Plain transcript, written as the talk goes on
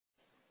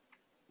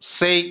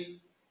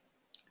Say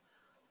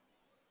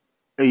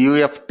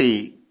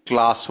UFT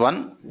class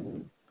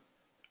 1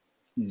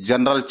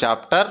 general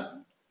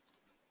chapter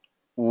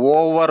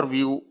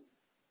overview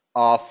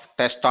of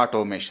test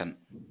automation.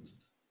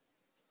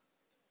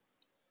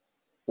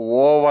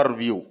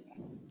 Overview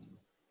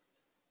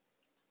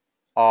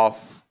of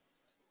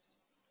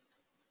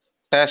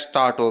test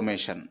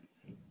automation.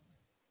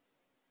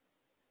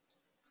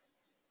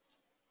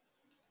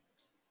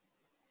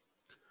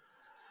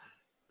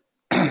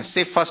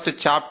 See first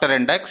chapter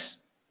index.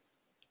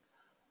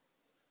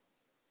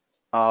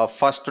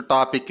 First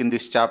topic in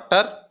this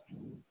chapter,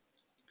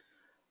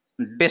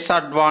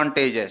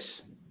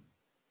 disadvantages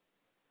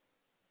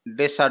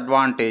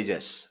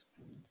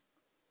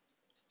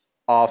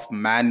of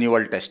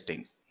manual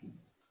testing.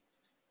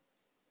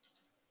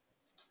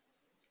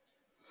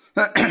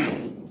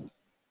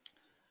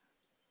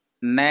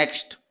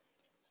 Next,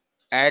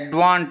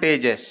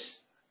 advantages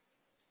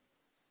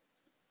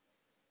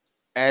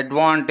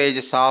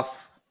of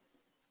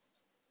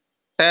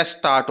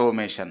test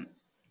automation,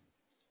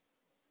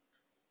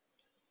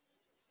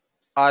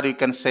 or you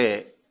can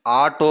say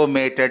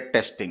automated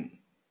testing.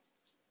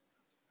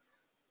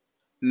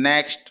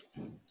 Next,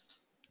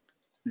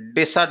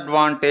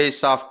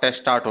 disadvantages of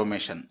test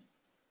automation.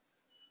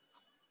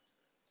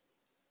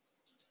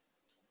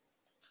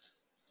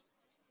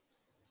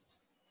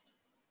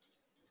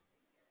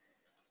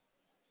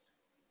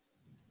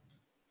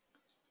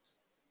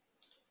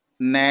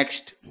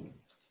 Next,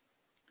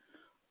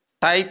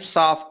 types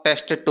of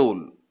test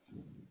tool.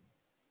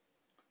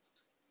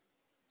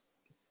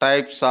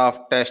 Types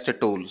of test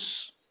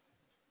tools.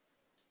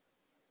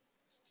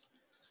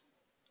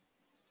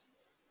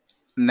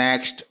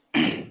 Next,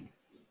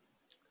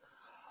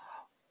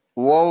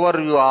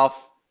 overview of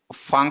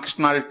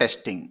functional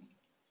testing.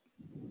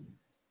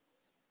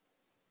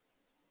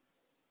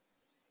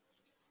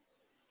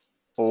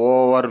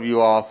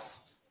 Overview of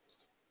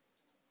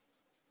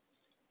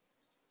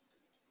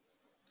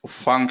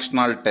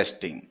functional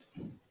testing.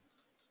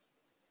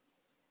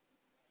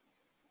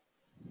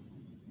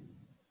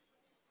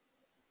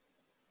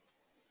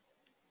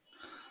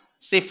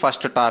 See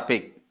first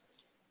topic,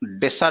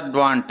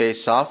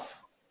 disadvantage of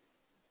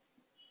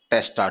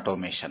test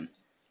automation.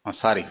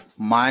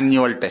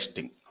 Manual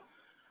testing.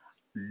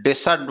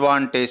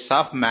 Disadvantage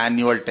of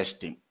manual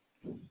testing.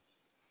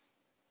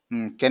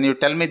 Can you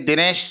tell me,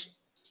 Dinesh,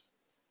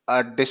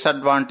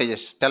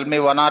 disadvantages? Tell me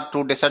one or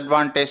two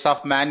disadvantages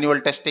of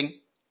manual testing.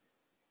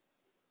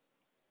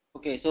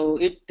 Okay, so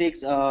it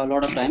takes a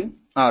lot of time.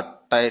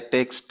 It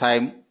takes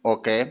time.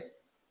 Okay.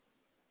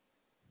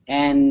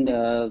 And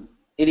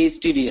it is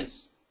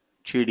tedious.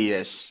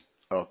 Tedious.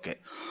 Okay.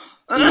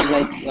 It is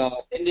like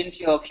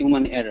tendency of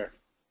human error.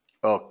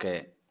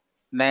 Okay.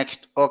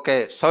 Next.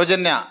 Okay.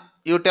 Saujanya,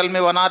 you tell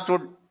me one or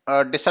two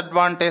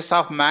disadvantages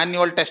of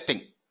manual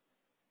testing.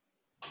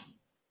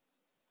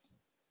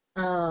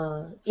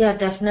 Yeah,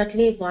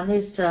 definitely. One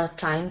is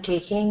time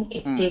taking.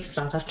 It takes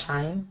a lot of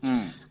time,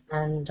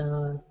 and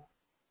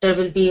there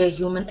will be a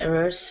human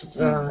errors.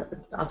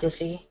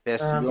 Obviously,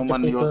 yes, the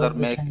human people user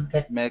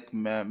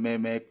may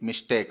make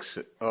mistakes.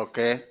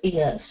 Okay.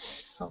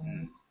 Yes.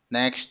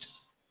 Next.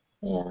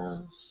 Yeah.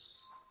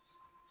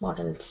 What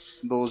else?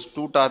 Those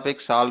two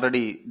topics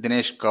already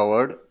Dinesh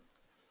covered.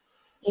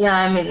 Yeah,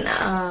 I mean.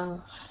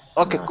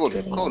 Okay, cool.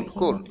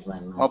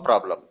 No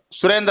problem.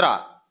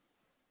 Surendra,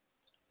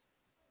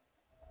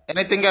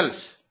 anything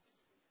else?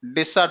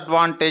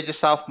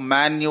 Disadvantages of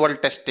manual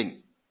testing.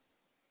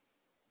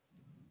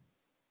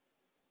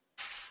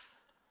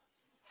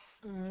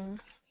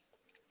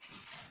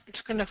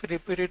 It's kind of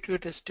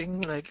repetitive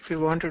testing. Like if you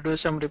want to do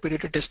some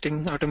repetitive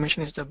testing,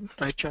 automation is the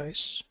right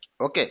choice.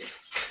 Okay.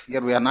 Here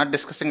we are not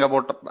discussing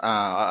about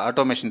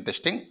automation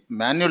testing,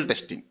 manual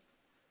testing.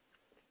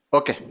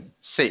 Okay.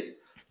 See,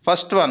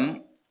 first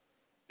one,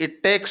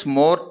 it takes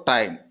more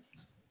time.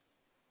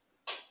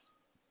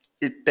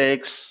 It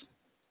takes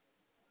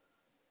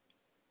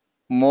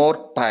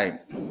more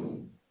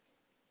time.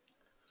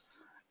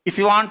 If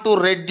you want to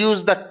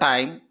reduce the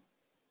time,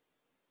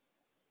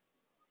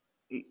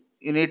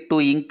 you need to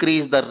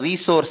increase the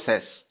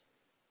resources.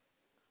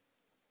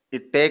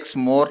 It takes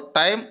more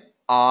time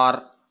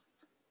or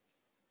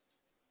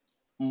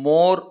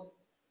more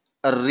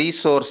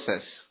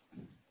resources,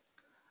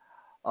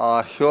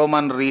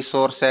 human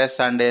resources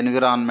and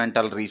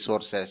environmental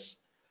resources.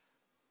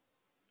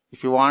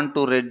 If you want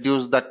to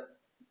reduce the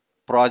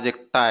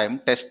project time,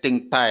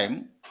 testing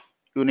time,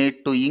 you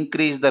need to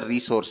increase the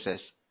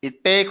resources.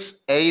 It takes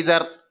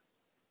either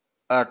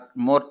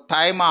more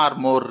time or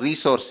more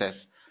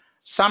resources.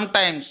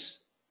 Sometimes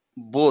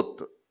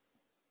both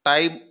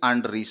time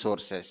and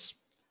resources.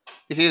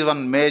 This is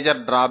one major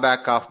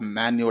drawback of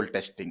manual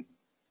testing.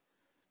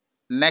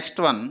 Next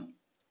one,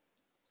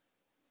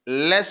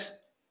 less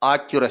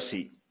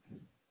accuracy.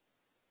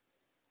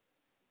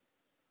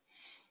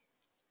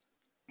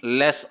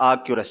 Less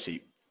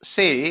accuracy.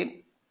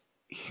 See,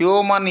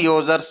 human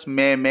users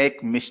may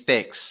make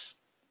mistakes.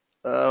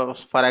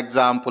 For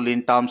example,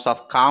 in terms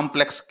of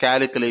complex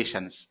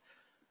calculations,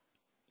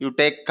 You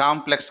take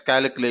complex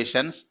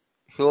calculations,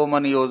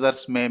 human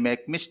users may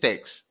make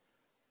mistakes.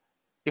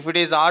 If it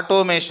is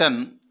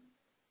automation,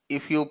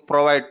 if you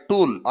provide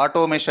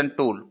automation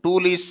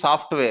tool is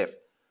software.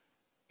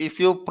 If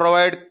you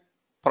provide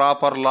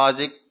proper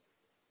logic,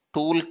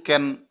 tool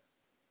can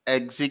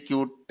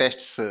execute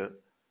tests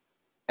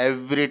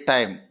every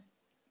time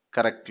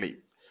correctly.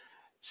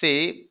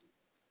 See,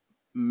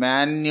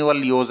 manual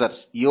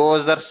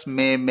users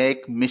may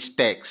make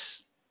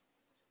mistakes,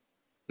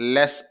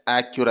 less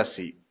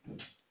accuracy.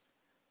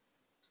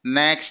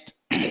 Next,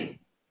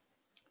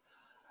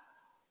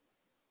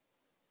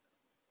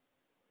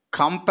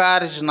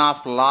 comparison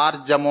of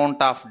large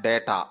amount of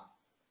data.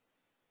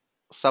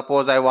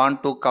 Suppose I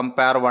want to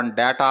compare one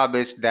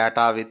database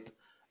data with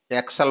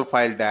Excel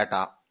file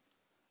data.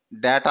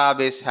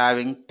 Database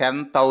having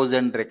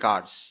 10,000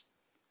 records.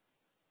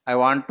 I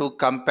want to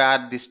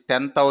compare this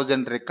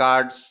 10,000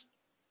 records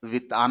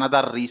with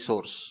another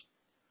resource.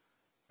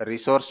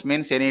 Resource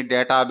means any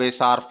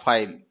database or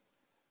file.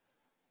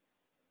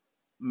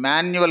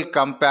 Manual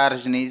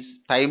comparison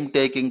is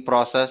time-taking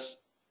process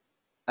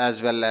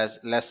as well as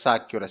less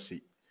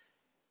accuracy.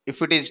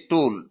 If it is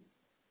tool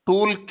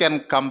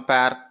can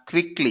compare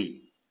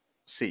quickly.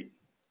 See,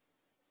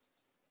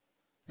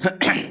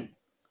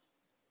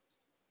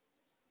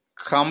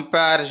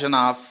 comparison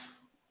of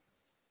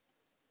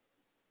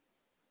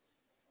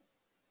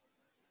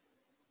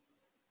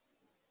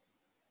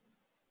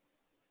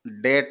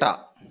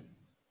data,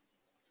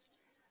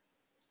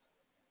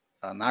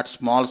 not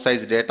small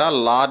size data,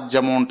 large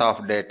amount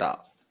of data.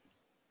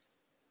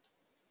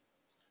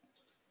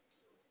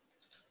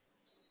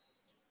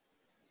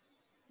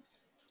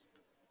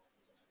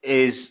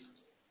 Is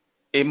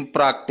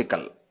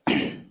impractical.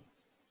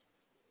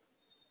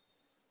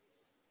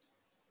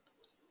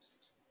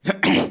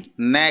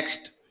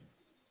 Next,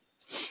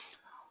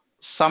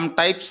 some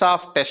types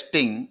of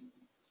testing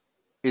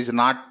is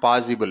not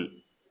possible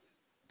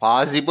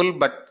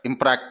but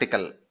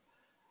impractical.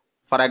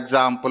 For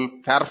example,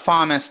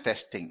 performance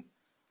testing.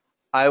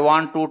 I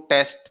want to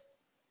test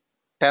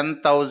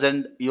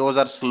 10,000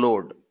 users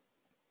load.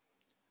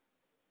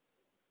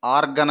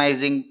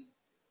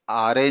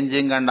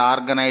 Arranging and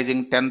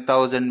organizing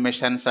 10,000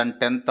 machines and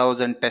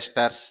 10,000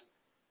 testers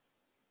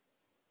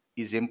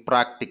is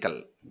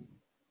impractical.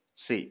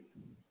 See,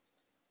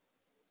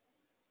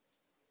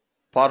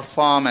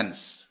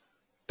 performance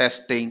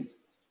testing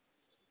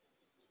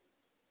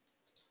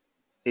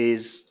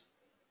is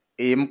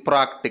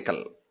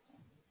impractical.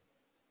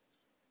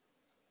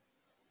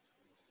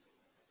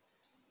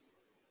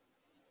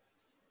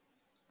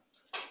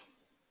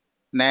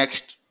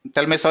 Next,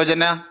 tell me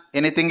Saujanya,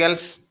 anything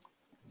else?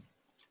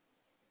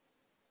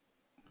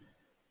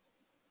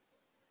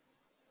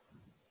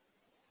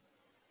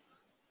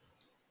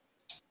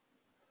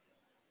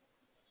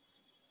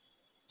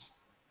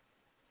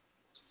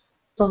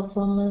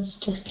 Performance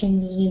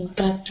testing is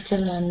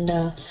impractical, and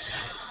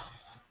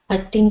I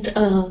think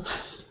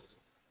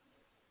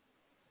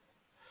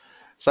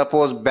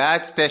suppose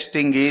batch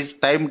testing is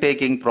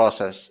time-taking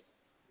process.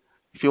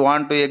 If you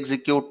want to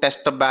execute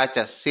test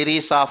batches,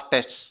 series of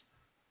tests,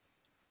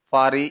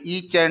 for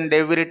each and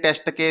every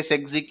test case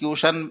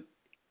execution,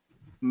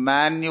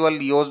 manual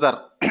user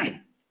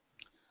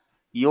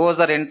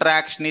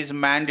interaction is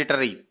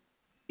mandatory.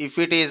 If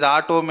it is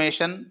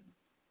automation,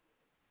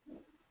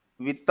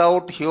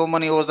 without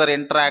human user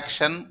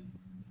interaction,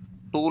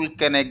 tool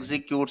can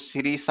execute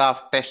series of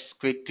tests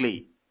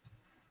quickly.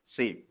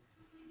 See,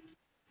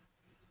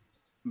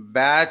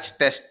 batch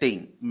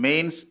testing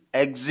means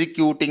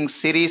executing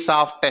series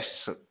of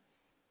tests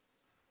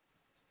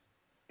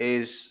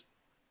is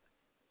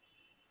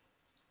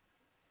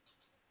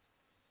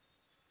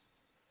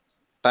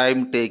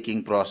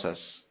time-taking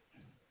process.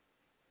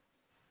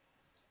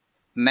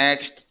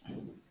 Next,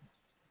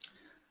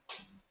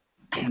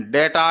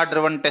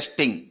 data-driven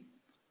testing.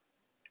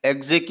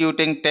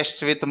 Executing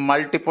tests with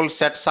multiple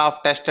sets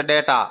of test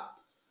data.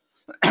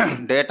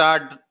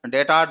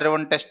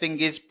 Data-driven testing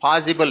is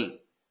possible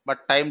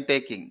but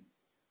time-taking.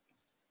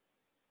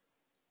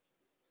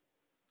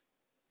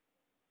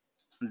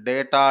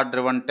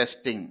 Data-driven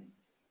testing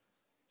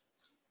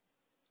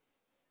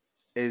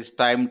is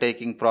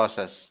time-taking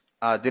process.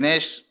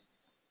 Dinesh,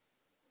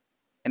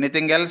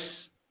 anything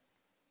else?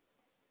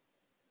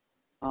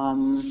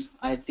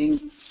 I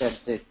think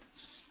that's it.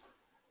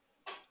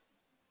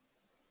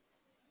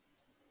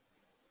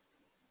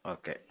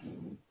 Okay.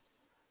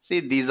 See,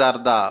 these are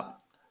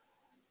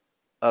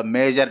the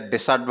major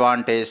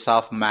disadvantages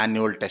of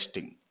manual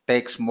testing.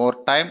 Takes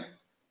more time,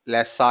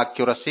 less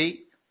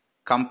accuracy,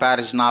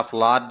 comparison of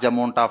large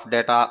amount of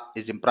data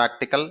is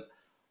impractical,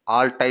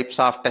 all types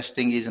of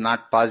testing is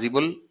not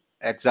possible.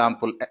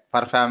 Example,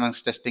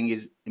 performance testing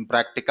is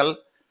impractical.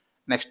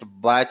 Next,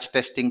 batch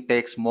testing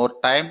takes more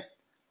time.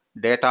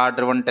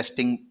 Data-driven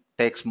testing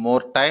takes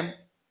more time.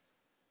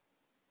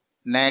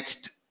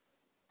 Next,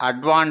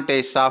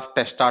 advantage of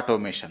test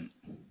automation.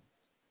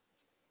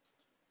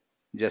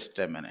 Just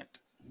a minute.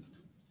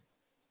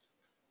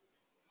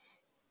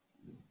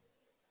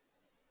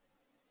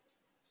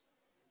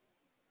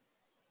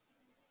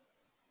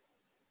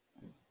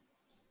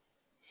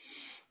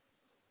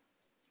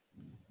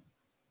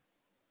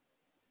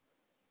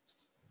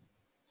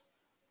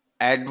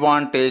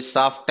 Advantages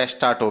of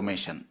test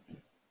automation.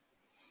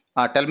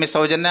 Tell me,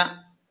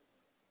 Saujanya,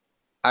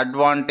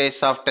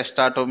 advantages of test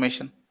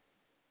automation.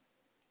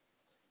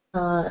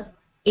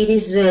 It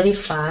is very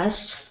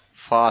fast.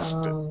 Fast.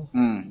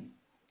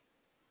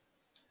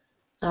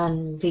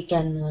 And we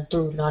can do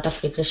a lot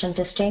of regression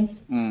testing.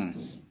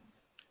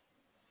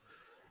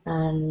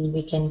 And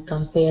we can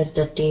compare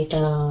the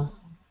data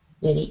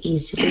very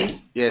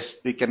easily. Yes,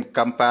 we can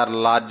compare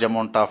large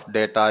amount of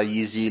data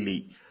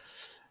easily.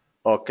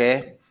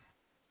 Okay.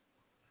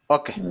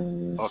 Okay.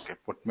 Okay,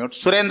 put mute.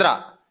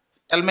 Surendra,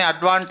 tell me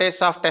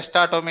advantage of test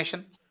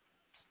automation.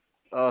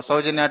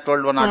 Saujanya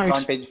told one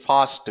advantage,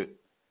 fast.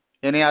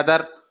 Any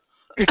other?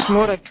 It's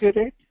more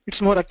accurate.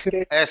 It's more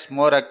accurate. Yes,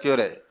 more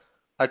accurate.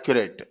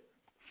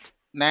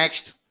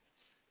 Next.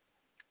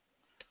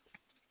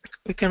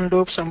 We can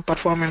do some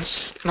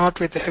performance, not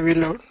with heavy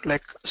load,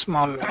 like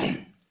small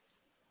load.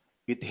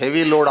 With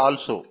heavy load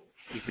also.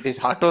 If it is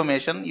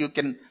automation, you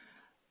can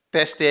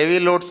test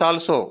heavy loads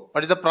also.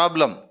 What is the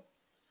problem?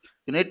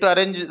 You need to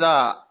arrange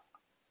the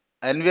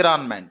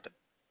environment.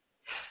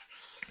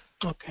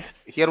 Okay.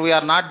 Here we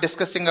are not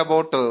discussing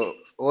about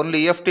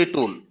only EFT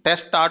tool.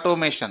 Test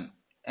automation.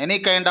 Any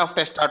kind of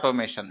test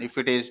automation. If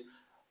it is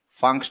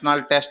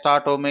functional test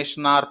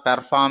automation or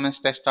performance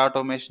test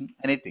automation,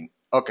 anything.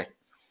 Okay.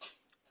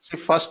 See,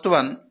 first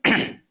one,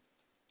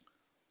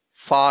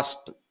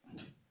 fast.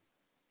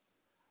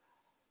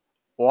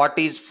 What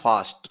is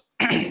fast?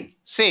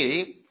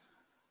 See,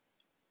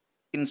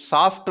 in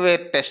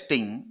software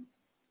testing,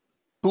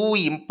 two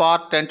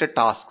important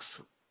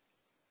tasks.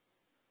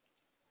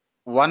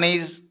 One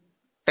is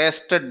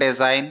test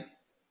design,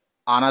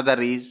 another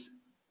is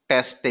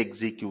test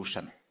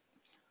execution.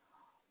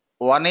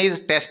 One is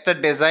test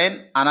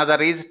design,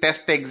 another is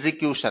test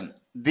execution.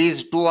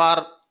 These two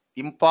are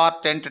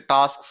important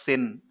tasks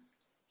in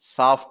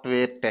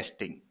software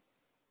testing.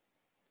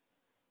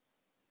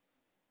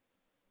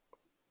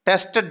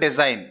 Test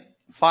design.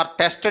 For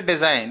test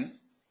design,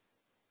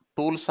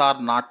 tools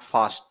are not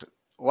fast.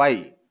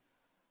 Why?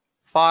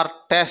 For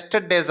test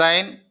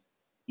design,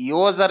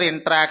 user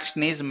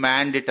interaction is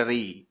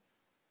mandatory.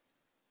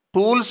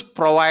 Tools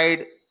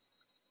provide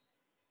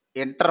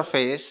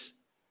interface.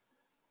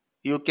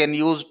 You can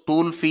use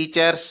tool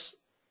features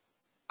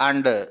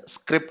and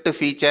script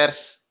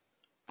features,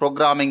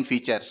 programming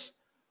features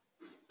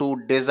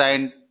to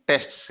design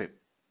tests.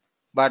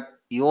 But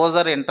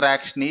user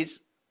interaction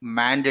is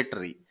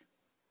mandatory.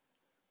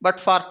 But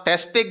for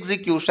test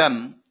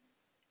execution,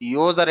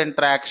 user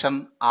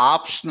interaction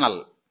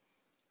optional.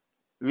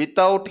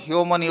 Without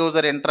human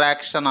user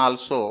interaction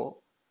also,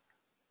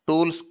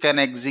 tools can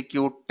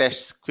execute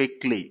tests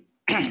quickly.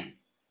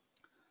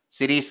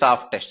 Series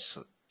of tests.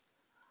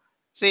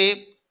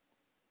 See,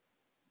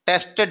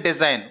 test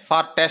design.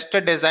 For test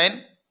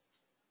design,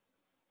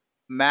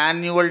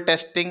 manual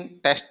testing,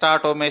 test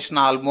automation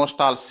almost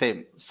all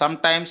same.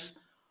 Sometimes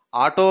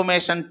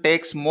automation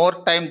takes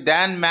more time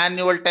than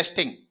manual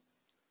testing.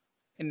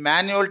 In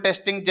manual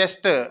testing,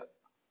 just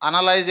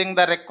analyzing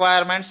the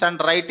requirements and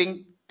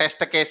writing test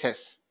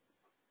cases.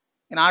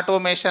 In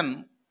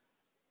automation,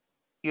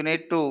 you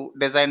need to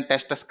design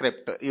test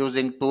script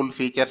using tool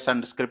features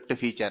and script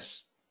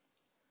features.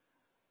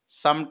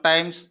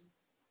 Sometimes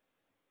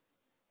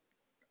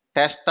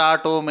test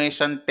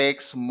automation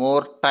takes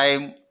more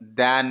time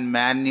than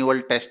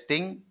manual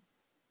testing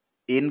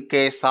in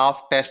case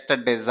of test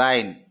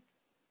design.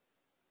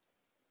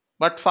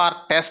 But for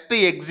test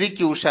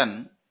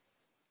execution,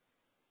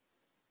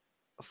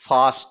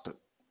 fast.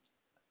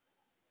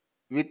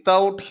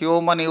 Without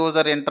human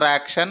user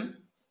interaction,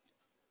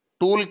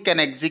 tool can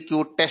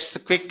execute tests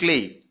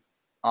quickly.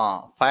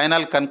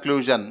 Final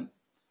conclusion.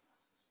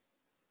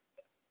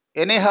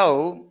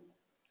 Anyhow,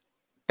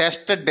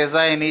 test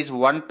design is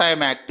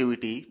one-time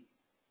activity,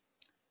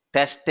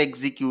 test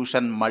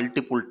execution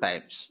multiple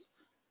times.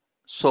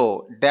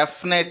 So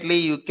definitely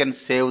you can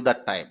save the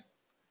time.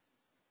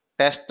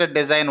 Test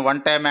design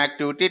one-time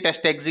activity,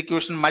 test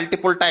execution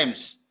multiple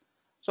times.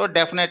 So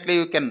definitely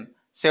you can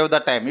save the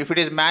time. If it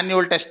is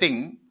manual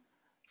testing,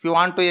 if you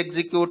want to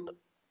execute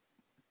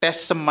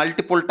tests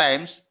multiple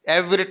times,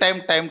 every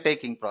time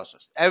taking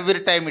process.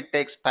 Every time it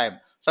takes time.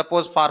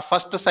 Suppose for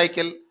first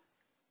cycle,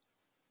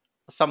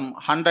 some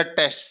 100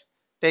 tests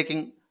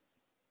taking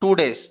 2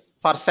 days.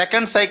 For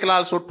second cycle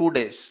also 2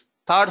 days.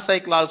 Third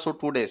cycle also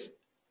 2 days.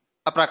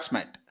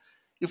 Approximate.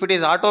 If it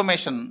is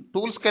automation,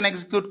 tools can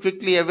execute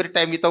quickly every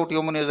time without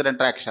human user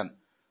interaction.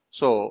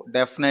 So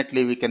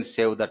definitely we can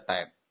save the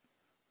time.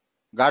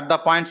 Got the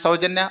point,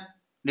 Saujanya?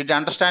 Did you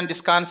understand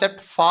this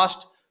concept?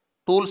 Fast.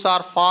 Tools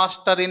are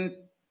faster in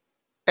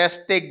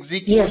test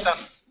execution,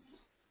 Yes.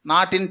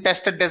 not in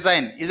test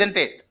design, isn't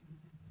it?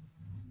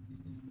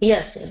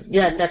 Yes,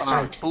 yeah, that's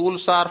right.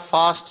 Tools are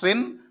faster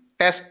in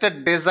test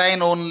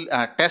design only,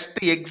 test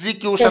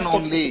execution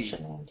only.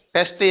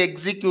 Test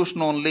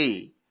execution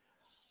only.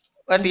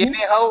 But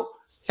anyhow,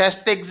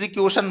 test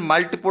execution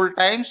multiple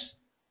times,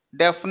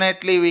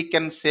 definitely we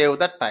can save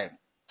the time.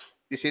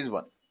 This is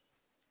one.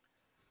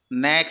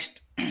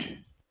 Next,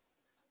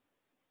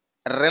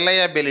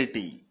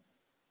 reliability.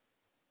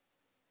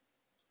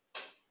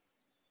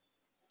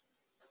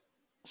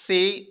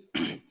 See,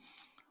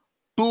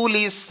 tool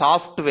is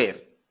software.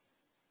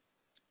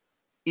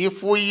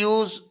 If we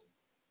use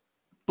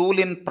tool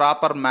in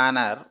proper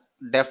manner,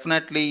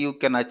 definitely you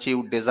can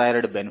achieve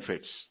desired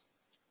benefits.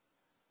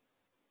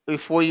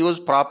 If we use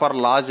proper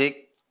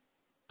logic,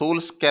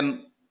 tools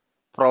can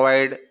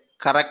provide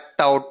correct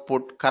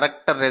output,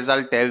 correct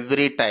result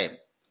every time.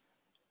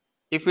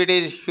 If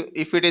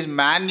it is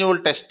manual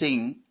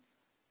testing,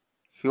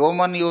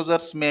 human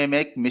users may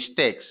make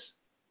mistakes.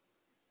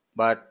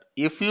 But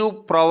if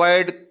you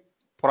provide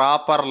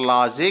proper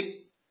logic,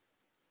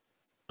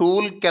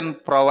 tool can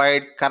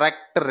provide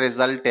correct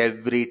result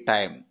every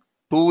time.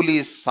 Tool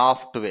is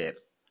software.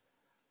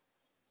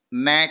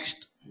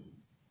 Next,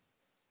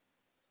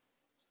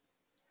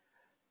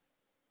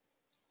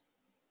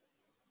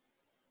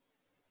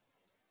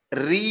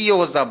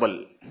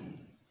 reusable.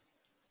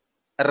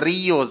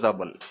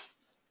 Reusable.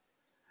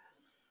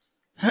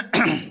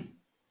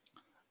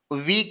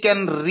 We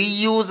can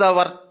reuse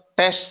our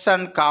tests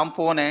and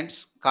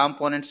components.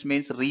 Components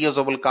means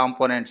reusable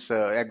components,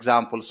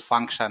 examples,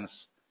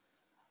 functions.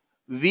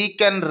 We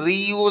can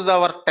reuse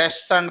our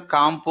tests and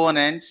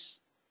components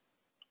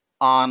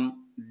on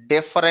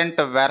different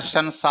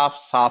versions of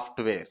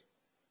software.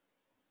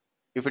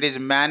 If it is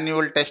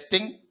manual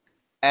testing,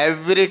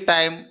 every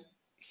time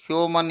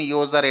human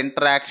user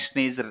interaction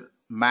is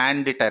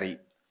mandatory.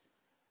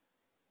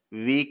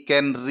 We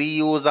can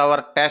reuse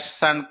our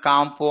tests and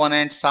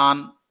components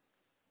on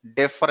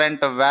different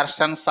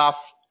versions of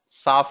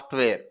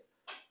software.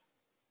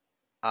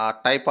 A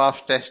type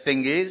of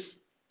testing is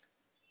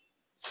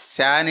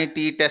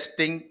sanity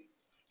testing.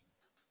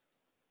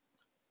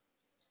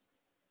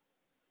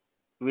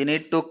 We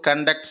need to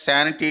conduct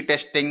sanity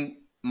testing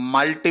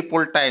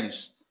multiple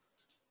times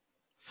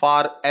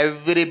for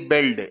every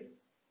build,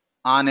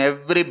 on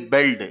every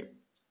build.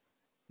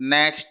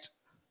 Next,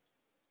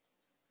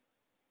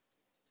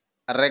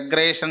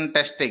 regression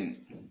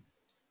testing.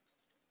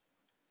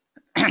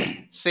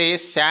 Say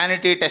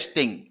sanity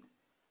testing,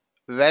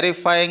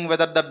 verifying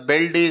whether the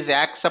build is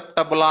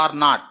acceptable or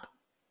not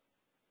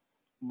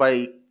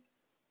by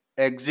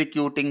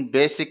executing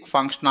basic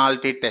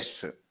functionality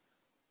tests.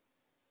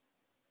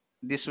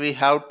 This we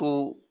have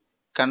to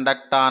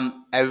conduct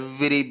on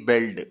every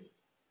build.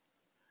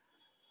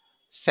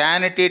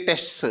 Sanity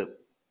tests,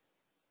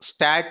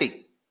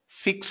 static,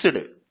 fixed.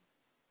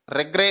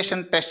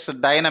 Regression tests,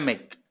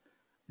 dynamic.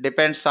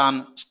 Depends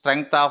on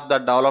strength of the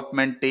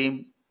development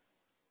team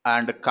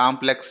and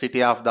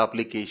complexity of the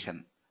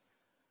application.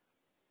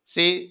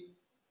 See,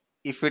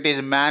 if it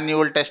is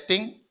manual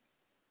testing,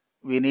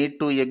 we need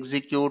to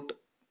execute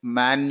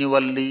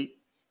manually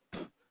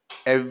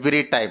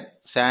every time,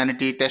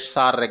 sanity tests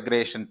or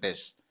regression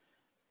tests.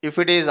 If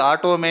it is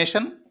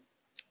automation,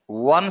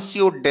 once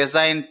you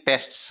design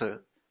tests,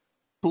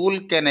 tool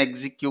can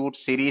execute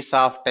series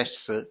of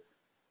tests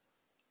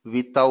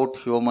without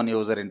human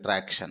user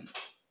interaction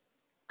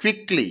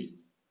quickly.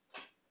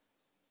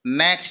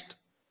 Next,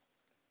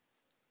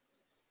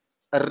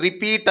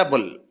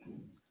 repeatable.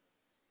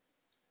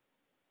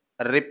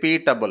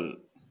 Repeatable.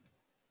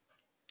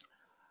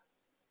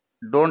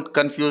 Don't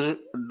confuse.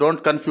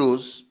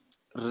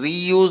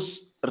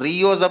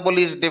 Reusable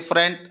is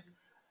different.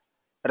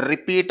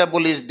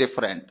 Repeatable is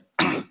different.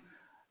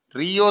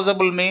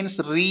 Reusable means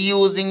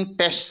reusing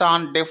tests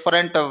on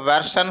different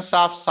versions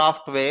of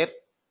software.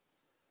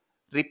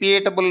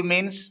 Repeatable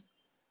means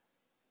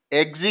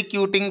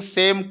executing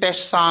same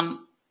tests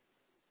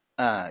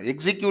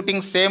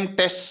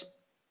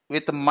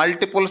with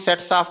multiple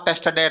sets of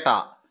test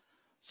data.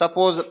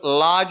 Suppose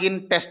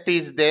login test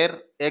is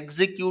there,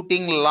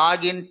 executing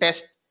login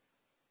test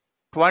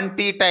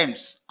 20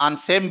 times on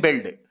same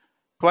build,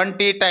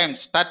 20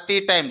 times,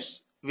 30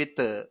 times with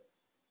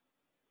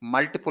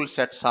multiple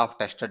sets of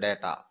test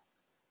data.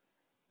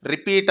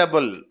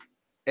 Repeatable,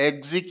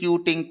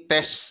 executing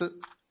tests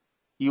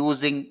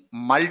using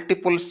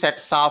multiple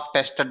sets of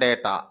test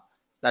data.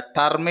 The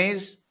term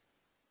is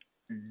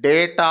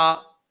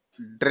data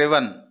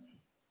driven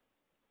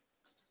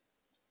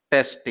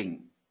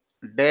testing.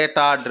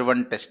 Data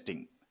driven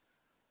testing.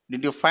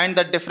 Did you find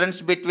the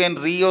difference between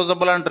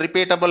reusable and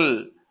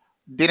repeatable,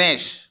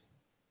 Dinesh?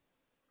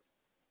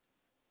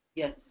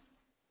 Yes.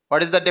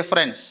 What is the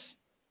difference?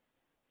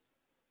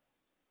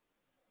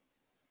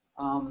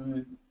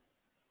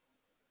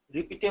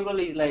 Repeatable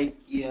is like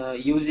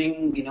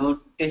using,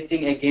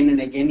 testing again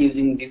and again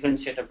using different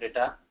set of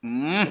data.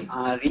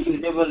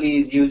 Reusable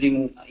is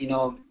using,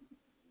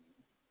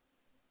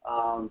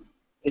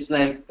 it's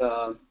like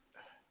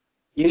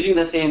using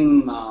the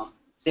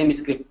same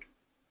script.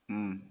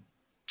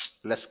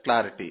 Less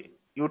clarity.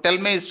 You tell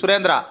me,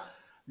 Surendra,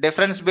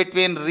 difference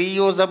between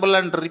reusable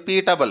and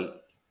repeatable.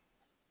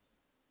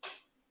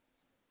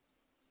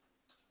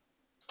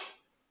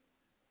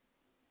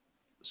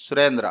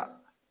 Surendra.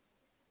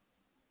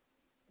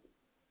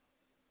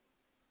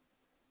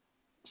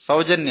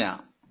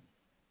 Saujanya.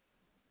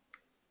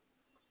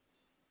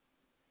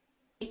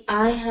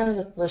 I have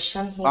a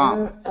question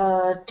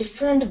here.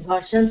 Different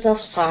versions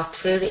of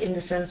software, in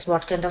the sense,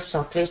 what kind of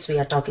softwares we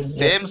are talking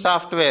here? Same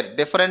software,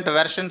 different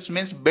versions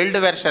means build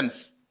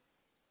versions.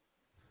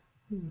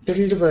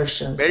 Build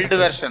versions. Build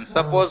version.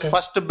 Suppose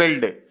first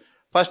build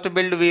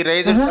we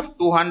raised some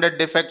 200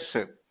 defects.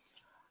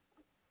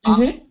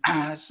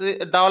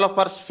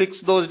 Developers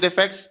fix those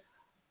defects,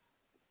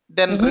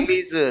 then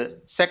release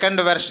second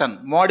version,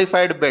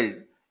 modified build.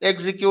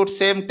 Execute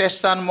same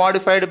tests on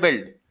modified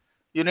build.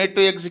 You need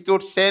to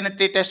execute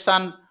sanity tests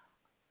on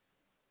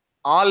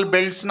all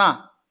builds,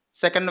 na?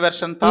 Second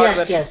version, third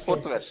version,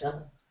 fourth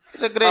version.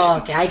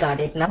 Regression. Okay, I got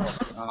it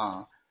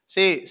now.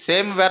 See,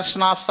 same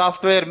version of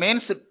software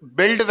means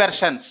build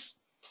versions.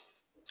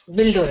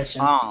 Build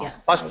versions. Yeah.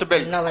 First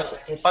build.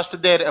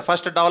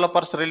 First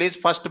developers release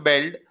first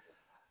build.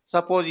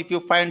 Suppose if you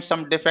find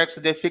some defects,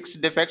 they fix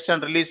defects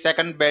and release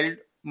second build,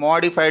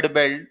 modified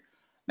build.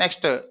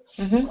 Next,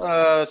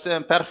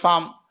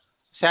 perform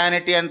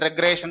sanity and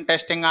regression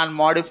testing on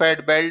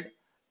modified build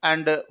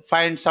and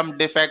find some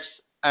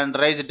defects and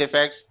raise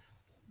defects.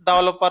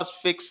 Developers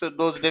fix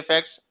those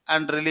defects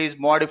and release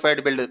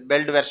modified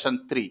build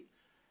version 3.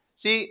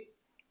 See,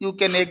 you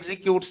can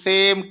execute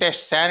same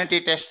test,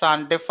 sanity tests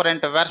on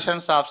different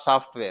versions of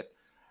software.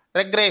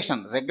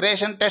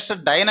 Regression tests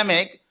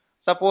dynamic.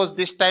 Suppose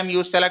this time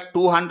you select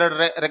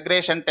 200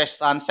 regression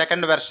tests on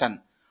second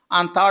version.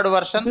 On third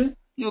version,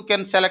 you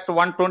can select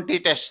 120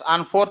 tests.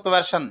 On fourth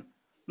version,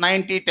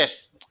 90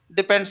 tests.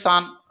 Depends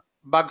on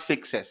bug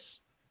fixes.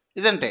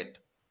 Isn't it?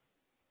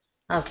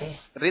 Okay.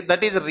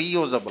 That is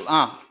reusable.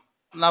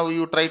 Now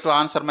you try to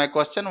answer my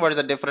question. What is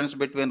the difference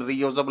between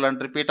reusable and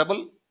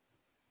repeatable?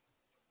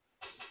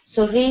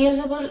 So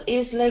reusable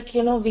is like,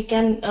 we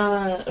can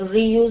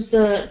reuse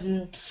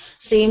the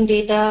same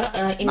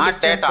data in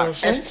different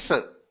versions.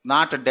 Tests.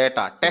 Not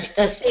data,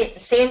 tests.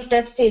 Same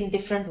test in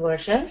different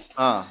versions.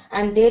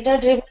 And data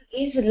driven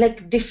is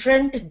like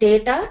different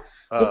data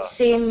with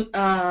same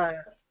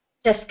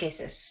test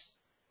cases,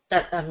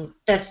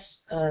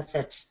 test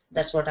sets.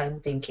 That's what I'm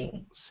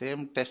thinking.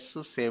 Same tests,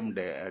 same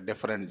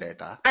different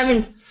data. I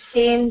mean,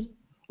 same.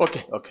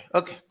 Okay,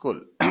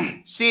 cool.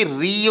 See,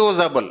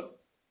 reusable.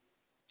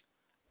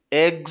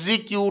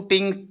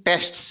 Executing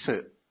tests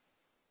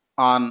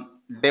on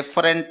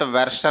different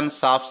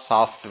versions of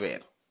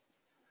software.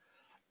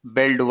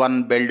 Build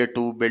 1, build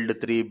 2,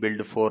 build 3,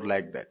 build 4,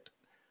 like that.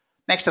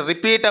 Next,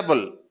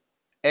 repeatable.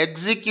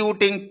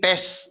 Executing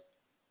tests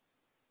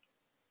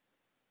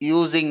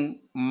using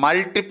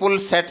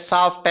multiple sets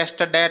of test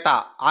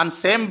data on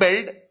same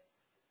build,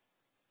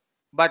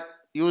 but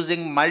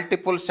using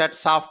multiple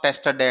sets of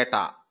test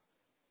data.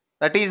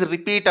 That is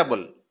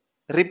repeatable.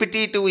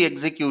 Repetitive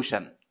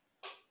execution.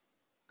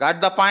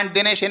 Got the point,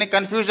 Dinesh? Any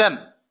confusion?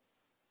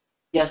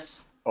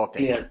 Yes. Okay.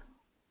 Clear.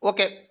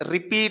 Okay.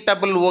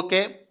 Repeatable,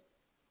 okay.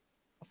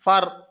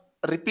 For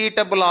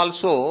repeatable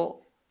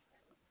also,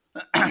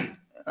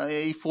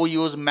 if we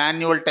use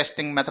manual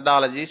testing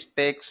methodologies,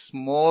 takes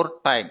more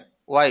time.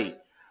 Why?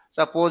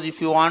 Suppose if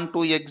you want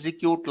to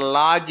execute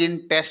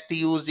login test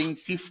using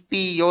 50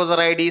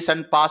 user IDs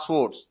and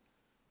passwords,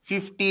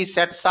 50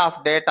 sets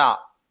of data,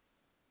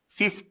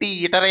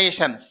 50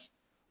 iterations,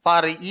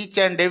 for each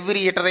and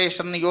every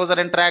iteration user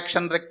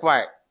interaction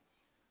required.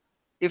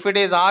 If it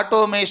is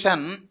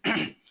automation,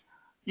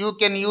 you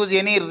can use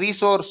any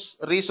resource.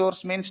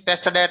 Resource means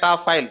test data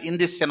file in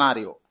this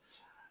scenario.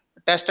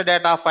 Test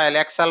data file,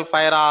 Excel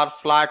file or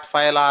flat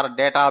file or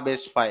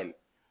database file.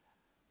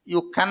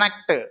 You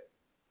connect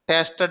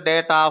test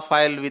data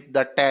file with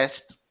the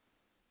test.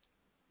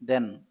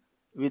 Then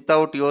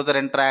without user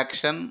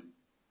interaction,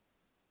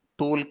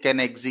 tool can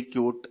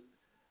execute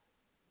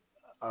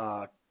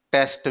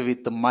test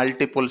with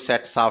multiple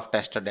sets of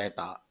test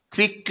data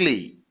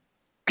quickly.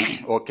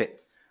 Okay.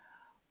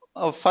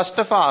 First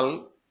of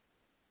all,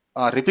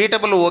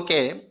 repeatable,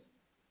 okay.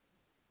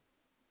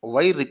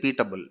 Why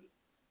repeatable?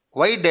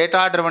 Why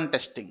data-driven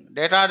testing?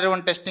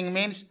 Data-driven testing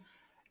means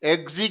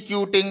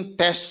executing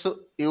tests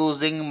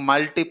using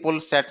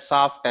multiple sets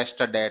of test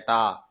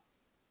data.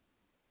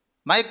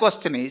 My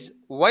question is,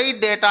 why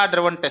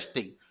data-driven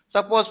testing?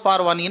 Suppose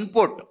for one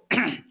input,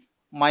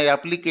 my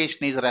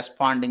application is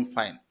responding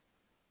fine.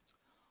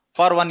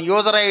 For one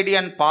user ID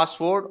and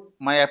password,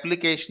 my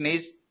application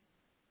is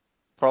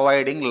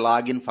providing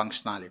login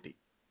functionality.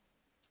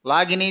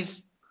 Login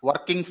is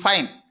working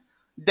fine.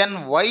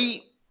 Then why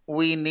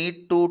we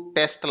need to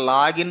test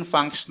login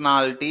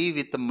functionality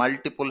with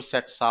multiple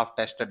sets of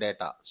test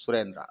data?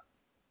 Surendra.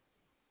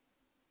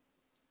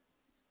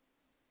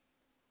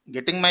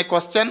 Getting my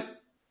question?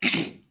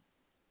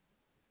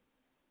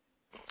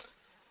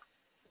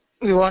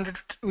 We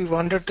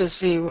wanted to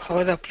see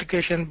how the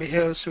application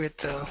behaves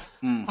with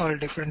all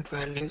different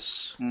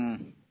values.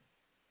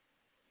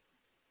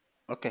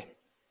 Okay.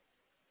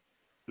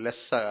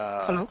 Less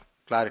Hello?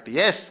 clarity.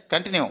 Yes,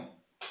 continue.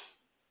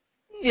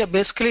 Yeah,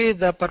 basically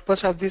the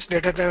purpose of this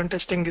data-driven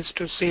testing is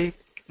to see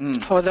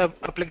how the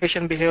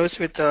application behaves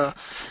with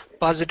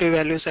positive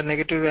values and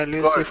negative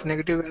values. Good. If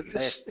negative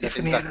values, if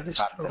any error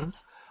is thrown.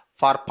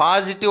 For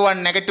positive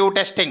and negative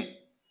testing,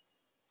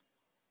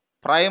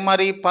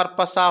 Primary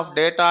purpose of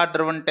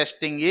data-driven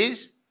testing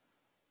is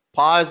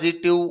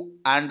positive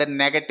and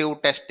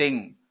negative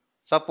testing.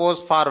 Suppose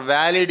for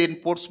valid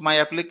inputs, my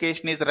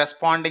application is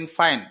responding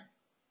fine.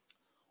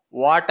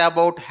 What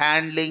about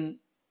handling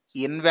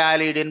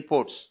invalid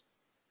inputs?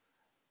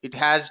 It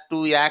has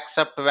to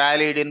accept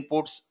valid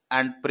inputs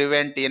and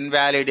prevent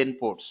invalid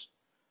inputs.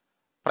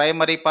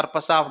 Primary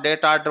purpose of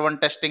data-driven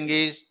testing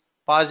is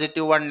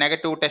positive and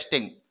negative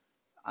testing.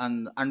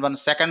 And one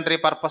secondary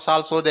purpose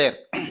also there.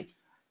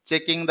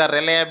 Checking the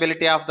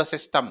reliability of the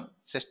system.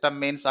 System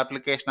means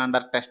application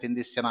under test in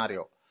this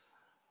scenario.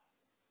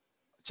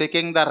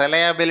 Checking the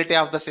reliability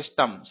of the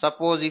system.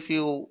 Suppose if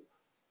you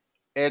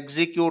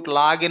execute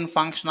login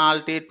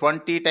functionality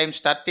 20 times,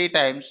 30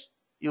 times,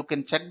 you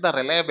can check the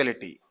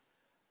reliability.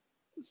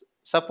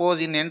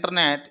 Suppose in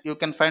internet, you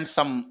can find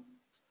some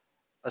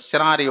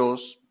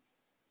scenarios.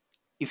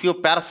 If you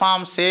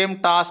perform same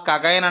task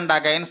again and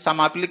again, some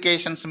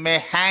applications may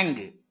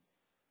hang.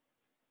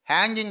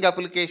 Hanging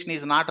application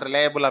is not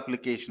reliable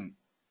application.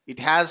 It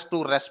has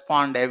to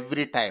respond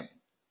every time.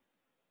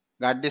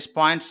 Got this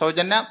point,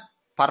 Saujanya?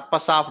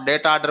 Purpose of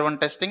data-driven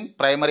testing,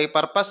 primary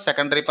purpose,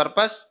 secondary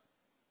purpose?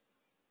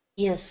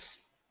 Yes.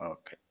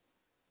 Okay.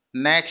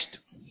 Next,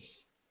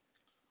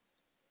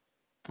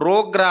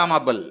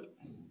 programmable.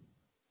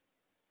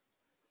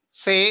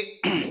 Say,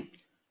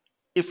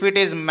 if it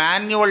is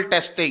manual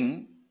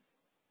testing,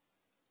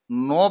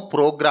 no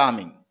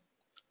programming,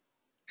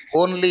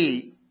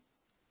 only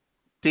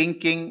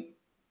thinking,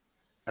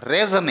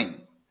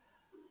 reasoning,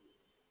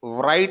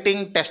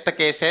 writing test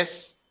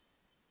cases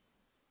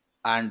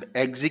and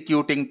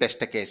executing test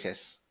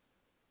cases.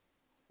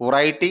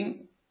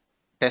 Writing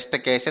test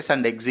cases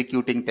and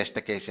executing test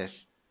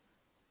cases.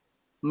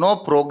 No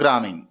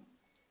programming.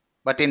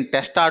 But in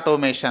test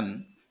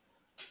automation,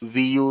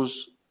 we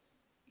use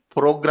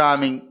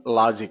programming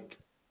logic.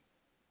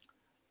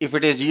 If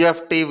it is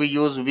UFT, we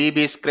use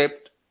VB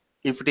script.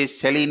 If it is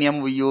Selenium,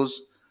 we use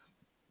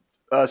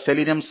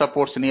Selenium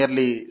supports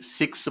nearly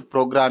 6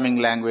 programming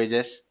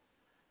languages.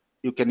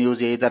 You can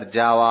use either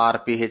Java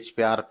or PHP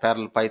or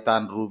Perl,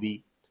 Python,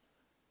 Ruby.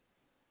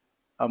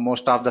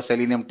 Most of the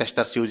Selenium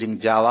testers using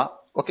Java.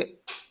 Okay,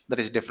 that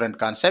is different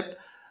concept.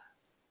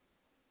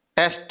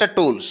 Test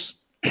tools.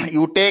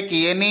 You take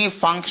any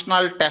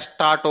functional test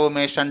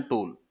automation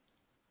tool.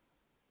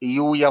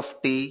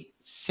 UFT,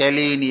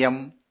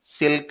 Selenium,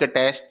 Silk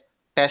Test,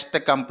 Test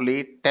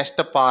Complete,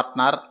 Test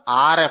Partner,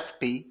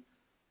 RFT,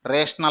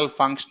 Rational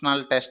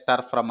Functional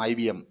Tester from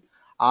IBM.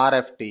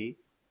 RFT,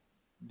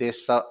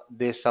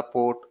 they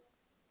support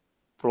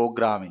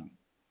programming.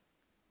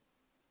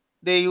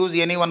 They use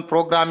any one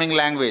programming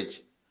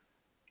language.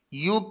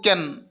 You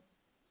can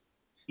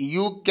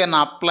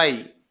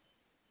apply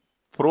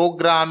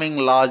programming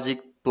logic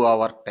to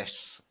our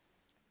tests.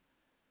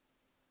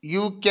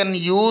 You can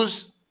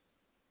use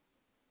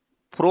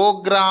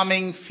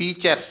programming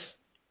features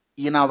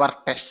in our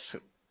tests.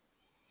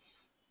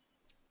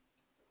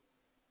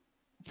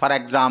 For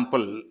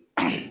example,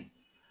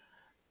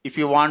 if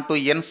you want to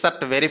insert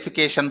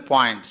verification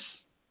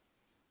points,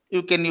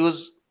 you can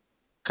use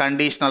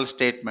conditional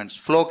statements,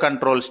 flow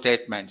control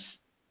statements.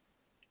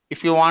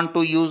 If you want to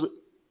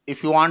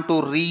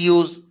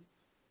reuse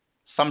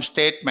some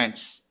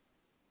statements,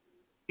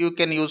 you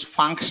can use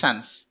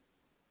functions.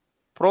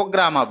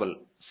 Programmable.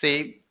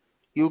 Say,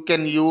 you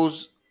can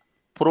use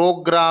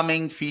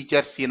programming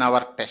features in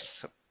our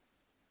tests.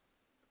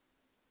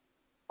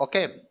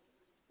 Okay.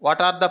 What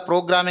are the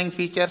programming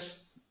features?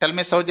 Tell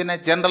me,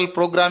 Saujanya, general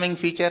programming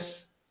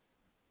features.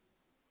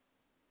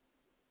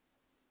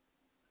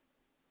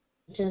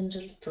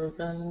 General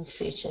programming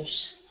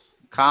features.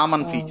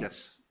 Common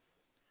features.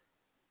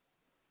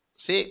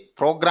 See,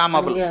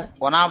 programmable. Yeah.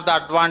 One of the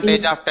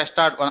advantage of test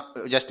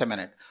just a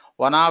minute.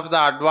 One of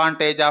the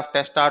advantage of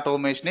test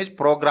automation is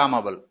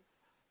programmable.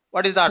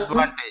 What is the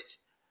advantage?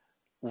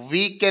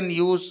 We can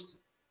use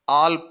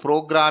all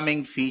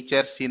programming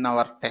features in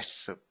our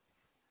tests.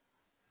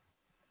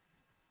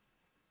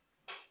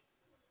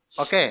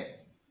 Okay.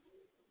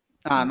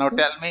 Now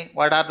tell me,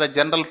 what are the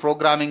general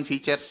programming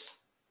features?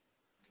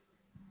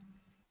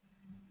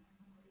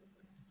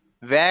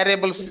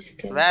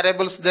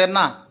 Variables there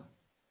na?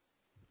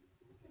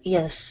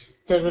 Yes,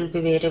 there will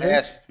be variables.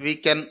 Yes, we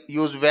can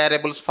use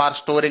variables for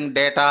storing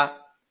data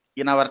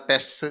in our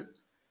tests.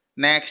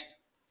 Next,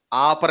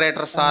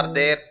 operators are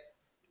there.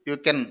 You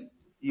can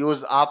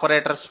use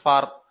operators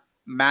for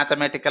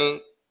mathematical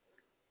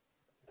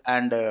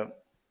and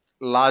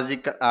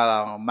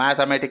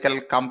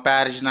mathematical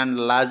comparison and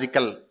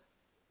logical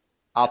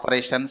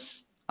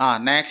operations.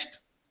 Next.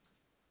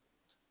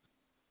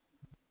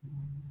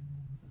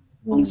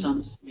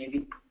 Functions,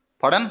 maybe.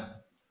 Pardon?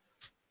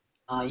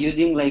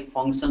 Using like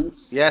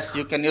functions. Yes,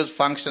 you can use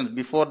functions.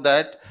 Before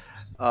that,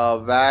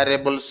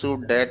 variables,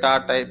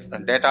 data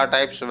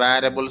types,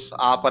 variables,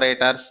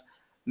 operators.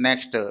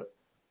 Next,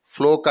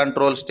 flow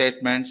control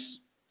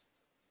statements,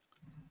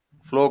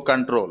 flow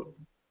control,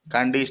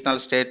 conditional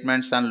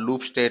statements and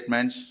loop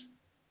statements.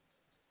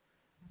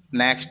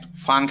 Next,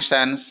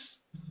 functions.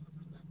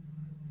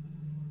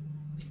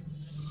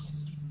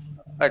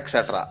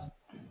 etc.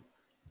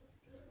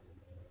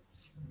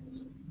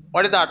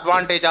 What is the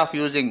advantage of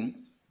using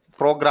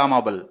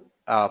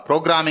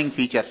programming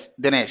features,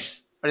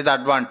 Dinesh? What is the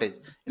advantage?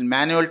 In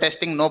manual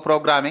testing, no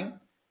programming.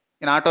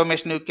 In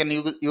automation, you can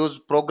use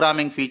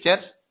programming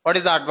features. What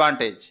is the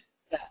advantage?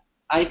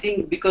 I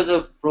think because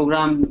of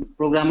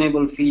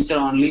programmable feature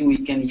only,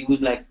 we can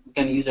use a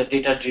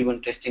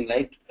data-driven testing,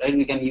 right?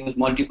 We can use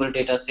multiple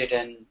data set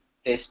and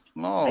test.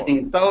 No, I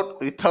think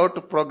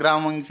without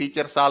programming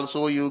features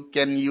also you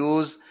can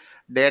use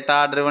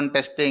data-driven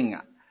testing.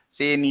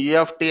 See, in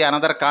UFT,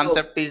 another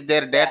concept is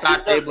there,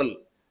 data table.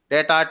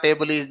 Data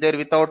table is there.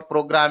 Without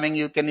programming,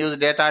 you can use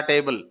data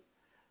table.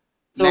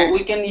 So next,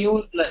 we can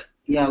use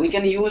we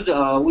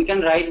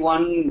can write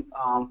one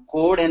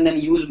code and then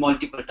use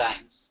multiple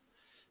times.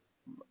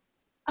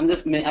 I'm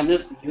just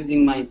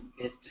using my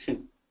best sense.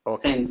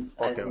 Okay.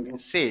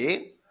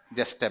 See,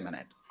 just a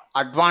minute.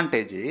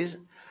 Advantage is,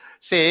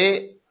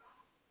 say,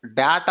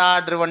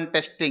 data-driven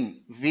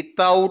testing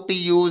without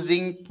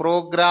using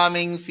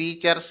programming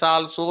features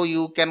also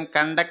you can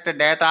conduct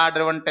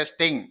data-driven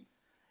testing.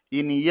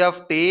 In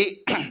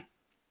UFT,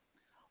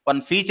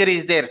 one feature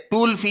is there,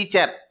 tool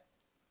feature,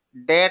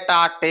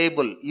 data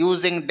table.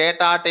 Using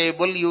data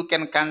table you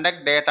can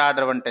conduct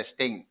data-driven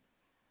testing.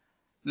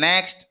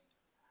 Next,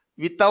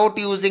 without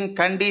using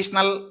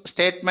conditional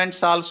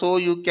statements also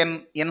you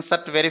can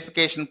insert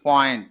verification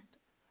points.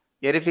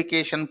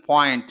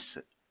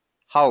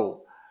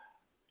 How?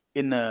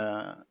 In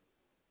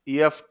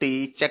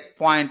UFT,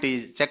 checkpoint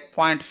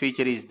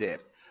feature is there.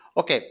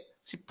 Okay.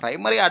 See,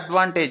 primary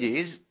advantage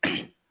is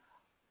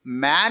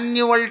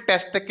manual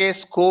test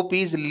case scope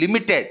is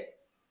limited.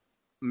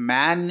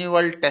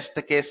 Manual test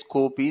case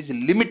scope is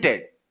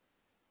limited.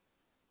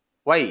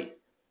 Why?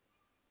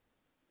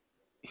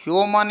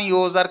 Human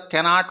user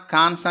cannot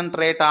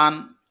concentrate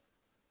on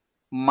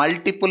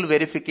multiple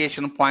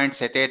verification points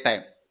at a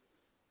time.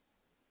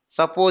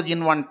 Suppose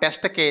in one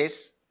test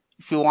case,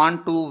 if you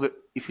want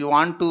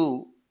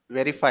to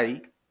verify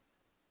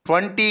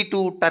 20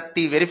 to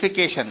 30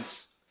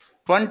 verifications,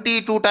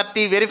 20 to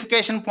 30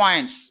 verification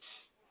points,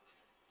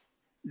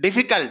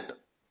 difficult.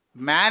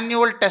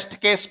 Manual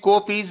test case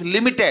scope is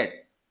limited.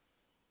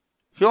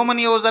 Human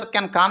user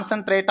can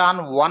concentrate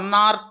on 1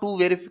 or 2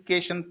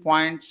 verification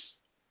points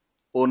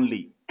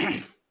only.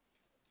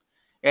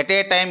 At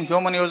a time,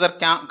 human user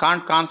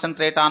can't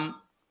concentrate on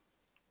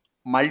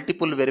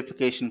multiple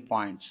verification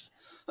points.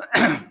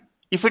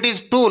 If it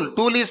is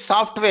tool is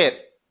software,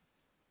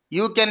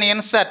 you can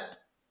insert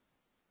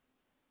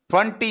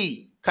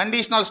 20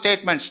 conditional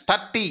statements,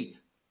 30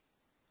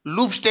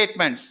 loop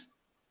statements.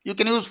 You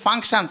can use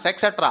functions,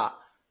 etc.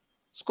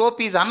 Scope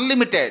is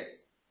unlimited.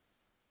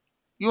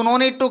 You no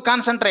need to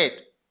concentrate.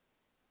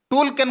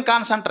 Tool can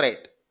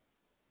concentrate.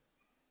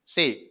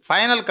 See,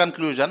 final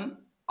conclusion,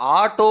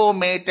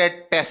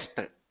 automated test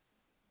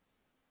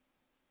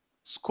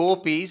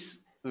scope is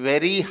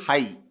very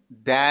high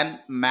than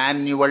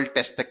manual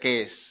test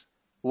case.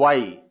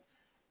 Why?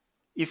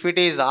 If it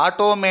is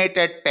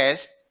automated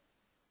test,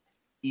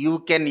 you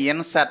can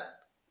insert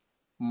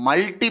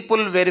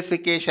multiple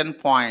verification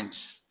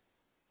points.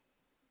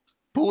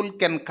 Tool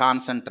can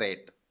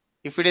concentrate.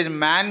 If it is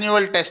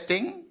manual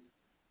testing,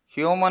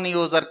 human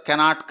user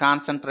cannot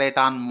concentrate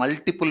on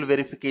multiple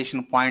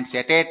verification points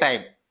at a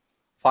time.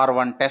 For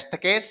one test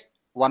case,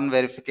 one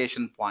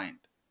verification point.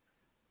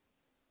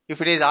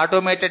 If it is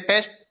automated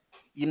test,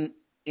 in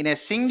a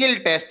single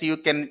test you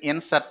can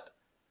insert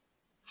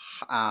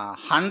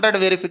 100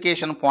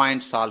 verification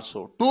points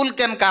also. Tool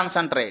can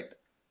concentrate.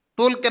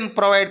 Tool can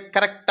provide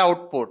correct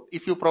output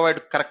if you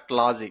provide correct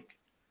logic.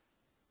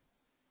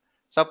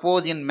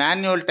 Suppose in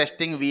manual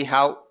testing we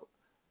have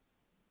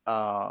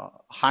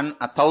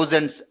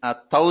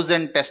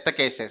 1,000 test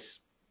cases.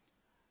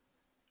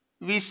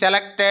 We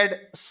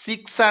selected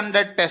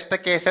 600 test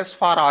cases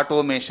for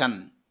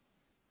automation.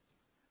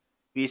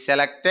 We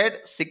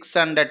selected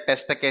 600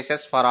 test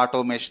cases for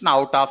automation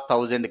out of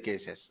 1,000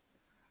 cases.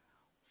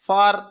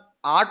 For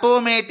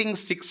automating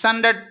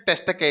 600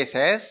 test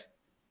cases,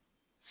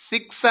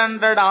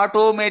 600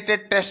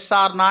 automated tests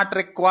are not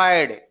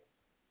required.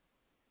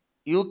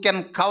 You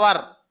can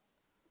cover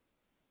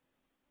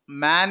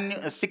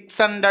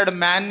 600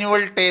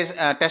 manual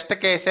test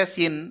cases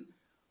in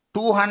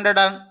 200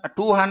 or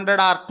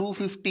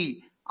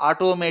 250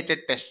 automated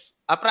tests,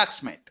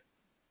 approximate.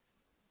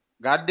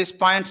 Got this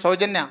point,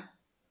 Saujanya?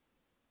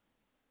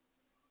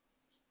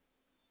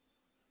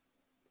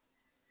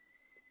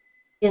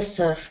 Yes,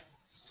 sir.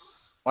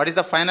 What is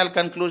the final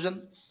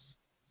conclusion?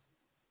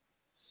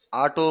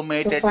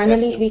 Automated. So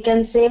finally, we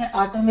can say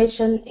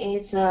automation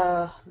is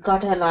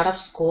got a lot of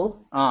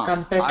scope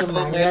compared to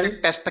manual.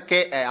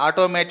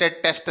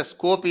 Automated test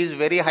scope is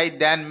very high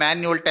than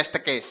manual test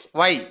case.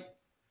 Why?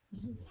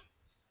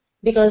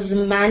 Because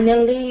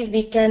manually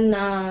we can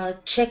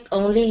check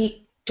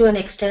only to an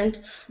extent,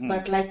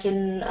 but like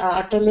in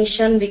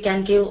automation we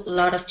can give a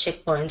lot of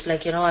checkpoints.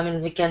 Like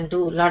we can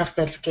do a lot of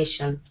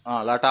verification.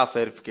 A lot of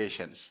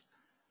verifications.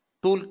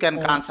 Tool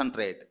can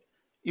concentrate.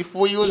 If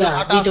we use a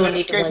lot of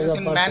verifications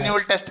in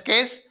manual test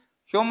case,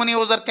 Human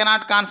user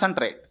cannot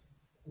concentrate.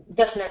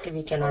 Definitely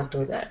we cannot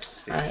do that.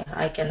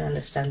 I can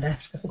understand that.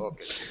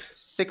 Okay.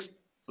 Sixth,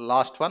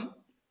 last one.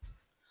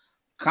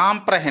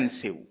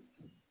 Comprehensive.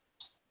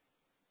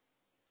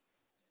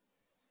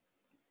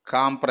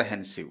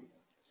 Comprehensive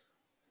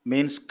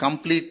means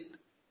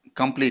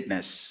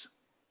completeness.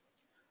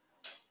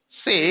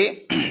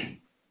 Say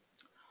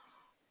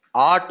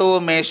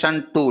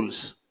automation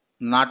tools,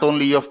 not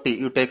only UFT,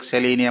 you take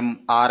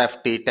Selenium,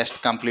 RFT,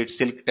 Test Complete,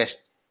 Silk Test,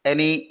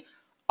 any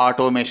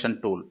automation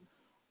tool.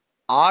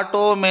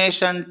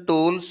 Automation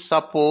tools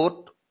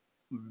support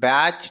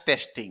batch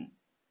testing.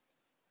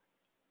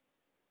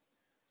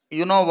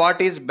 You know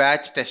what is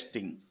batch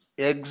testing?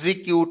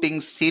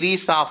 Executing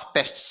series of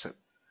tests.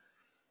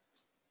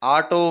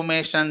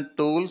 Automation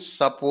tools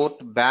support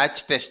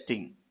batch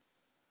testing.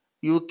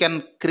 You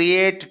can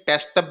create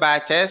test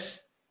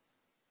batches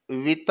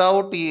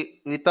without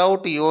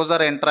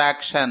user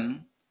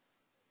interaction.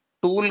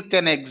 Tool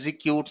can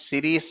execute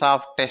series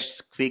of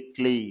tests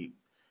quickly.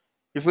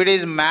 If it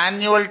is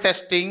manual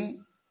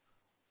testing,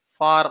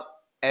 for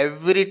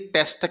every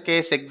test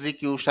case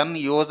execution,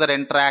 user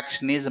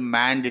interaction is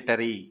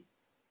mandatory.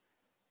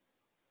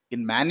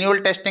 In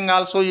manual testing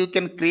also you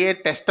can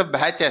create test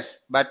batches,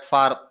 but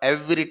for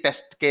every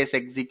test case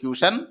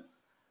execution,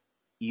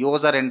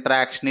 user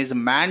interaction is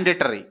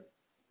mandatory.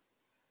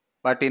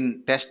 But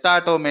in test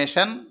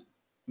automation,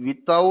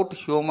 without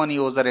human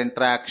user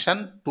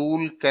interaction,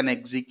 tool can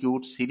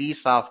execute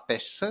series of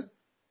tests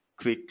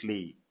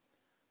quickly.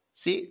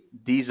 See,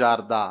 these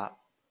are the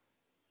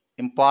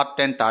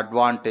important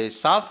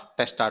advantages of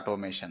test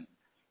automation.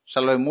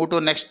 Shall we move to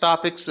next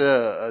topics,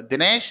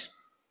 Dinesh?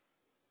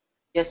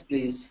 Yes,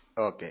 please.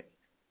 Okay.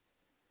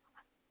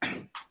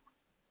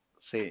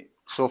 See,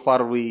 so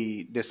far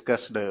we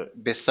discussed the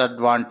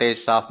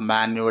disadvantage of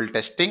manual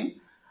testing,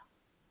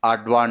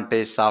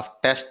 advantage of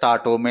test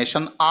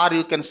automation, or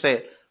you can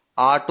say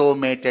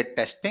automated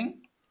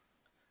testing.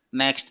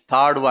 Next,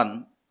 third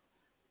one,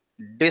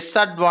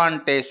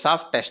 disadvantage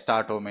of test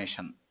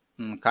automation.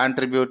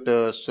 Contribute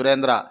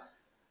Surendra.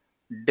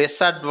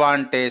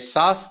 Disadvantage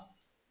of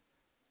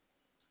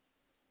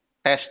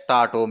test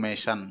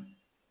automation.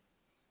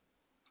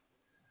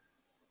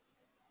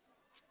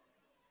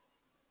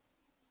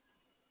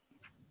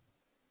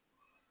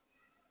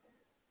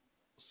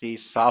 See,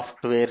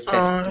 software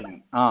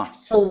testing.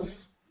 So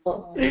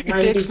it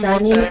while takes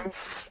designing, more time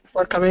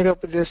for coming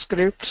up with the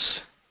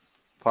scripts.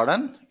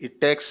 Pardon? It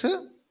takes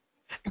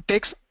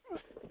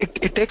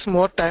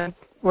more time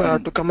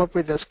to come up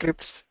with the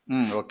scripts.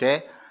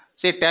 Okay.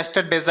 See, test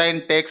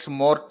design takes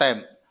more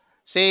time.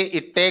 See,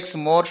 it takes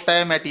more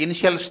time at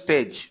initial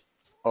stage.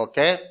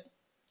 Okay.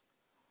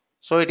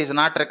 So it is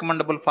not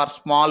recommendable for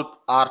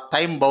small or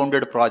time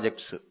bounded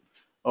projects.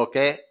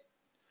 Okay.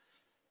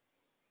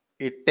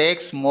 It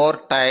takes more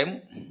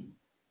time.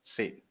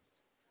 See,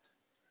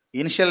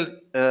 initial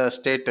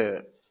state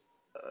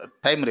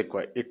time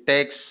required. It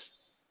takes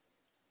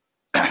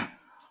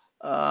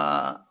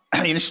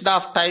instead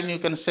of time you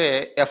can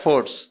say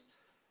efforts.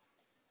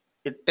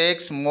 It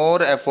takes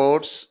more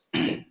efforts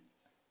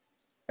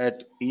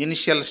at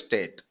initial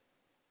state.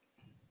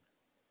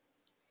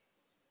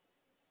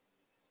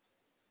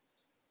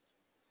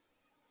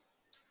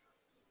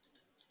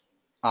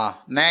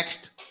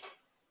 Next.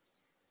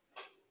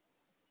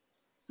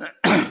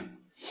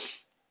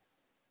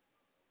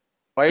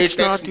 Why it's it takes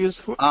not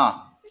useful.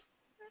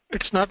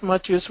 It's not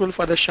much useful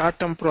for the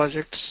short-term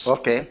projects.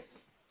 Okay.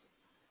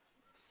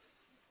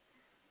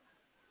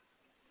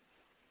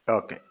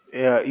 Okay.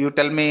 You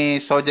tell me,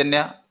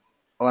 Saujanya,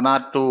 one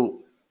or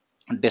two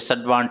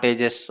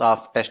disadvantages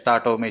of test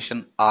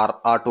automation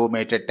or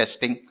automated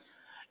testing.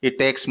 It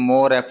takes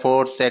more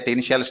efforts at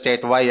initial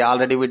state. Why?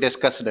 Already we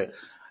discussed.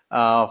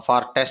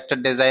 For test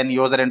design,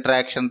 user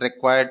interaction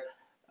required.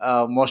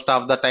 Most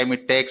of the time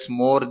it takes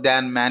more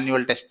than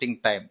manual testing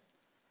time.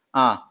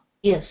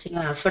 Yes,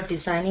 yeah, for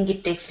designing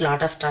it takes a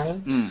lot of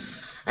time.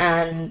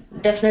 And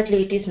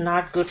definitely it is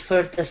not good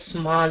for the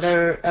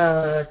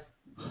smaller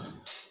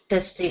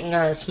testing,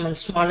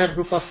 smaller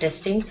group of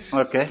testing.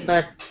 Okay.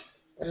 But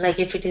like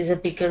if it is a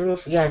bigger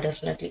group, yeah,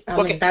 definitely.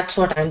 I mean, that's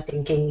what I'm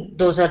thinking.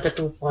 Those are the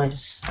 2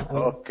 points.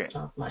 Okay.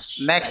 Not much.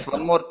 Next,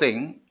 one more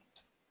thing.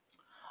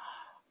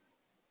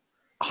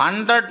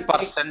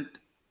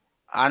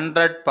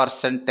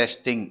 100%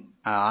 testing,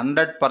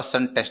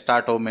 100% test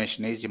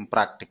automation is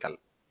impractical.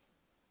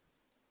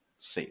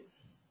 See,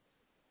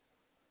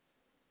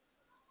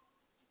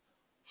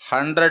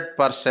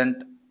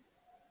 100%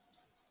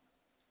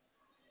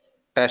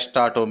 test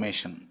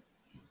automation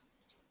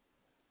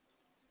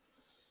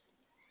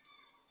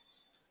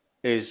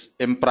is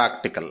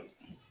impractical.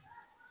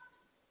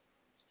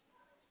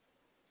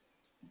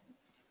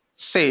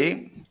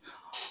 See,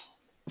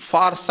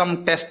 for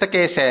some test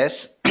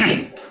cases,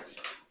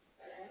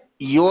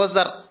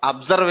 user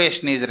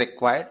observation is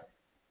required.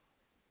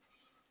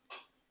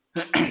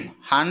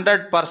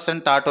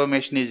 100%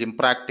 automation is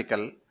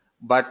impractical,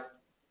 but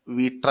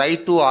we try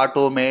to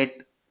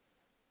automate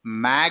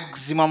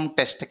maximum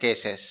test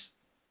cases,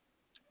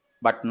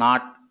 but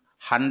not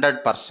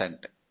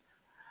 100%.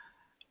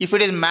 If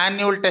it is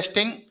manual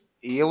testing,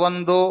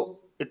 even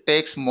though it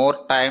takes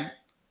more time,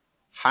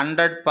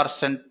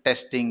 100%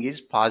 testing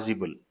is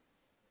possible.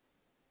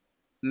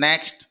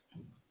 Next,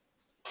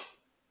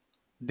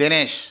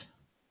 Dinesh.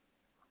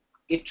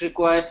 It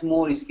requires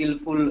more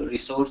skillful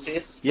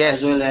resources, Yes.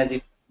 as well as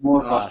it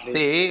more costly.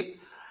 See,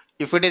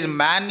 if it is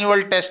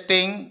manual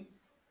testing,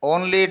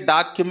 only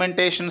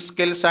documentation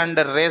skills and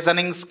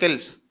reasoning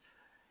skills.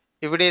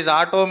 If it is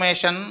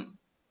automation,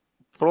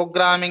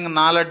 programming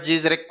knowledge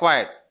is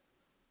required.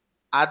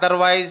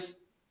 Otherwise,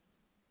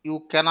 you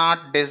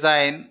cannot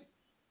design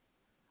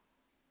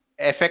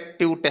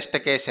effective test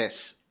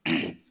cases.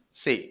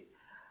 See,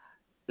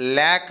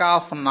 lack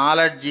of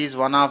knowledge is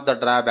one of the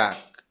drawbacks.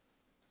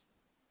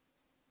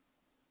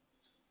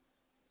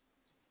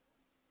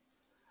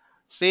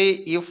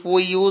 See, if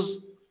we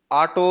use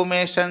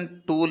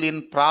automation tool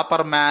in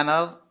proper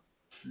manner,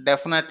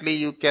 definitely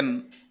you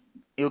can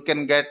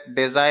get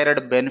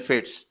desired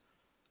benefits.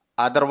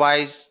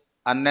 Otherwise,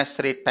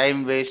 unnecessary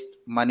time waste,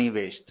 money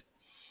waste.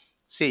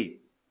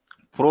 See,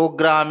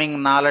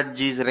 programming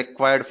knowledge is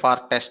required for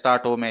test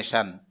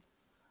automation.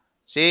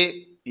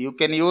 See, you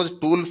can use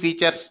tool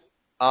features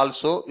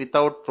also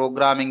without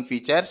programming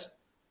features.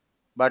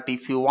 But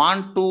if you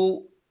want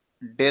to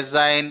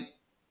design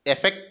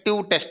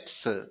effective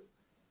tests,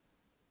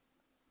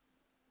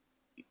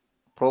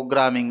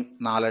 programming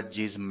knowledge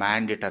is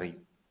mandatory.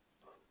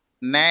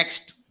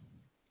 Next,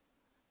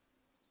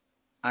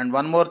 and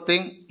one more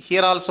thing,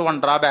 here also one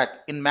drawback.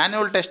 In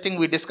manual testing,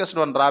 we discussed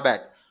one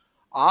drawback.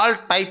 All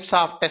types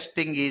of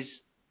testing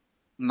is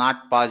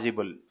not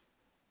possible.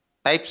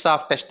 Types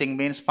of testing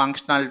means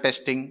functional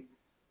testing,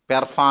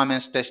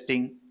 performance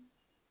testing,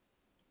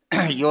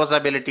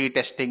 usability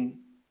testing,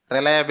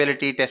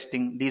 reliability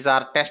testing. These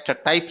are test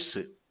types.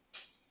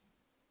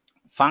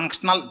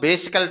 Functional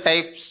basic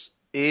types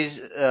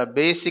is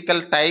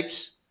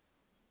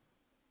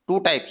two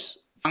types: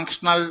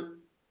 functional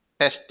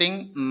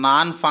testing,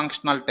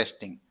 non-functional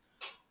testing.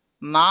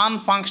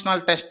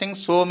 Non-functional testing,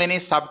 so many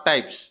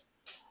subtypes: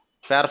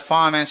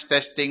 performance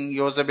testing,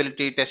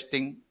 usability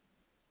testing,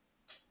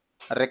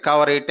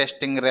 recovery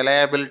testing,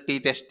 reliability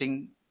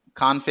testing,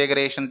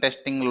 configuration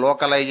testing,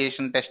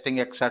 localization testing,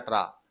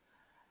 etc.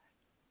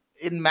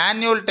 In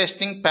manual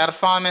testing,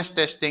 performance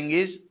testing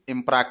is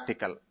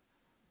impractical.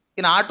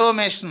 In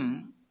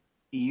automation,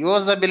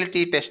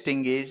 usability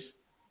testing is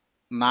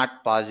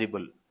not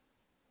possible.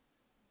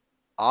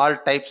 All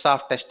types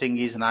of testing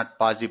is not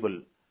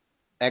possible.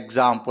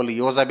 Example,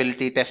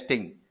 usability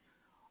testing.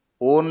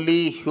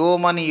 Only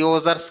human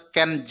users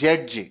can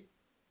judge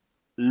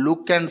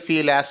look and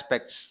feel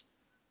aspects.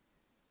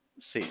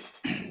 See,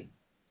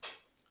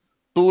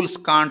 tools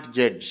can't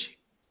judge.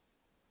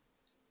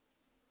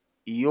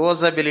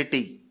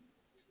 Usability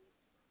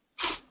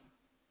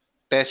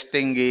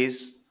testing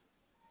is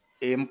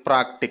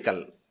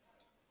impractical.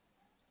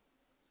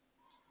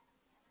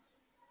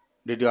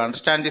 Did you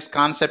understand this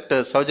concept,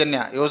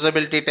 Saujanya?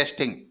 Usability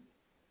testing.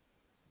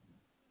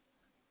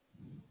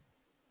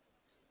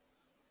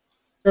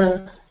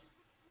 Sir.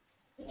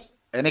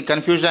 Any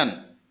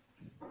confusion?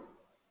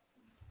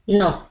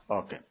 No.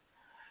 Okay.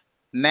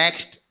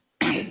 Next,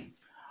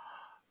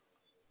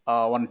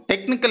 one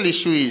technical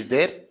issue is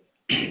there.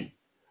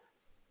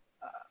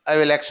 I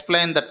will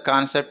explain that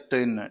concept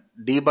in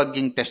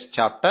debugging test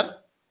chapter,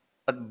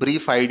 but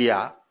brief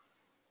idea.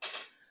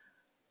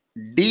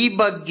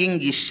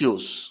 Debugging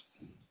issues.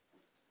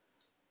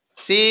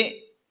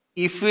 See,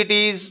 if it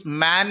is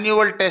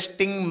manual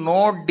testing,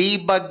 no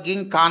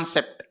debugging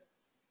concept.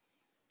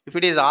 If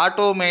it is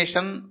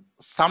automation,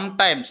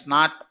 sometimes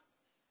not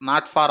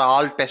for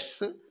all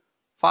tests,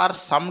 for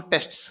some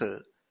tests,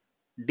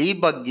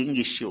 debugging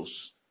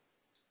issues.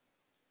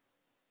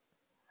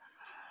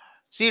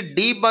 See,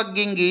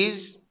 debugging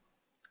is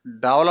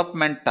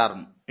development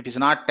term. It is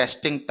not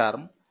testing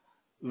term.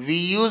 We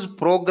use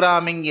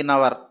programming in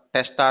our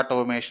test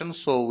automation,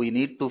 so we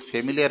need to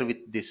familiar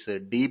with this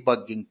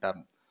debugging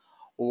term.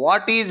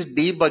 What is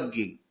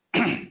debugging?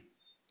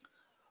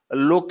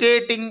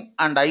 Locating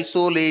and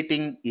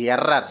isolating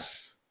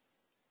errors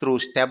through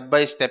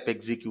step-by-step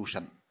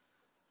execution.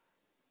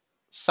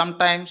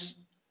 Sometimes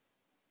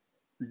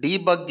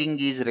debugging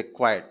is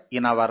required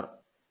in our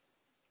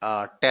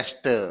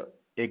test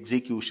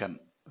execution.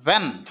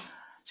 When,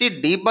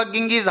 see,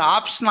 debugging is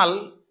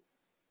optional,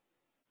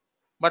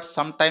 but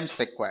sometimes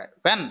required.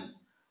 When,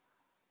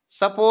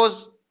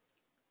 suppose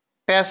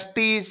test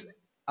is,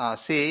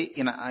 say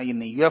in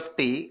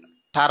UFT,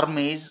 term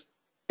is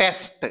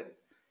test.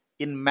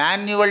 In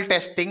manual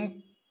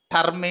testing,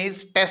 term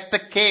is test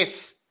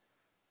case.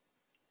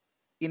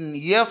 In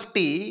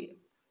UFT,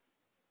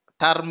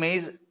 term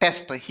is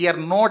test. Here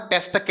no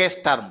test case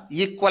term.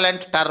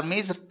 Equivalent term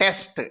is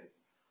test.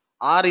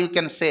 Or you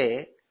can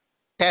say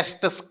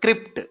test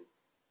script.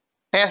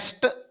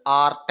 Test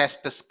or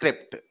test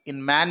script.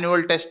 In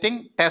manual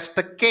testing, test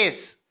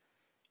case.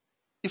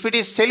 If it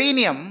is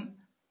Selenium,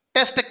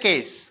 test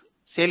case.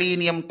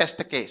 Selenium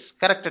test case.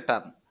 Correct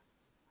term.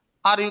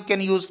 Or you can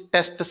use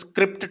test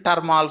script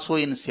term also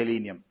in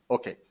Selenium.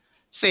 Okay.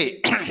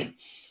 Say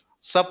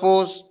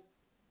Suppose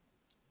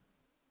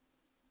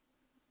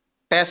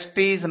test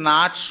is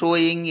not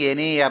showing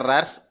any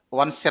errors.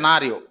 One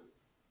scenario.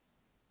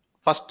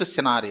 First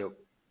scenario.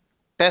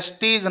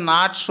 Test is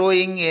not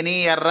showing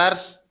any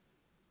errors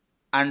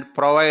and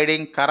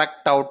providing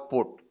correct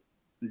output.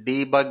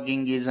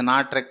 Debugging is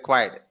not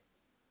required.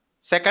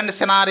 Second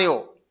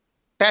scenario.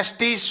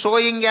 Test is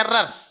showing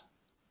errors.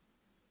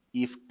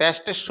 If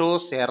test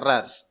shows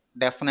errors,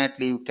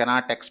 definitely you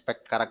cannot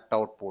expect correct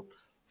output.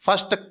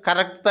 First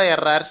correct the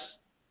errors.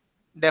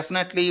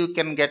 Definitely you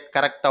can get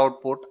correct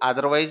output.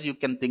 Otherwise you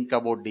can think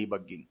about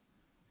debugging.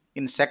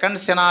 In second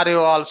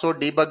scenario also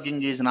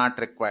debugging is not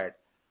required.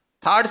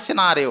 Third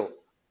scenario,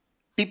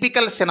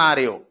 typical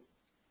scenario.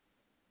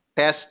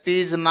 Test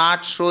is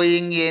not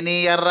showing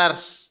any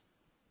errors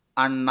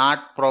and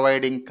not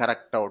providing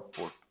correct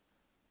output.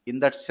 In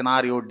that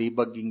scenario,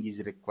 debugging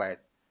is required.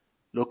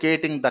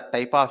 Locating the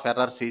type of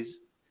errors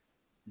is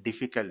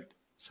difficult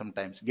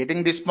sometimes.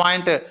 Getting this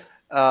point,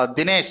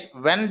 Dinesh,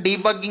 when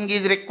debugging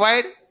is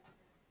required?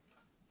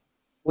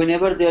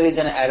 Whenever there is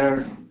an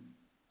error.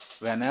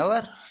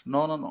 Whenever?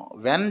 No.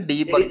 When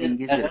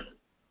debugging is required.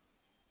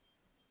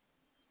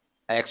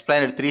 I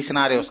explained 3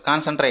 scenarios.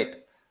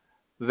 Concentrate.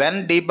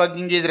 When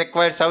debugging is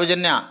required,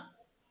 Savijanya?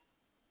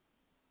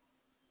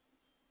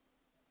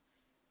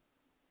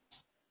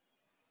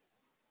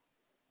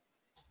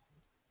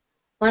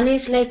 One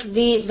is like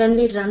when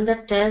we run the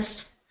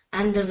test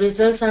and the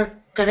results are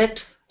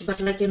correct, but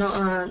like in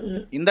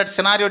that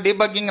scenario,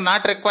 debugging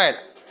not required.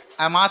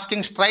 I'm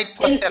asking straight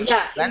question.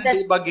 When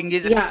debugging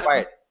is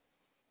required.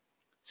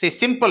 See,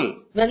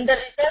 simple. When the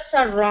results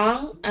are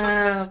wrong.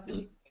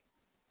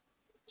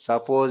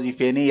 Suppose if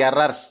any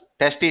errors,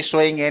 test is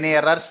showing any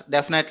errors,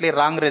 definitely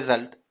wrong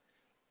result.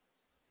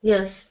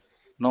 Yes.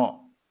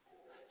 No.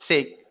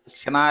 See,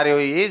 scenario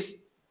is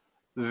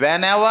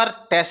whenever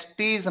test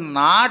is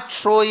not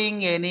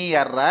showing any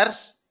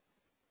errors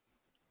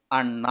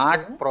and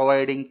not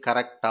providing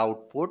correct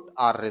output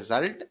or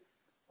result,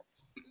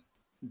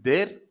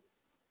 there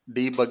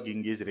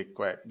debugging is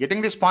required.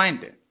 Getting this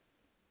point?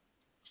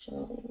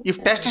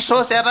 If test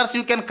shows errors,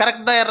 you can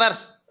correct the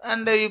errors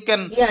and you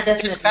can get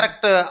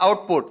correct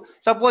output.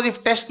 Suppose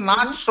if test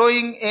not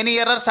showing any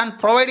errors and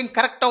providing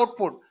correct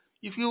output,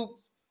 if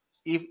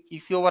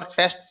your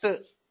test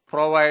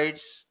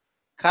provides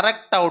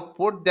correct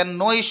output, then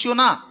no issue,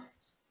 na?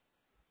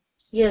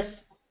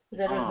 Yes,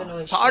 there will be no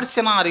issue. Third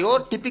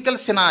scenario, typical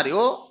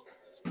scenario.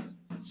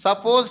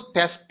 Suppose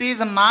test is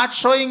not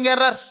showing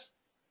errors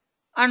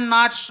and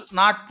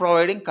not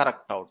providing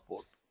correct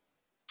output.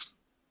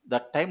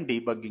 That time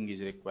debugging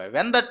is required.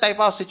 When that type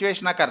of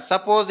situation occurs,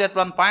 suppose at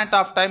one point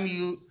of time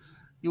you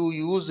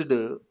used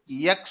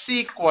x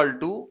equal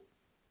to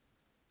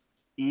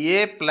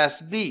a plus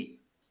b.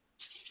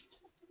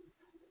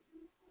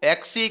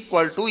 X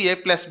equal to a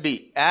plus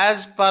b.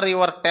 As per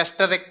your test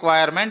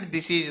requirement,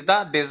 this is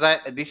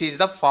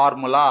the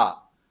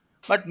formula.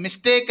 But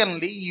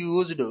mistakenly you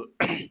used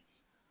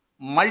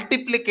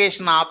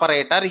multiplication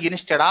operator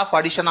instead of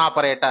addition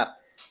operator.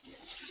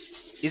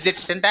 Is it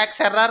syntax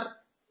error?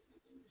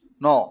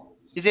 No.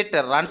 Is it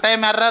a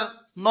runtime error?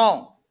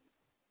 No.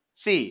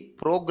 See,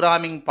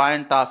 programming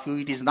point of view,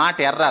 it is not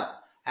error.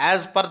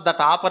 As per that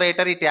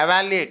operator, it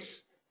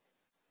evaluates.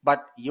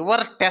 But your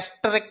test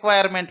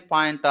requirement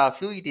point of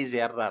view, it is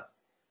error.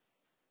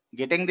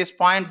 Getting this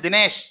point,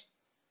 Dinesh?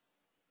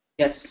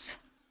 Yes.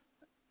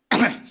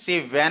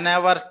 See,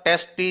 whenever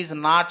test is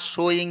not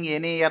showing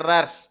any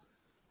errors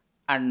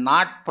and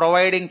not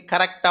providing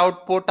correct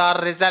output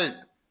or result,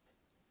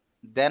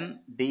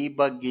 then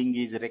debugging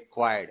is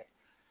required.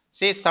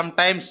 See,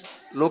 sometimes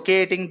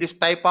locating this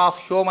type of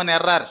human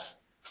errors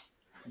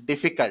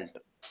difficult.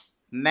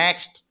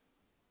 Next,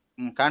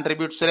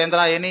 contribute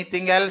Surendra.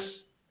 Anything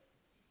else?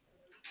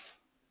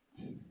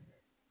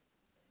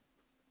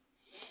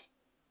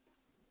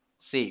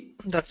 See,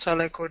 that's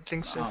all I could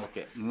think so.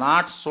 Okay,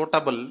 not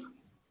suitable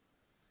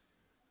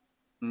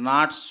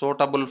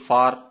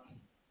for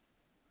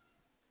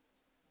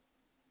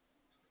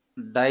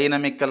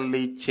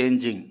dynamically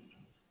changing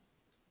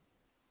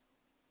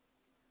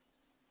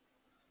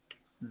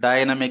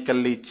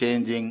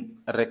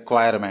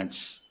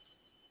requirements.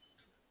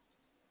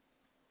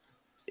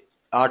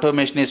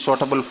 Automation is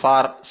suitable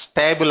for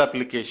stable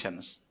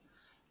applications,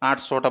 not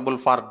suitable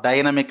for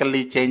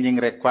dynamically changing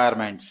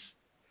requirements.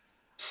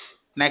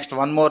 Next,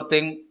 one more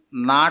thing,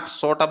 not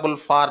suitable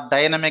for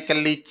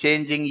dynamically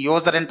changing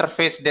user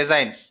interface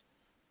designs.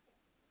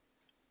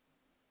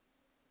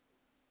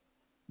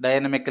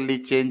 Dynamically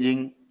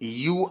changing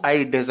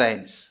UI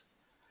designs.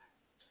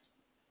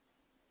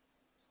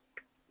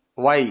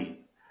 Why?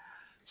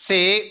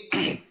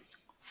 Say,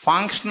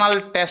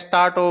 functional test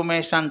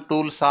automation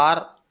tools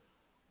are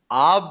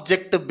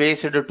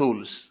object-based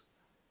tools.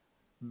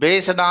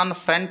 Based on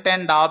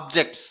front-end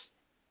objects,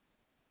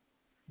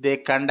 they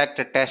conduct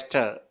a test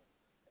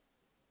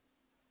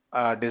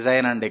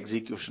design and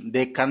execution.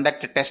 They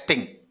conduct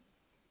testing.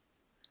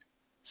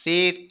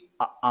 See,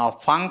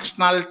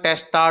 functional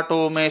test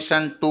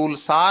automation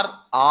tools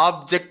are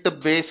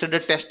object-based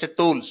test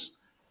tools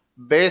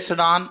based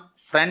on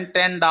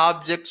front-end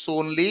objects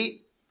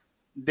only,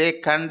 they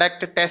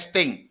conduct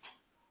testing.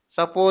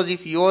 Suppose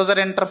if user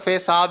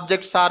interface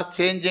objects are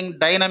changing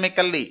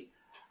dynamically,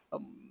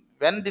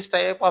 when this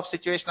type of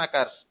situation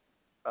occurs,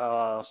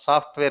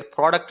 software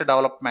product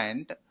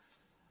development,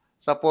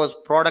 suppose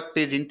product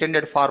is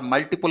intended for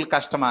multiple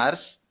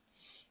customers,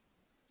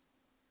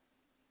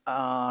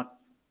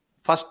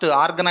 first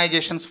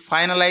organizations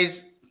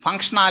finalize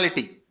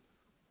functionality.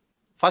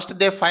 First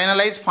they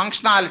finalize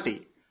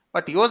functionality,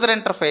 but user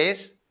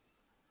interface,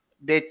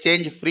 they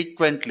change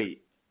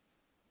frequently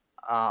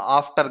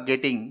after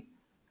getting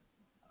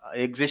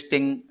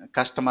existing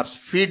customers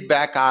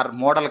feedback or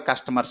model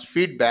customers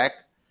feedback.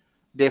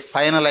 They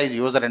finalize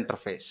user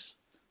interface.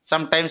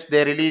 Sometimes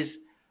they release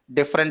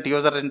different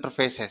user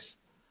interfaces.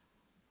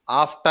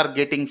 After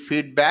getting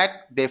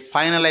feedback, they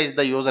finalize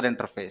the user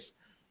interface.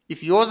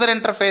 If user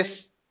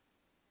interface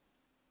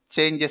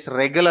changes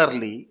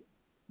regularly,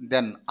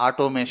 then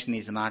automation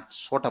is not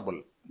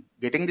suitable.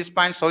 Getting this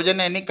point,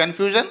 Saujanya, any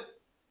confusion?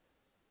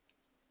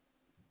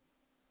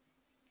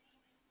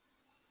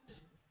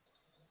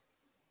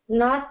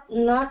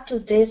 Not to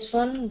this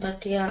one,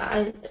 but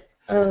yeah,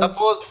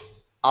 suppose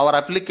our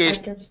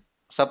application,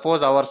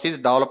 suppose ours is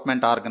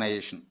development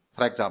organization,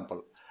 for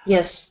example.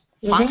 Yes.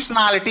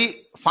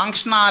 Functionality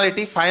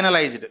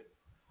finalized.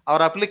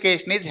 Our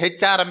application is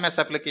HRMS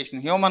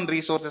application, Human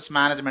Resources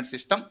Management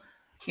System.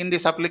 In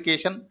this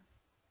application,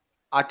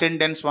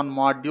 attendance one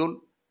module,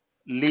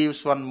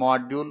 leaves one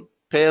module,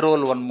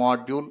 payroll one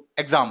module,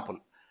 example.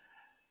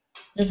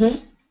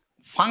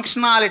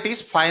 Functionality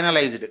is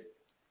finalized,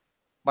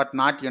 but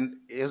not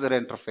user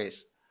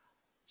interface.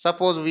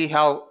 Suppose we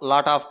have a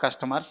lot of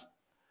customers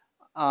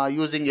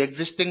using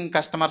existing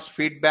customers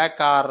feedback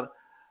or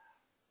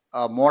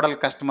model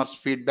customers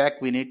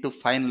feedback, we need to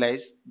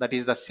finalize. That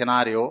is the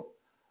scenario.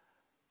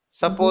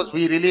 Suppose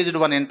we released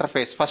one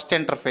interface, first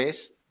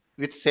interface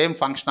with same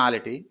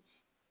functionality.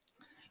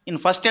 In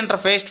first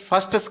interface,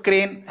 first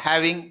screen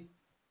having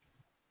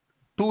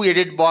 2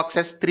 edit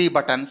boxes, 3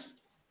 buttons.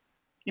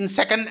 In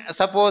second,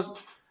 suppose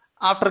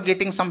after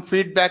getting some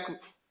feedback,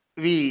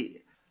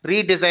 we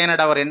redesigned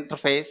our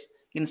interface.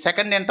 In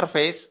second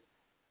interface,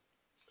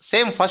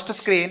 same first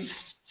screen,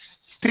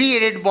 3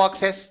 edit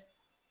boxes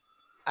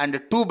and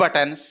 2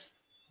 buttons.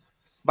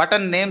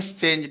 Button names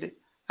changed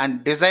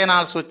and design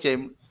also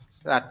changed.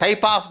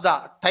 Type of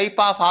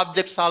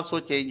objects also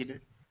changed.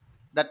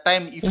 That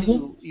time,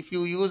 if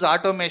you use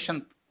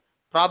automation,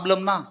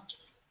 problem na?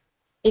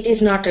 It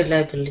is not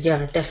reliable.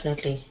 Yeah,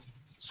 definitely.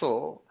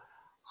 So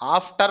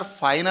after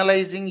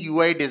finalizing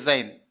UI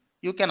design,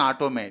 you can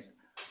automate.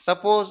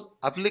 Suppose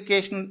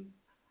application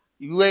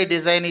UI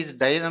design is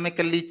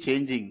dynamically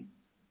changing,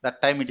 that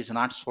time it is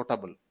not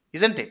suitable,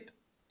 isn't it?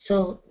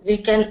 So we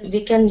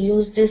can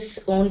use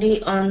this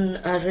only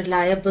on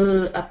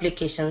reliable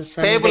applications.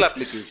 Stable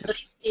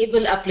applications.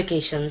 Stable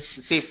applications.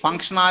 See,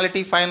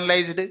 functionality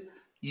finalized,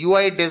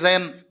 UI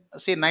design,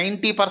 see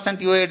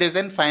 90% UI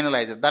design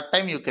finalized. That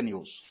time you can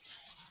use.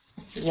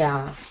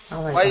 Yeah,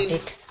 I got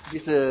it.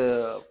 These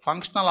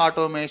functional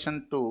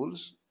automation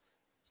tools,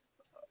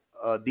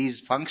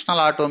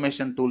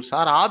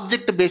 are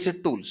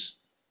object-based tools.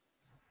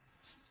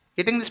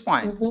 Getting this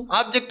point?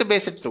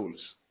 Object-based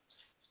tools.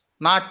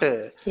 Not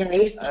if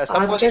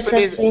objects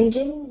are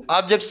changing.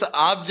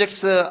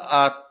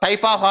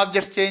 Type of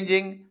objects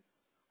changing,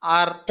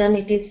 or then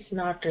it is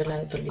not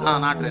reliable.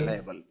 Not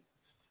reliable.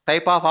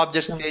 Type of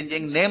objects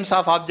changing, names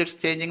of objects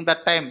changing.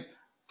 That time,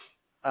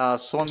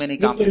 so many. We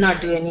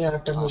cannot do any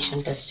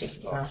automation testing.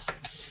 Yeah.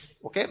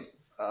 Okay.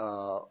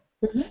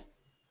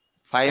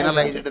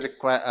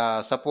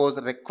 Finalized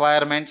suppose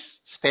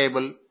requirements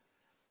stable,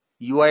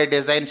 UI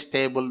design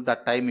stable.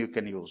 That time you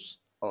can use.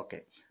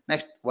 Okay.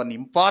 Next, one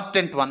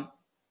important one,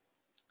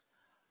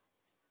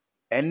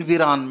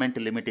 environment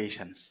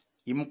limitations.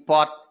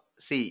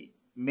 See,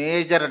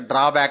 major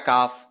drawback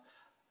of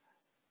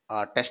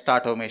test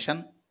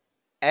automation,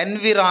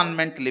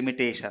 environment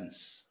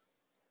limitations.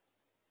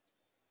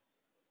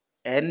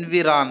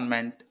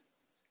 Environment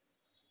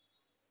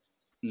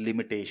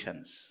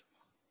limitations.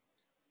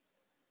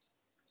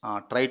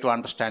 Try to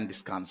understand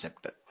this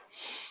concept.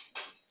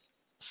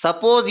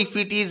 Suppose if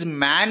it is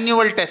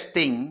manual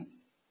testing,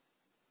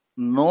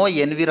 no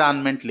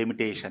environment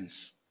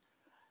limitations.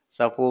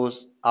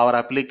 Suppose our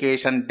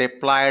application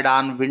deployed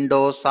on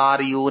Windows or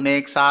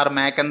Unix or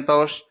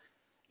Macintosh,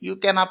 you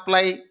can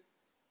apply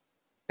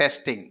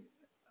testing.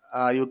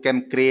 You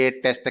can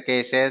create test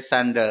cases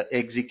and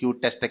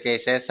execute test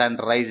cases and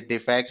raise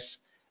defects,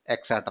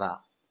 etc.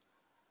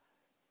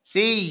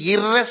 See,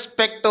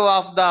 irrespective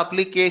of the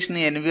application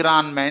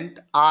environment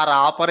or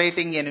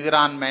operating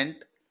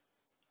environment,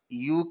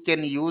 you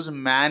can use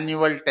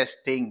manual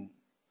testing.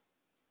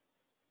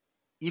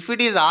 If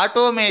it is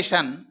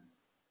automation,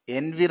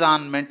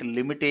 environment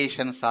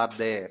limitations are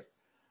there.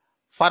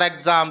 For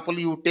example,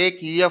 you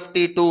take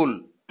UFT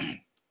tool.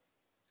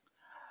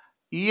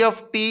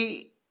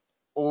 UFT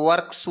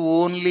works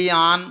only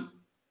on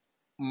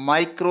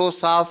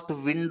Microsoft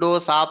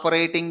Windows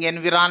operating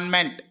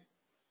environment.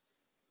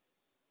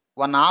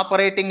 One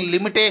operating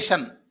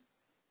limitation,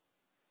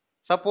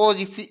 Suppose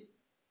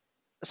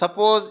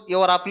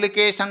your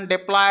application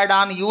deployed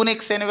on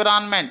Unix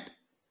environment,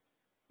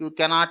 you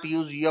cannot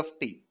use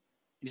UFT.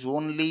 It's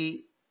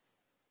only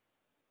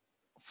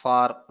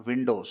for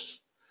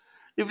Windows.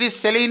 If it is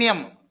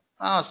Selenium,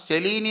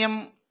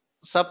 Selenium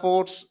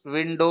supports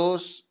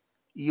Windows,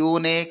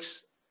 Unix,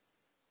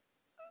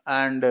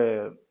 and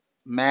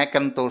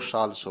Macintosh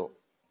also.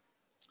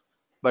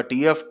 But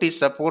UFT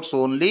supports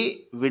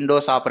only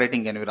Windows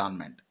operating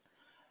environment.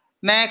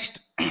 Next,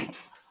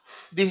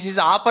 this is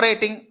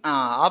operating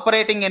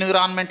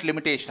environment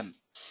limitation.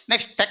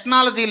 Next,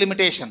 technology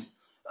limitation.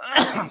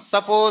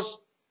 Suppose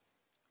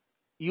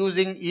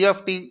using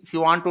UFT, if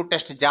you want to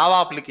test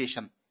Java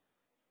application,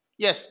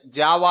 yes,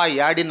 Java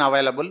add-in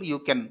available. You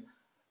can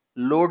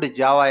load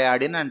Java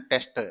add-in and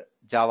test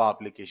Java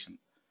application.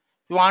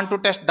 If you want to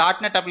test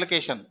 .NET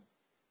application,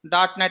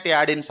 .NET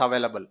add-ins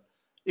available.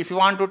 If you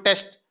want to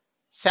test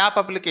SAP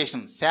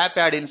application, SAP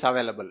add-ins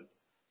available.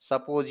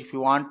 Suppose if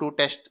you want to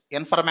test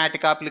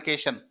Informatica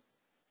application,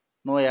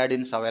 no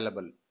add-ins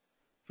available.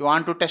 If you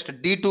want to test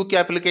D2K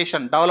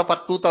application,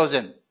 Developer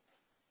 2000,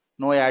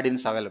 no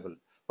add-ins available.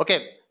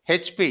 Okay,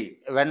 HP,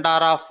 vendor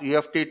of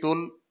UFT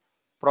tool,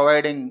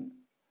 providing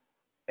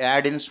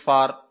add-ins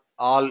for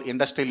all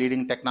industry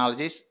leading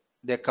technologies.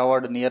 They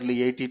covered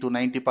nearly 80 to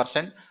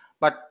 90%,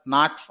 but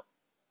not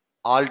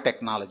all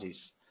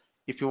technologies.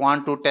 If you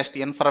want to test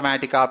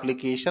Informatica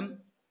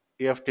application,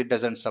 UFT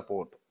doesn't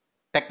support.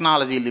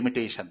 Technology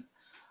limitation.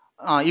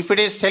 If it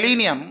is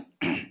Selenium,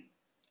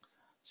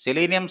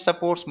 Selenium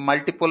supports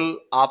multiple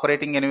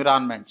operating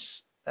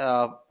environments,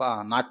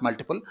 not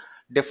multiple,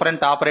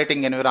 different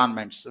operating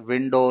environments,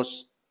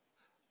 Windows,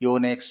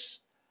 Unix,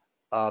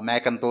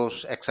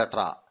 Macintosh,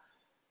 etc.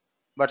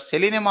 But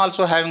Selenium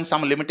also having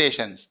some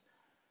limitations.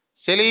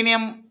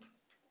 Selenium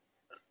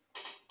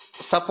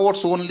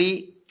supports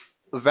only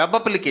web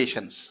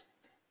applications.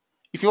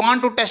 If you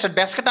want to test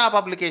desktop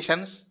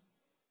applications,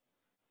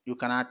 you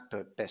cannot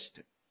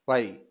test.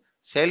 Why?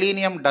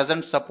 Selenium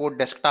doesn't support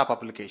desktop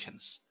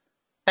applications.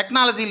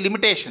 Technology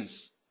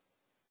limitations.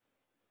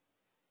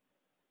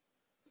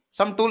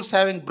 Some tools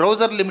having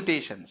browser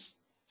limitations.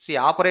 See,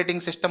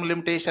 operating system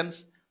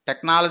limitations,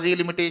 technology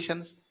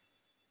limitations,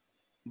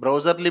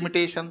 browser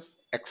limitations,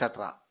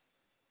 etc.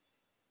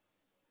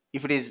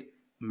 If it is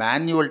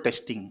manual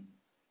testing,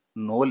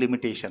 no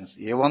limitations.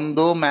 Even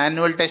though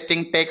manual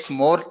testing takes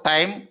more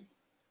time,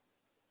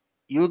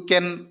 you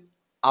can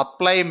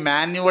apply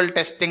manual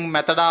testing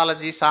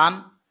methodologies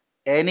on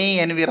any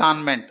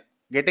environment.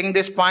 Getting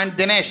this point,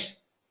 Dinesh?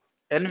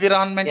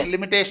 Environment Yes.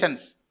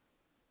 limitations.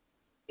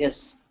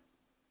 Yes.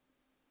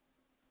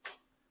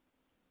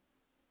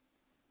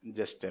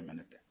 Just a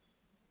minute.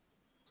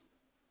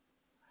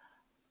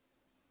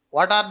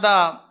 What are the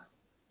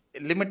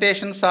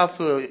limitations of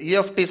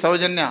UFT,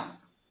 Saujanya?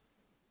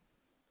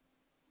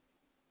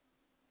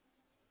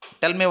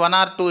 Tell me one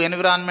or two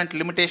environment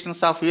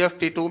limitations of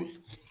UFT tool.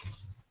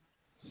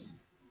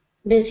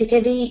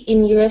 Basically,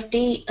 in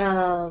UFT,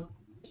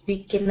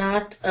 we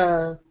cannot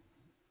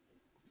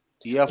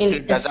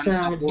UFT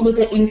doesn't do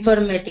the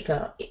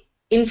Informatica.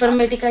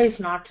 Informatica is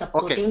not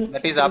supporting. Okay,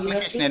 that is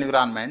application UFT.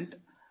 environment.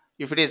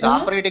 If it is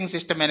operating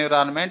system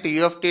environment,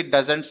 UFT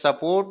doesn't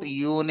support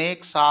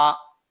Unix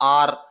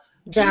or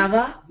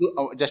Java.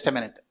 Just a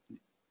minute.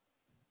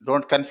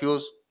 Don't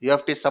confuse.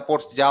 UFT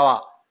supports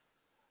Java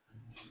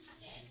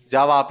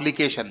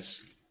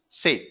applications.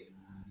 See,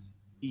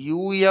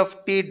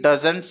 UFT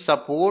doesn't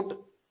support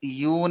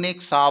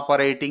Unix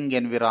operating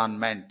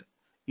environment.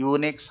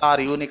 Unix or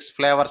Unix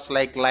flavors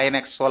like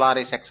Linux,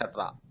 Solaris,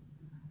 etc.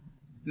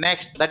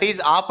 Next, that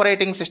is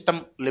operating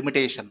system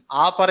limitation,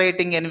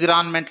 operating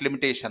environment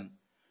limitation.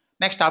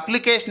 Next,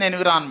 application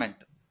environment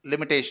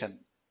limitation.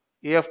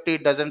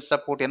 UFT doesn't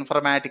support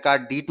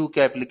Informatica D2K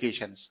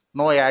applications,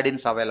 no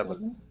add-ins available.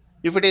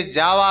 If it is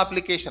Java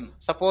application,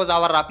 suppose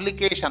our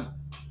application,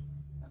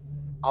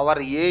 our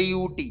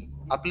AUT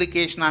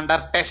application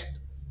under test,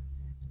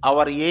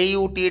 our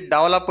AUT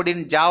developed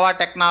in Java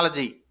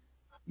technology,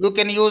 you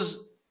can use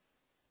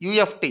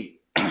UFT.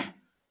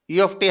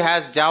 UFT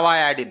has Java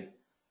add-in.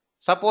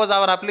 Suppose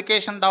our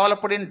application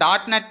developed in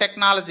 .NET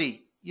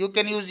technology, you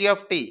can use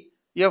UFT.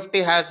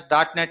 UFT has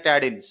 .NET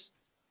add-ins.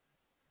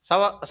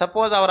 So,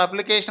 suppose our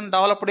application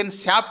developed in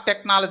SAP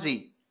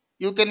technology,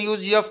 you can use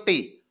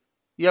UFT.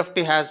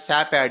 UFT has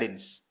SAP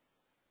add-ins.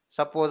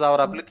 Suppose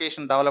our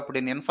application developed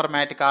in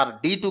Informatica or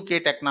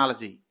D2K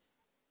technology,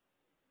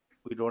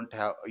 we don't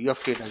have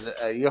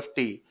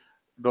UFT.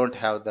 Don't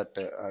have that.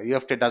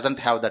 UFT doesn't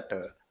have that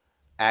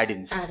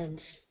add-ins.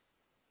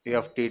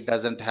 UFT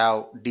doesn't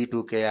have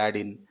D2K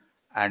add-in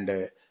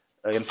and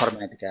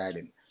Informatica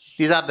add-in.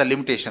 These are the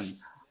limitations.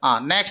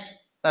 Next,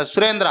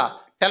 Surendra,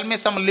 tell me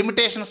some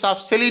limitations of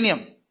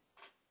Selenium.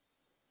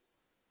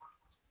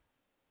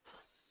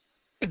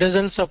 It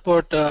doesn't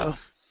support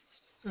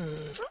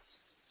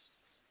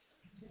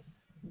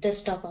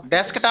desktop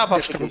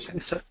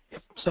applications.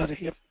 Sorry.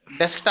 Yep.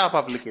 Desktop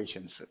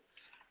applications.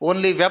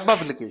 Only web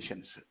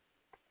applications.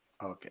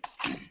 Okay.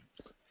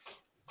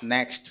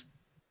 Next.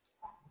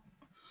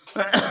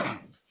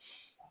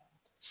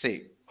 See,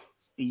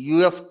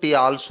 UFT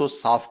also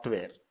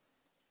software.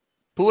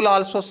 Tool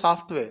also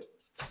software.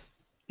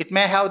 It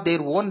may have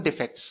their own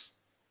defects.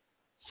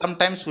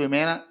 Sometimes we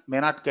may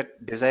not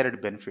get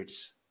desired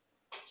benefits.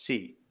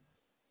 See,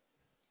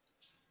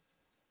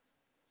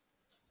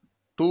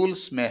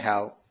 tools may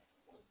have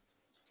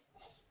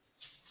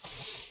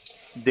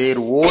their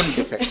own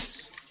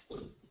defects.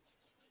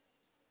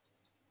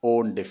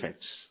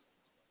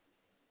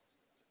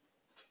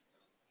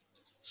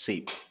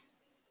 See,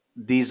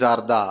 these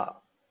are the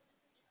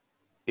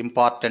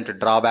important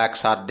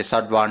drawbacks or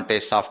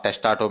disadvantages of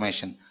test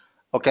automation.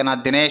 Okay, now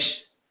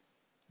Dinesh,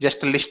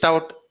 just list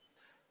out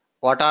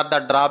what are the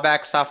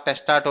drawbacks of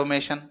test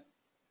automation.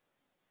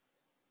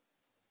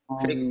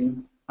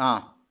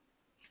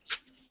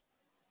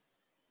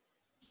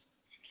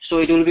 So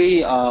it will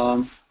be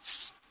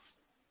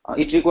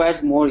it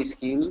requires more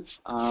skill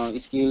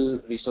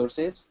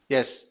resources.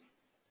 Yes.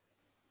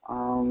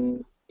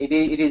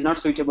 It is not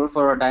suitable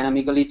for a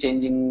dynamically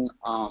changing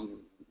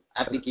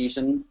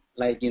application,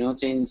 like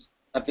change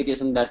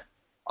application that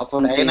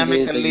often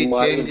dynamically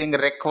changing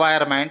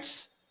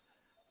requirements.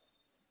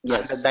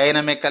 Yes.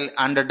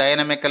 And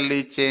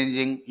dynamically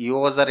changing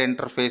user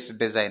interface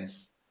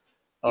designs.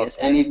 Okay. Yes,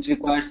 and it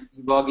requires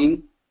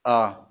debugging.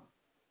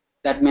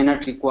 That may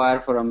not require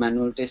for a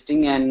manual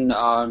testing, and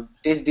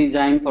test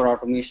design for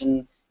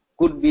automation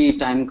could be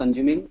time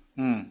consuming.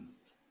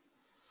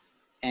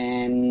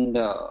 And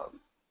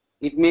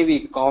it may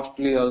be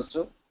costly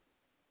also.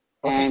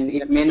 Okay. And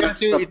it may not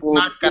support. It's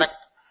not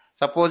correct.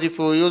 Suppose if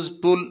you use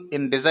tool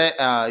in design,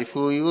 if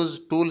you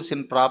use tools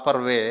in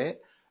proper way,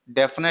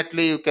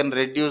 definitely you can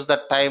reduce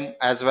the time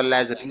as well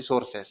as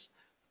resources.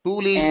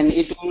 Tool is, and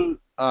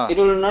it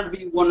will not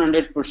be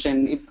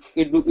 100%.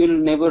 It will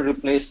never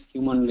replace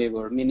human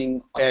labor.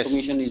 Meaning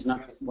automation is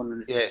not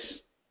 100%.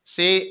 Yes.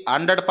 See,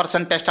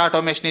 100% test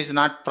automation is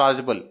not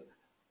possible.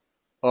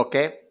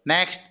 Okay.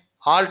 Next,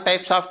 all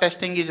types of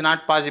testing is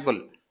not possible.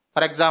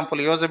 For example,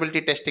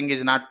 usability testing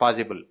is not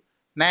possible.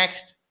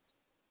 Next,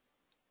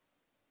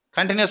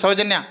 continue,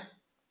 Saujanya.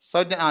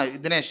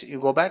 Dinesh, you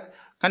go back.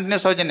 Continue,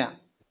 Saujanya.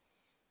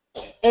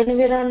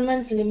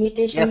 Environment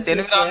limitations. Yes,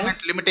 environment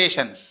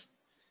limitations.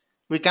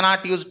 We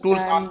cannot use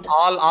tools on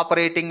all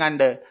operating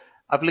and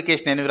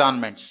application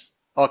environments.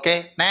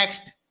 Okay,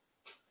 next.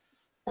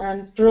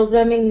 And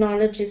programming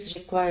knowledge is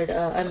required.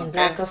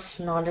 Lack of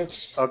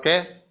knowledge.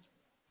 Okay.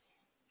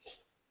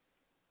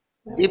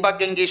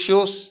 Debugging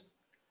issues.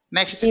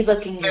 Next,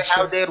 debugging they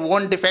have their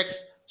own defects.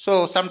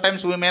 So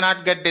sometimes we may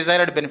not get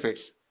desired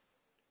benefits.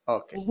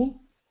 Okay.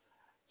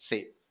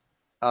 See.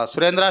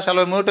 Surendra, shall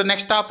we move to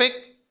next topic?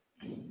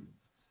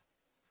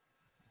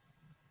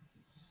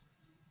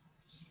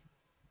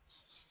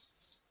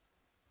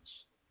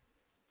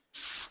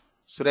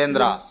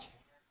 Surendra.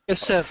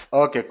 Yes, sir.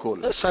 Okay,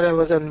 cool. Sorry, I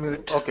was on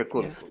mute. Okay,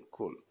 cool,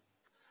 cool.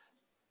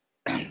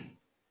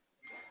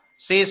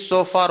 See,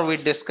 so far we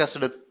discussed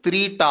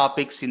 3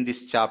 topics in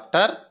this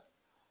chapter.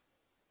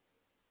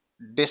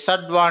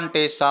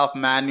 Disadvantage of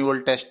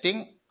manual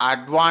testing,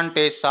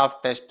 advantage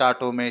of test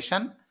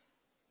automation,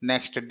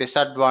 next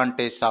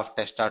disadvantage of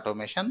test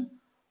automation,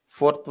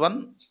 4th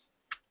one,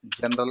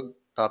 general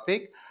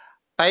topic,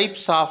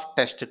 types of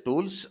test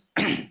tools.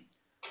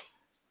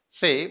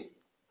 Say,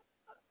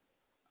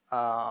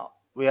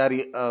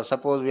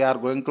 suppose we are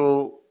going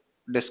to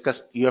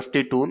discuss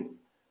UFT tool,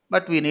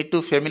 but we need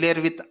to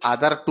familiar with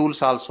other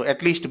tools also,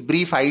 at least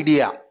brief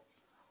idea.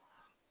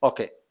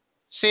 Okay,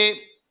 say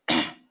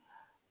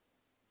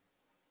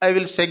I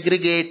will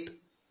segregate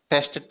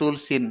test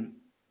tools in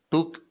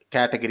into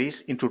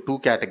 2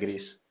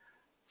 categories.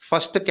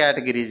 First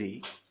category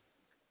is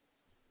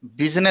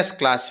business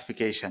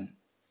classification.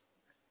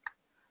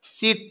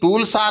 See,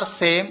 tools are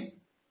same,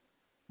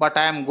 but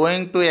I am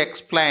going to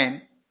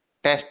explain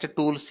test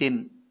tools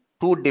in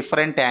 2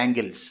 different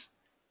angles.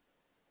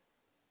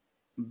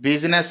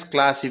 Business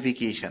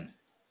classification,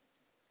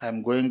 I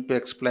am going to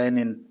explain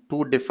in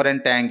 2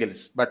 different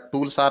angles, but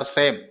tools are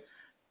same.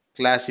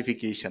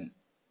 Classification.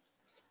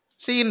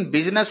 See, in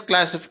business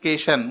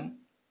classification,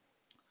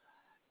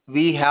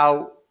 we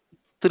have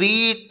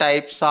 3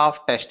 types of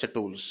test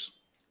tools.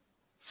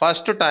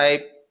 First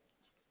type,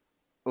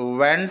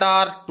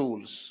 vendor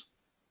tools.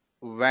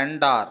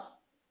 Vendor.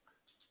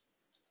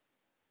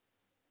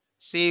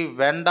 See,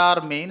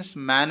 vendor means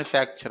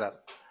manufacturer.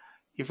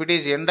 If it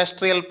is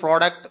industrial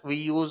product, we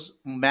use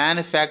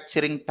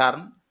manufacturing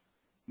term,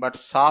 but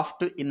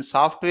in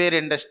software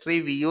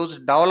industry, we use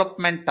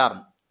development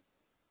term.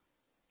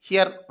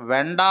 Here,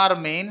 vendor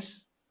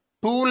means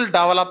tool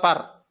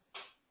developer.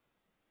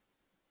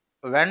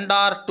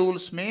 Vendor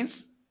tools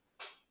means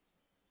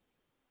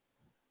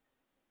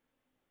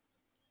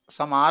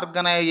some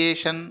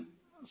organizations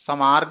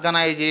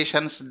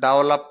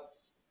develop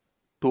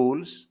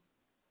tools.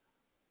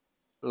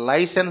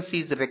 License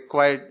is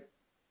required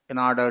in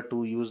order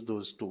to use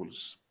those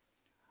tools.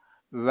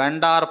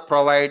 Vendor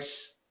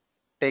provides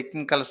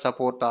technical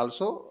support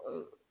also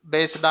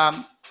based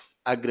on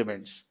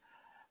agreements.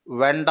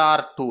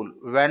 Vendor tool.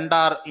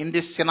 Vendor, in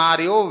this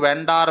scenario,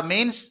 vendor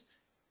means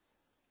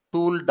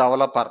tool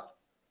developer.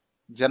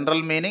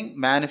 General meaning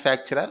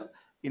manufacturer.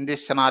 In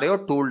this scenario,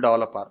 tool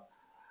developer.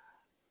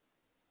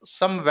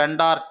 Some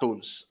vendor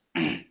tools.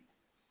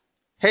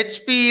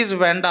 HP is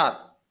vendor.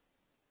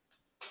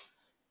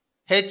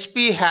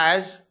 HP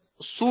has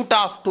suite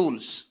of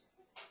tools.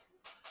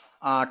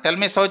 Tell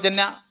me,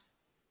 Saujanya,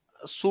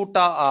 suite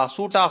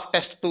of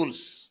test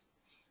tools.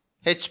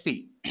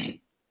 HP.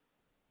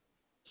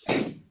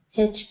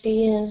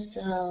 HP is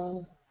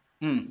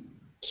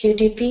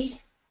QTP.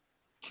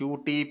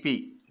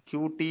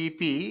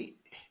 QTP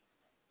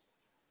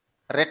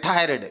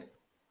retired.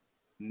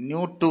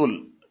 New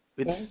tool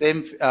with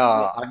same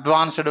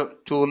advanced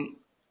tool.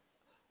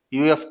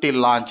 UFT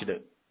launched.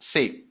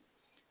 See.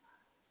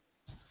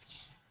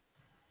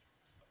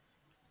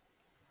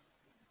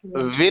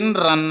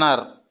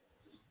 WinRunner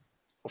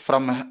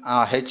from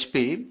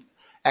HP.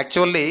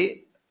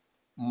 Actually,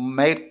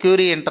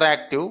 Mercury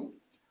Interactive.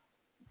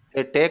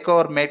 They take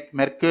over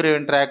Mercury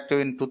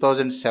Interactive in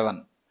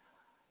 2007.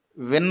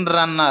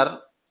 WinRunner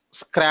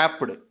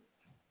scrapped.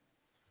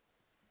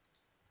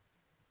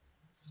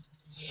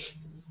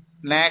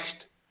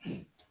 Next,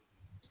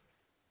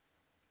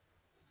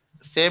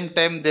 same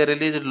time they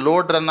released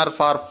LoadRunner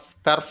for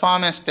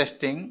performance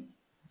testing.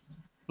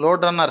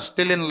 LoadRunner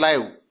still in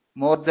live,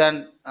 more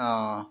than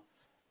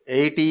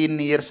 18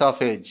 years of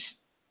age.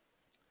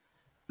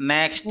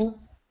 Next,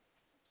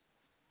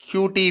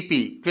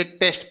 QTP, Quick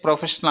Test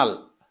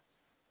Professional.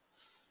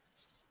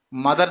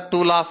 Mother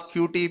tool of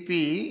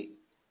QTP,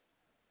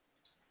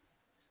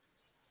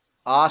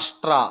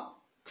 Astra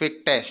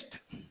Quick Test.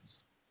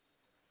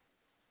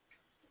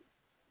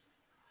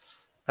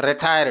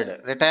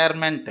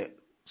 Retirement,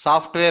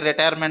 software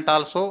retirement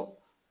also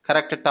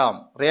correct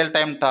term,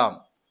 real-time term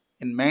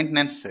in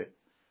maintenance.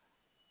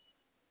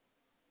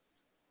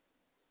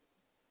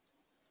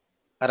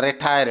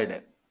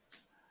 Retired.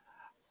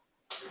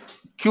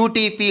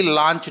 QTP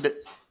launched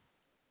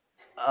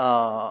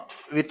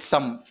with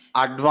some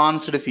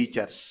advanced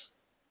features.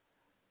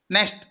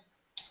 Next,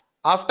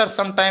 after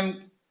some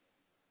time,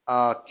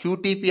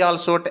 QTP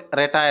also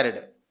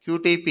retired.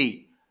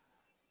 QTP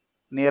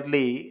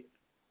nearly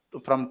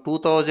from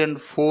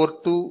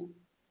 2004 to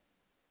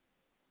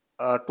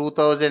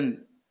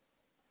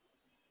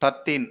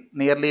 2013,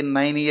 nearly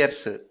 9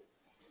 years.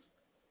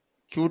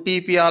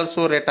 QTP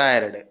also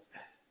retired.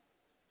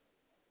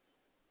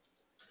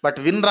 But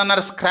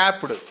WinRunner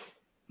scrapped.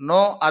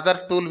 No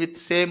other tool with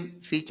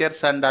same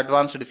features and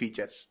advanced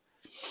features.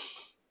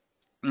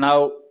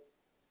 Now,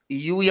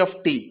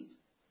 UFT,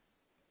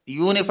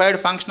 Unified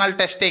Functional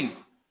Testing.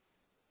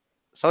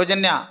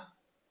 Saujanya,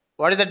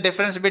 what is the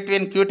difference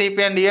between QTP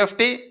and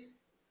UFT?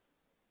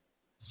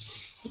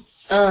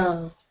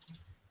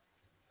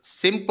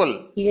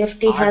 Simple.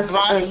 UFT has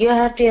you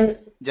have to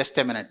just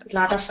a minute.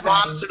 Lot of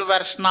advanced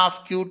version of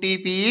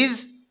QTP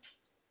is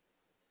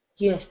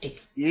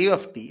UFT.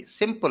 UFT.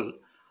 Simple.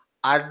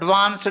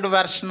 Advanced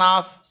version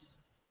of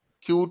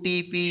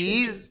QTP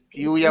is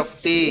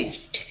UFT.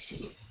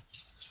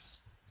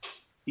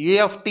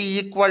 UFT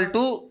equal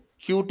to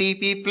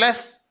QTP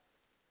plus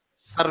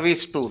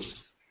service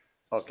tools.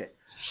 Okay.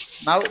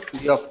 Now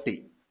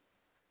UFT.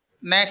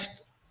 Next,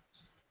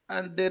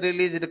 and they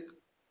released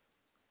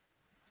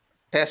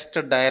test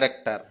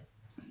director.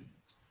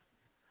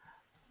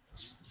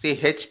 See,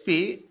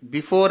 HP,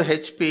 before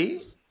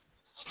HP,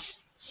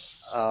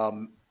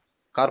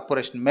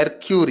 corporation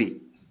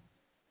Mercury.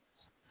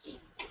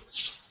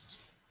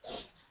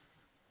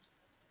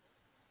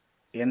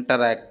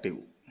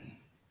 Interactive.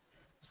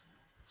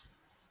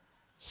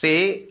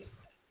 Say,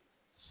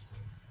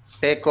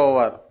 take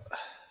over.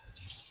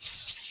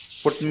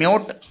 Put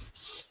mute.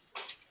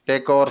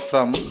 Take over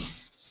from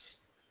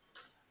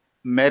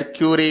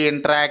Mercury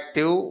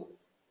Interactive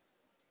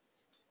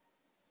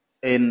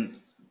in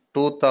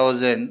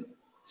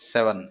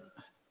 2007.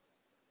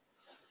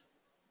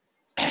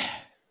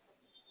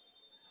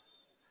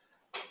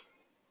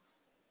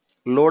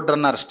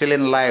 LoadRunner still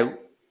in live.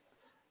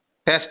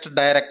 Test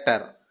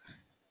director.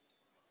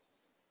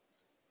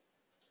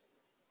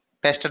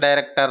 Test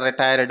director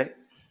retired.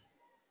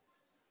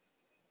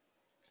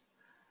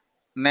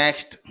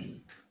 Next,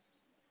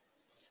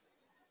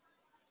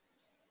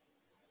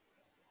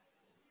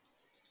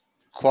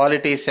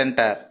 quality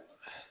center.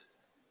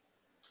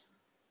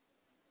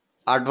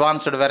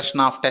 Advanced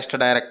version of test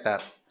director.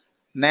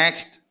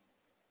 Next,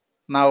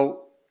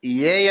 now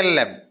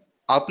ALM,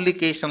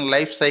 application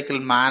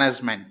lifecycle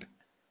management.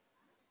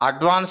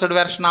 Advanced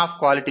version of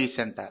quality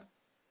center.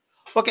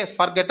 Okay,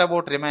 forget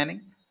about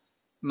remaining.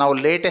 Now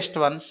latest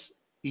ones,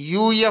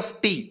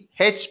 UFT,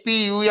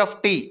 HP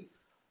UFT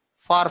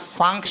for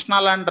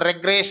functional and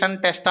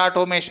regression test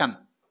automation.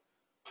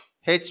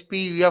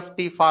 HP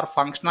UFT for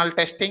functional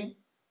testing.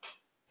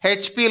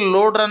 HP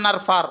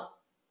LoadRunner for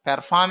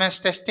performance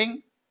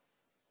testing.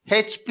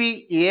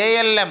 HP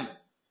ALM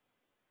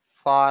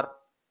for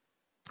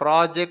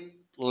project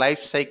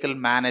lifecycle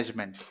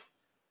management.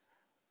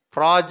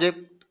 Project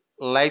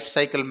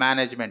lifecycle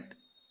management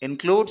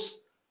includes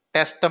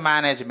test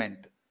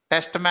management.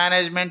 Test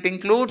management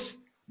includes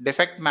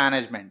defect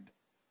management.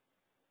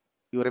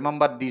 You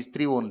remember these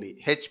three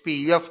only: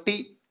 HP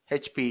UFT,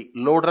 HP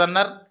load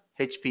runner,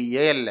 HP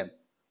ALM.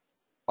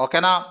 Okay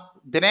now,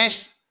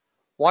 Dinesh,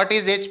 what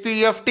is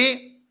HP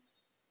UFT?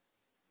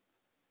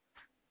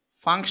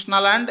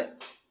 Functional and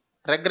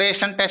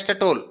regression test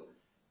tool.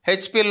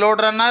 HP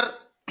load runner.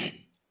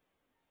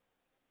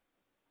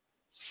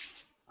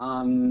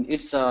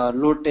 It's a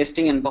load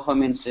testing and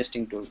performance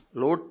testing tool.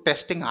 Load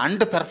testing and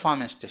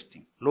performance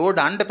testing. Load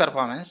and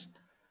performance.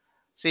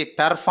 See,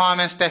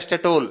 performance test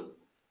tool,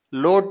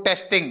 load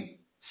testing,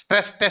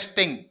 stress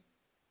testing,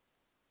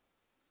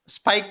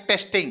 spike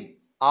testing,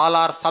 all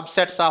are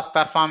subsets of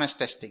performance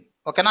testing.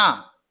 Okay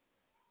na?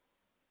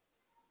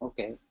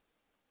 Okay.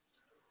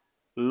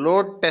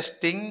 Load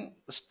testing,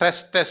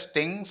 stress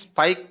testing,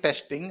 spike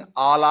testing,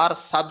 all are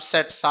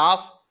subsets of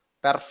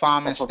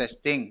performance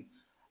testing.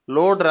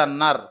 Load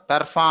runner,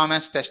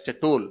 performance test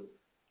tool.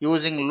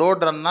 Using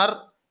load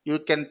runner, you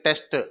can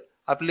test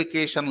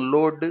application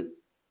load,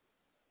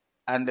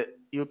 and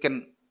you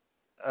can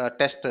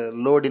test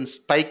load in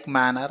spike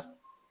manner,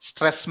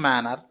 stress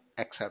manner,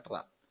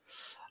 etc.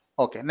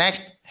 Okay,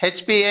 next,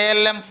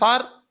 HPALM for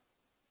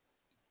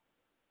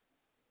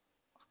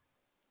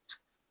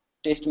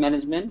test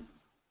management.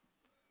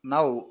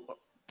 Now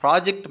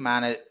project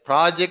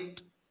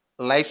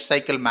life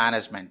cycle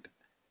management.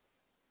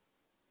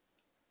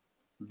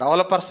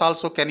 Developers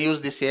also can use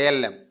this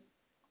ALM.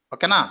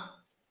 Okay na?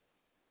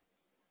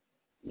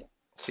 Yeah.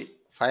 See,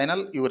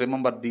 final, you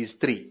remember these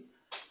three: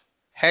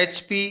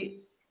 HP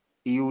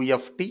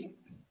UFT,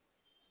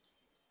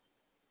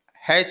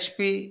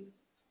 HP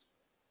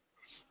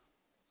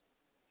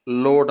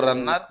load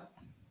runner,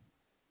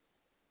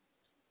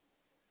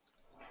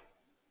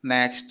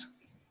 next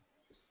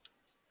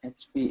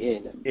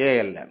HP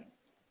ALM,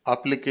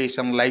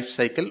 application life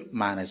cycle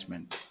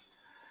management.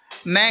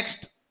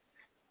 Next,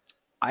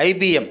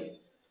 IBM.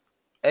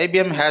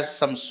 IBM has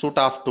some suite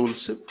of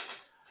tools.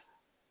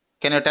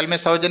 Can you tell me,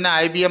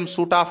 Saujanya, IBM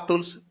suite of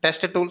tools,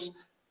 test tools?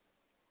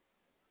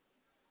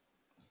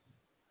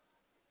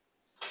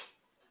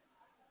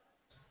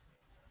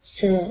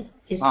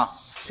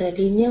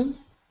 Selenium?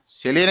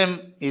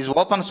 Selenium is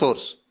open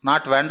source,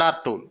 not vendor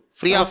tool,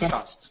 free of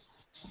cost.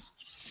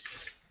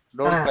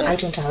 I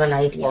don't have an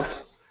idea. Okay.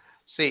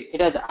 See,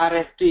 it has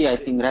RFT, I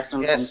think,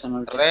 rational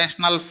functional tester.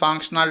 Rational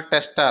functional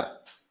tester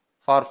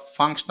for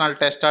functional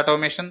test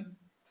automation.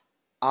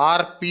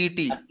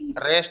 RPT,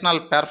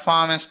 rational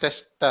performance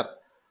tester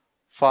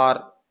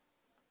for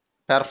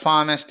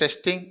performance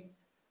testing.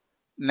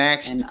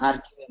 Next, and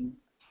RQM.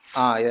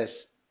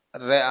 Yes,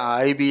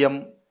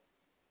 IBM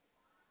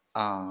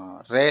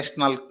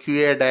rational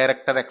QA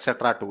director,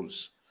 etc.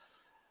 tools.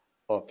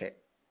 Okay.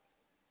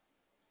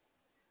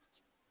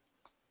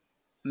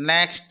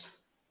 Next,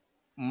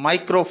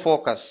 Micro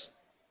Focus.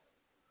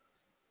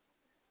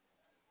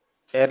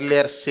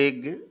 Earlier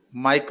SIG,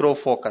 Micro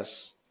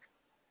Focus.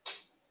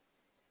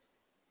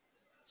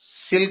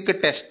 Silk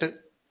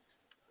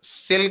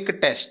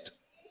test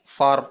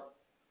for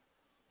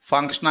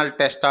functional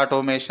test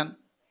automation.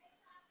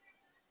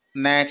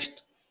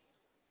 Next,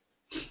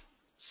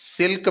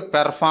 Silk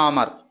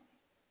Performer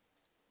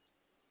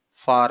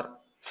for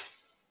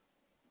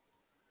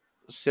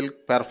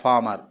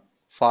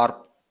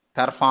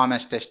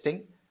performance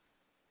testing,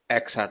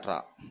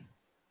 etc.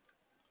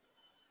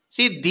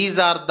 See, these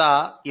are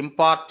the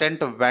important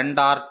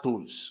vendor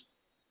tools,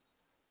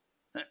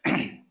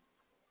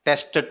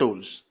 test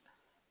tools.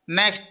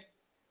 Next,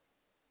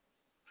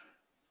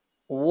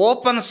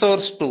 open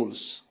source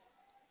tools.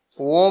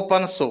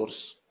 Open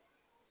source.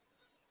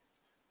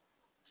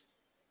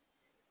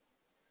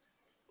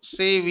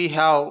 See, we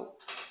have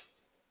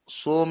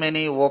so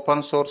many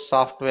open source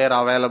software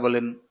available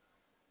in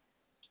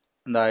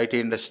the IT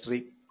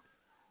industry.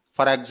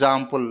 For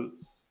example,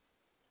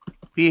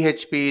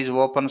 PHP is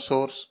open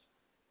source,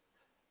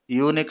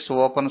 Unix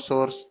open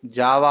source,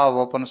 Java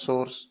open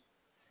source,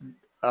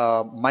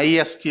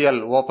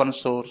 MySQL open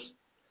source.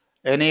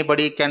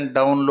 Anybody can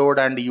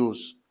download and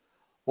use.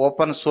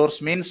 Open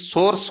source means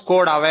source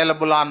code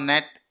available on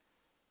net.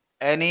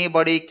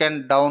 Anybody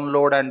can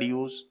download and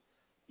use.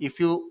 If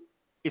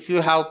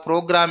you have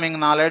programming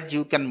knowledge,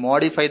 you can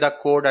modify the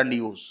code and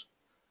use.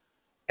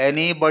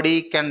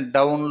 Anybody can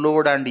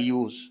download and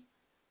use.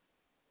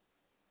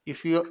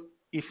 If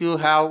you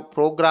have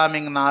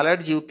programming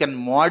knowledge, you can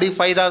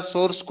modify the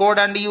source code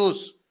and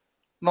use.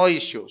 No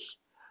issues.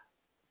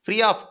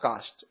 Free of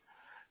cost.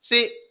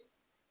 See,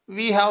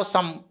 we have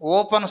some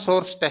open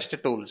source test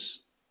tools.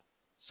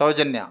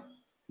 Saujanya,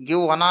 give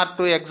one or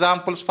two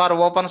examples for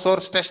open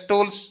source test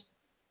tools.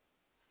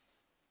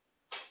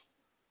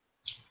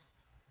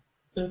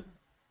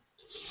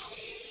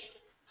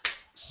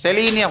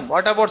 Selenium.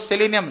 What about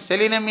Selenium?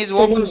 Selenium is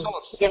open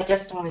source. Yeah,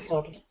 just one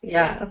thought.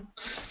 Yeah,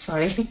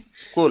 sorry.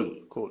 Cool.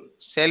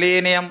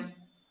 Selenium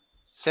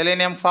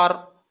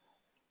for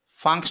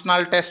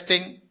functional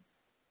testing.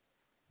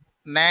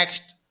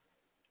 Next,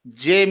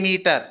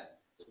 JMeter.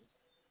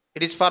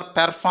 It is for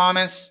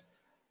performance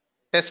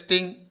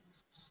testing.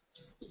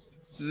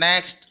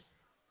 Next,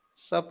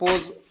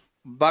 suppose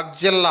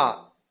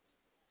Bugzilla.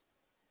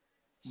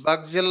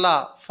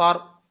 Bugzilla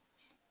for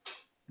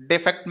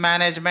defect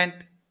management,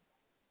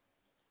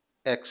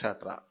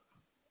 etc.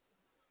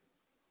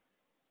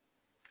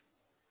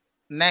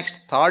 Next,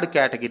 third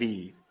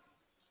category,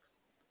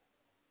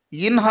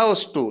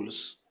 in-house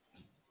tools.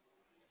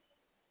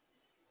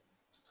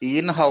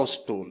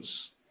 In-house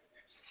tools.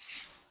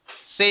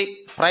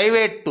 Say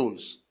private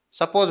tools.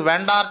 Suppose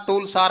vendor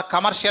tools are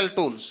commercial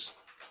tools.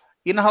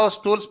 In-house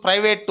tools,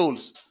 private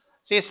tools.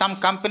 See, some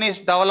companies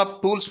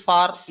develop tools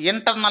for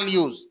internal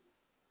use.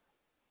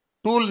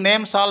 Tool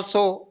names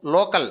also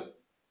local.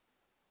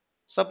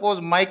 Suppose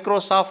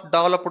Microsoft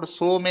developed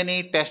so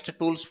many test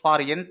tools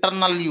for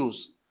internal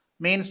use,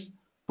 means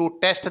to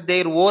test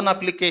their own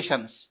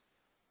applications.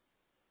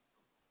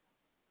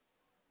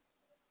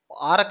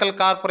 Oracle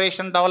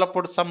Corporation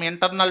developed some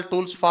internal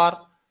tools for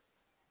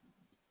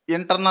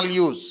internal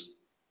use,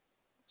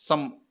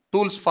 some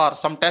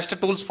test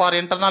tools for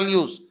internal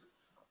use.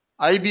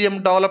 IBM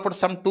developed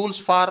some tools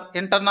for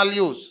internal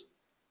use.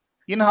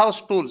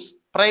 In-house tools,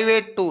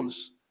 private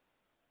tools,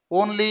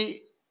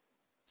 only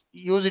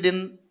used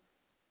in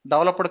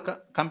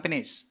developed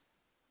companies,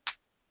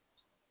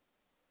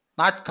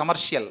 not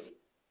commercial.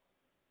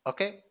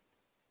 Okay.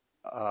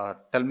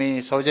 Tell me,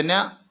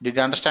 Saujanya, did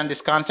you understand this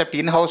concept?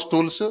 In-house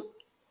tools.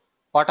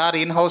 What are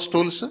in-house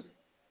tools?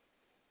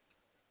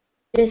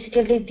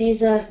 Basically,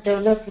 these are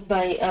developed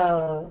by,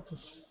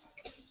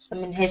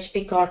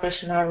 HP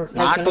Corporation or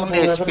Not only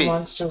whoever HP.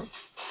 wants to.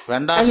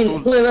 Vendor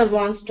tools. Whoever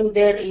wants to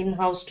their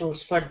in-house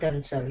tools for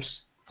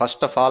themselves.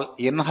 First of all,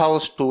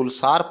 in-house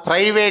tools are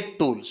private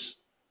tools.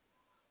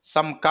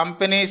 Some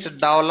companies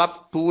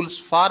develop tools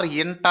for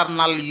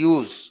internal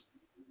use.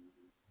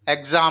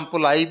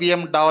 Example,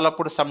 IBM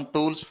developed some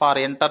tools for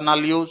internal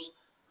use.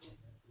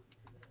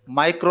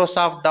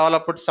 Microsoft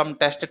developed some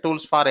test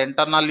tools for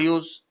internal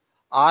use.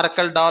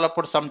 Oracle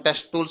developed some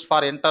test tools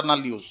for internal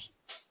use.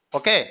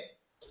 Okay.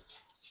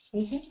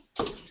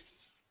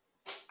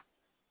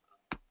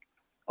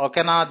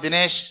 Okay, now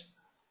Dinesh,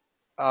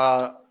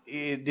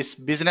 this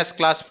business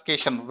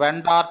classification,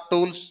 vendor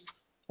tools,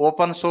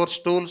 open source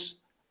tools,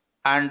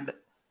 and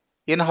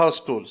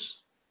in-house tools.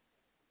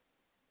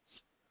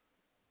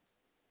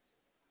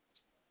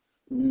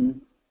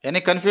 Any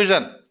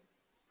confusion?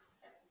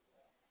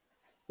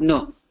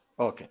 No.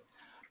 Okay.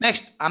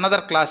 Next,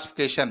 another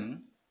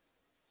classification,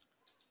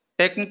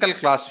 technical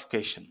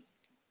classification.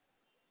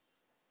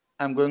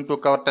 I'm going to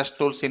cover test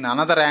tools in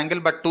another angle,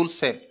 but tools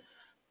same.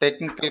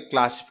 Technical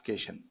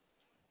classification.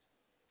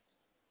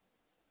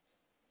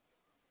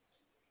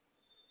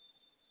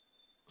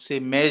 See,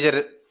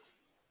 major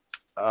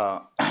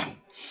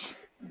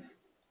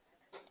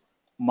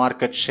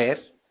market share,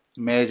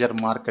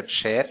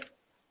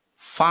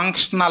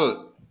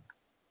 functional,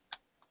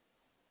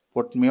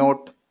 put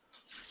mute.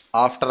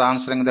 After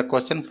answering the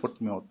question,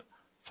 put mute.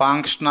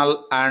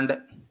 Functional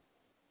and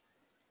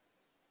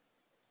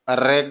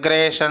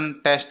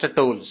regression test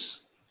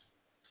tools.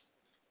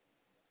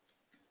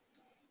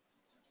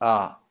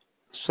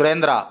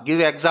 Surendra, give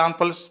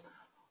examples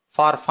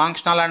for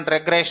functional and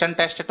regression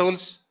test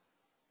tools.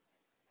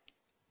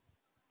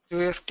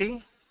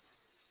 UFT.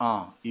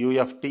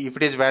 UFT. If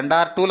it is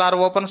vendor tool or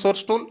open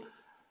source tool,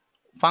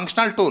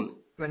 functional tool.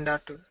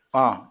 Vendor tool.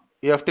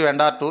 UFT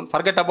vendor tool.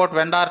 Forget about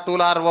vendor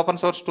tool or open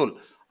source tool.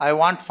 I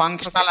want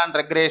functional and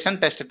regression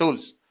test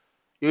tools.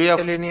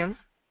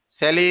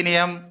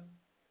 Selenium.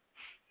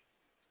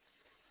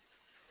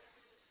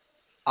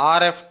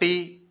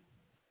 RFT.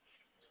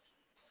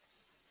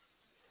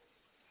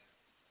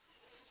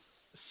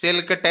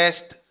 Silk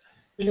test.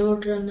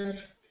 Load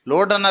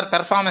runner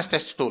performance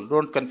test tool.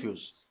 Don't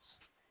confuse.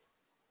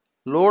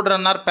 Load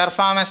runner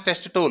performance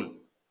test tool.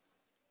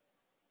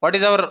 What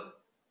is our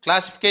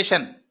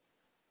classification?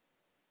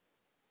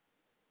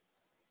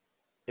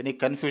 Any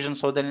confusion,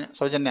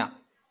 Saujanya?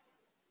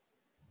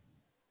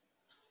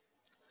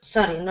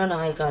 Sorry, no,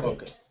 I got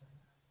it.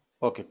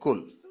 Okay,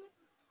 cool.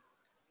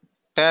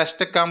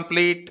 Test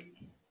complete,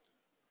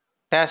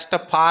 test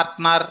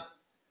partner,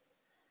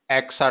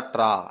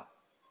 etc.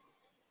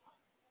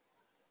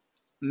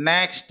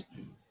 Next,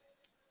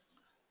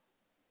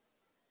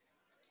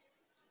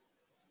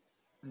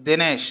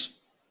 Dinesh,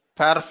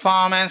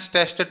 performance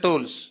test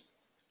tools.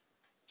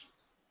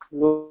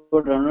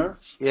 Load runner.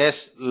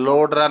 Yes,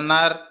 load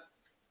runner.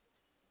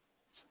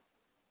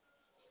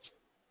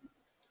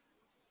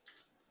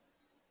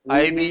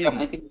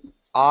 IBM,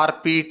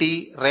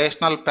 RPT,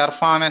 rational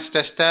performance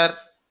tester.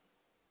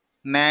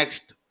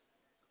 Next,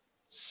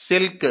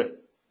 Silk,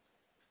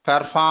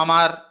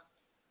 performer.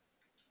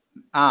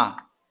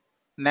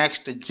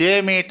 Next,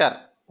 JMeter,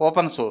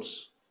 open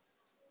source.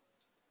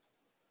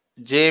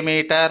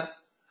 JMeter,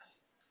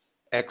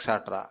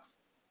 etc.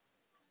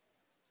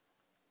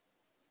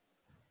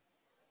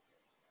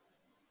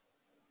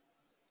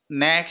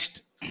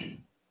 Next,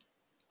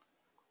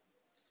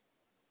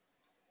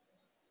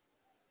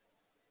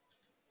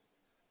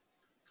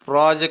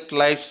 project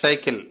life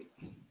cycle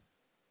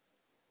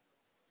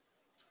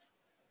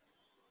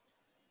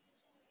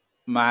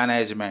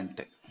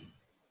management,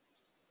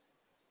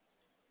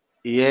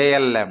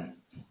 ALM.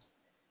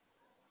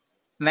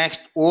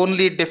 Next,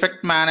 only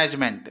defect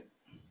management.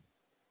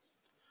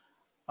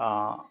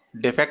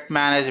 Defect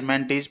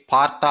management is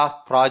part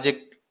of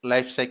project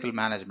lifecycle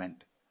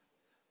management.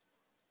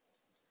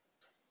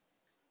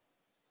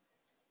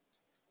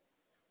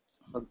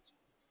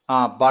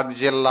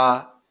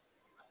 Bugzilla,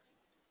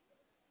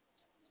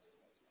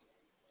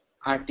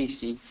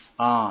 RTC.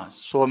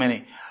 So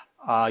many.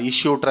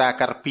 Issue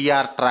tracker,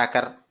 PR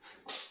tracker,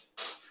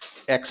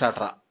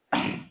 etc.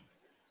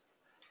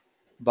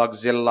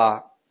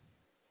 Bugzilla,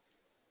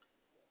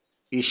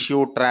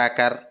 issue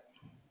tracker,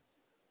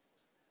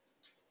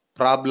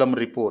 problem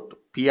report,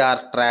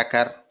 PR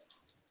tracker,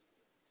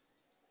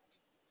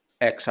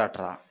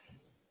 etc.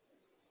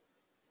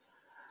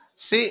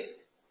 See,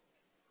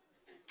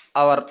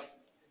 our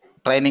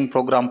training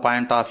program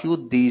point of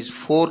view, these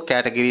 4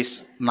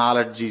 categories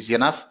knowledge is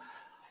enough.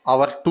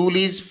 Our tool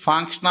is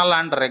functional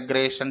and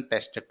regression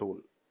test tool.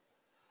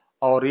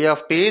 Our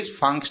EFT is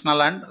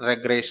functional and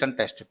regression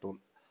test tool.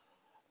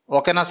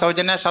 Okay, now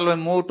Saujanya, shall we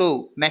move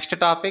to next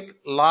topic,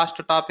 last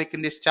topic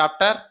in this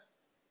chapter?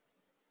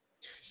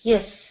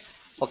 Yes.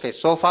 Okay,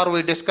 so far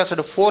we discussed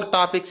 4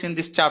 topics in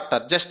this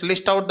chapter. Just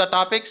list out the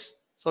topics,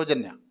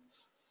 Saujanya.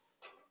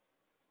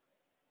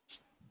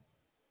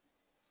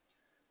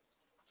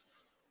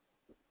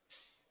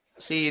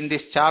 See, in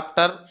this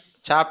chapter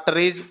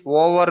is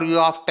overview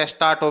of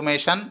test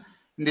automation.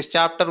 In this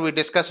chapter we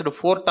discussed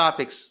 4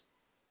 topics.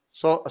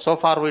 So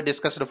far we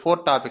discussed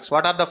 4 topics.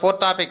 What are the 4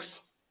 topics?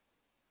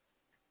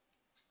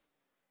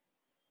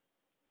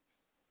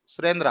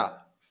 Surendra.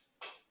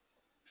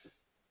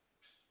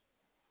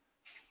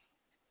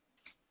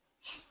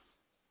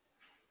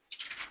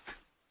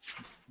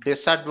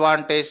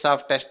 Disadvantage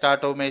of test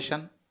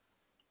automation.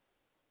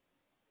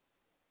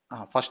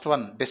 First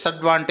one,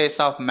 disadvantage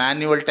of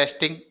manual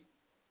testing.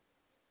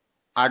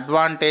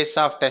 Advantage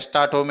of test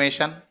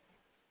automation.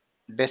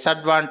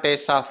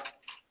 Disadvantage of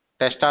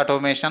test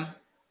automation.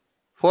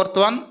 4th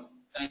one,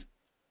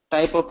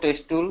 type of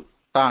test tool.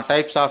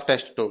 Types of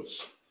test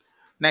tools.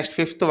 Next,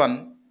 5th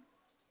one,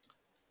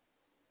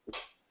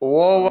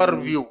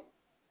 overview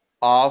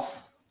of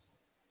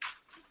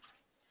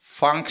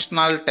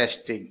functional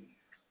testing.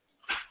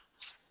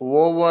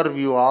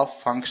 Overview of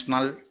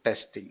functional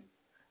testing.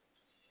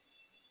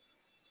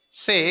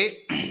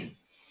 Say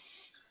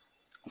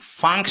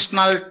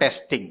functional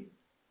testing.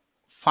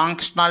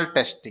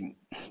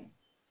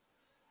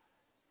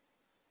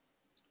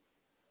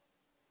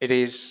 It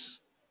is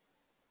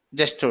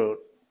just to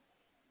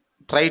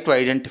try to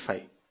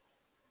identify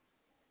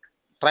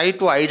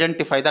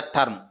the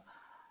term.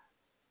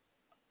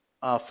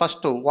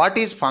 First, what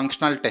is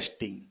functional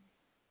testing?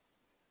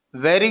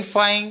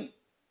 Verifying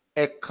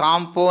a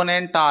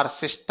component or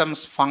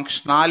system's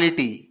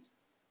functionality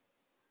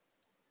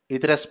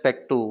with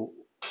respect to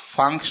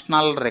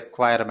functional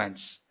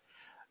requirements.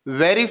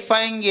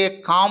 Verifying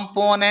a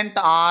component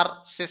or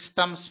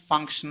system's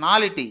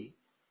functionality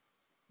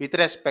with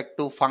respect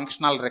to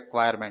functional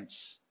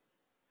requirements.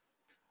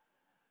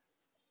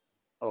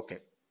 Okay.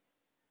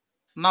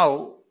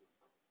 Now,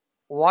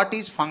 what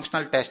is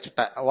functional testing?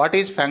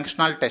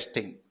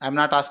 I'm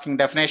not asking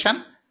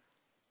definition.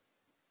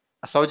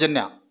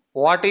 Saujanya,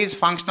 what is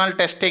functional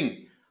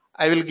testing?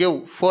 I will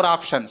give 4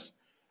 options.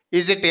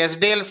 Is it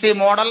SDLC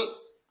model,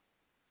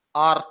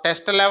 or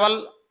test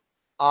level,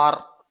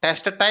 or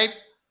test type,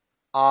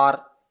 or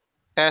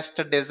test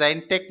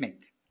design technique?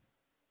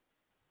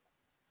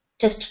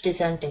 Test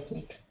design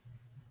technique.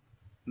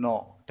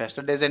 No,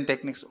 test design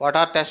techniques. What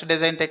are test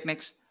design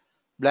techniques?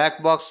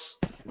 Black box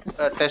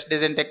test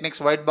design techniques,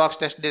 white box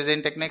test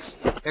design techniques,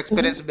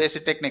 experience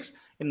based techniques.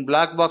 In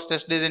black box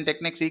test design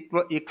techniques,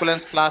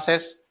 equivalence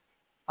classes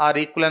or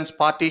equivalence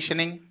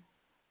partitioning,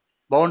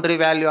 boundary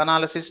value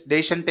analysis,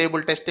 decision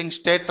table testing,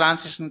 state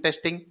transition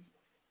testing,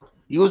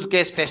 use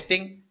case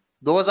testing.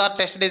 Those are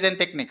test design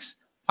techniques.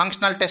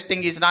 Functional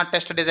testing is not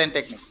test design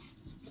technique.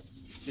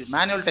 It is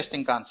manual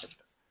testing concept.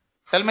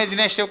 Tell me,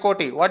 Dinesh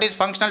Shivkoti, what is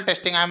functional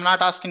testing? I am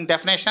not asking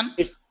definition.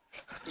 Is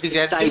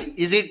it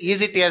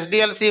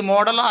SDLC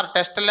model, or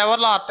test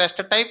level, or test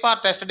type, or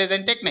test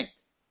design technique?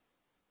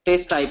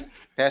 Test type.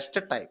 Test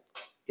type.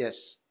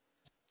 Yes.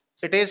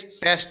 It is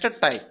test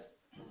type.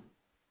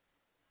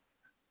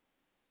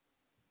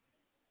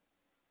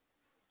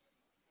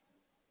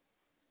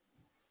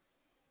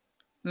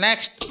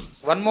 Next,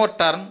 one more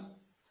term,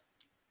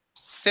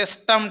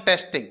 system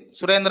testing.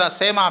 Surendra,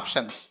 same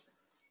options.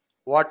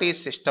 What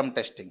is system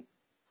testing?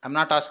 I'm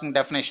not asking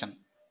definition.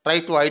 Try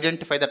to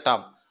identify the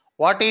term.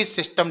 What is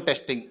system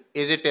testing?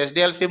 Is it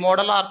SDLC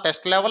model, or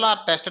test level, or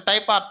test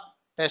type, or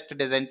test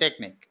design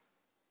technique?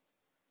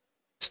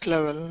 Test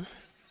level.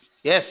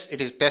 Yes, it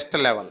is test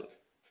level.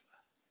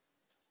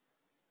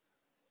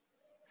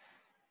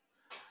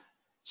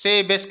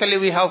 See, basically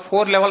we have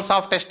 4 levels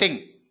of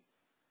testing.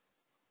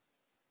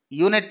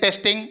 Unit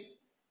testing,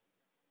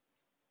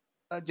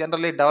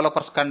 generally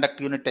developers conduct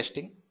unit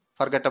testing.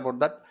 Forget about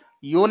that.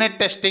 Unit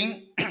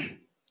testing,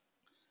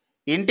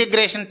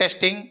 integration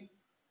testing,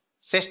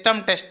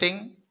 system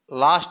testing,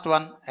 last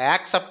one,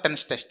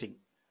 acceptance testing.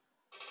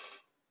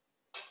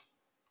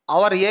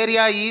 Our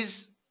area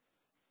is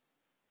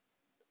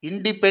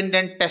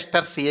independent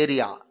testers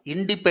area.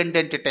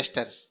 Independent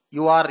testers.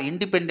 You are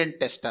independent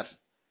tester.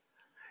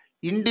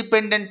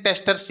 Independent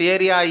testers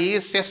area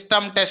is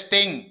system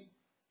testing.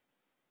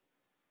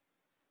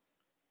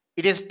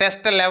 It is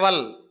test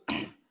level.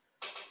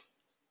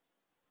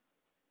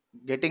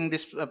 Getting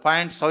this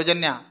point,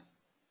 Saujanya?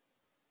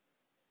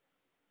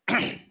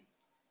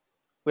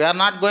 We are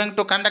not going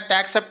to conduct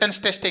acceptance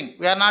testing.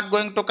 We are not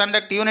going to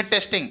conduct unit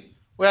testing.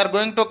 We are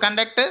going to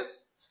conduct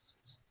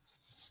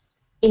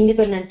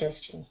independent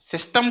testing.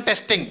 System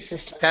testing.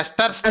 System.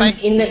 Testers type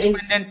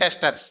independent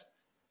testers.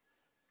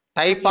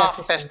 Type of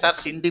testers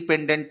testing.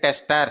 Independent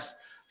testers.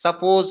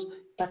 Suppose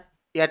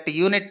at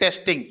unit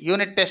testing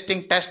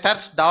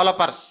testers,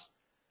 developers.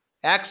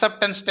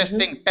 Acceptance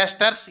testing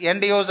testers,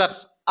 end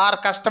users or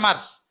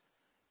customers.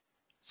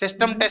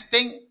 System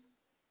testing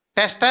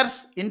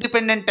testers,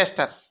 independent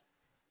testers.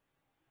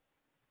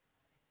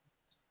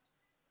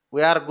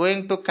 We are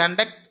going to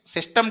conduct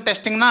system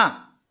testing na?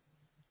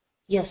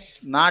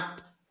 Yes.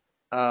 Not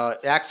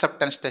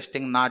acceptance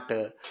testing, not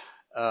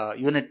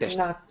unit testing.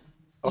 Not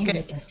okay.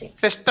 Unit testing.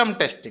 System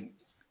testing.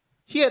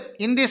 Here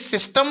in this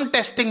system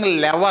testing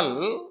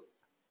level,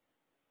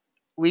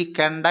 we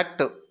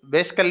conduct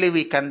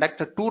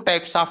two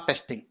types of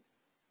testing.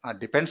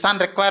 Depends on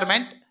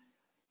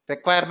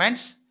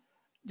requirements.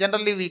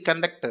 Generally, we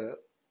conduct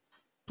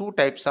two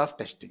types of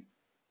testing.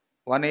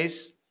 One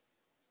is,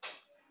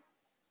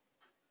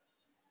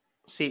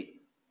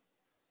 see,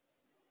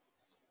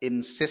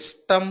 in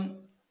system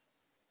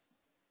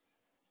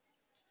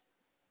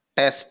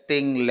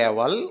testing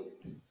level,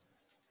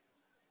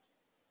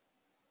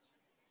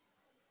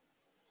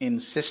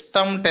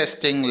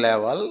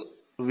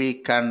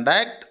 we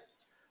conduct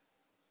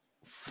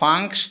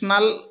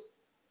functional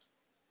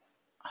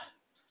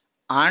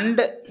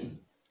and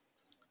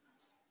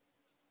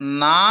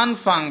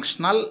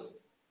non-functional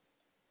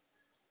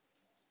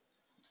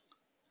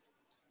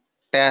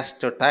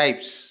test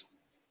types.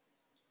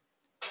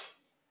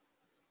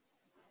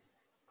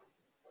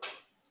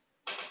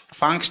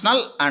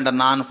 Functional and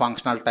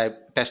non-functional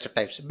test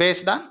types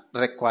based on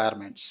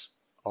requirements.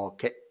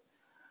 Okay.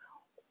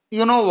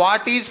 You know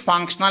what is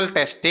functional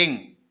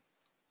testing?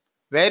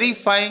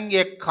 Verifying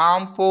a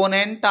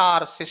component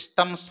or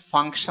system's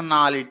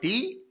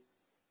functionality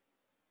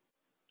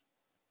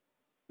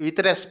with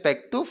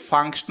respect to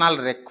functional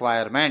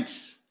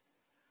requirements.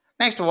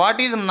 Next, what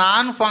is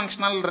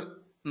non-functional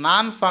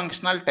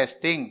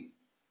testing?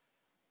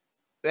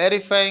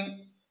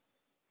 Verifying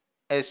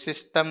a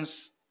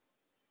system's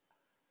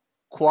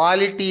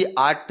quality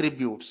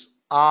attributes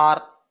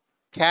or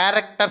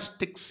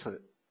characteristics.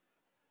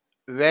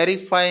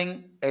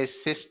 Verifying a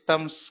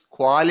system's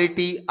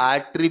quality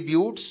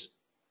attributes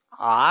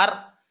or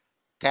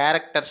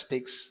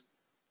characteristics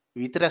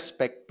with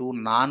respect to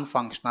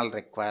non-functional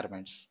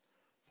requirements.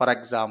 For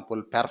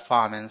example,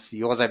 performance,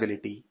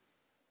 usability,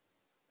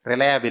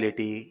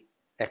 reliability,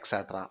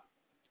 etc.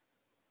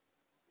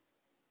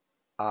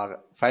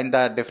 Find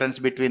the difference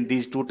between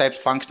these two types,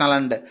 functional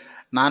and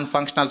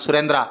non-functional.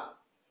 Surendra,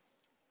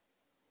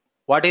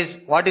 what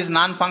is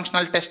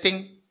non-functional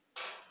testing?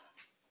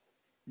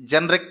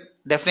 Generic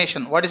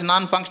definition. What is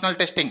non-functional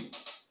testing?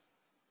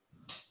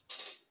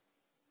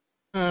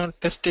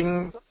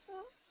 Testing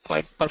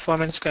like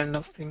performance kind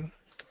of thing.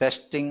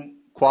 Testing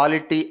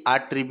quality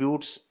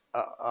attributes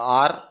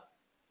or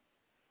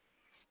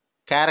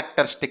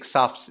characteristics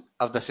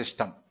of the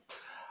system.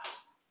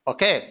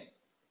 Okay.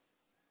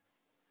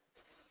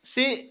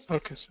 See,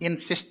 okay, in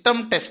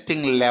system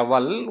testing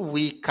level,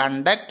 we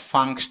conduct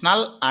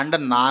functional and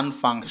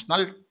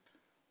non-functional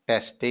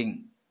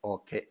testing.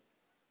 Okay.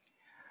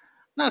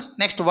 Now,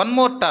 next, one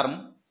more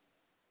term,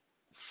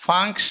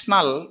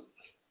 functional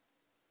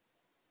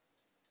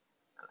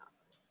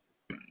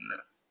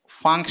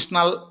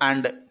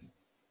and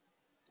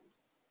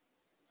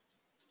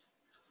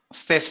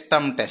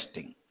system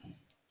testing.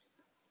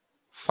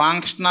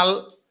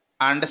 Functional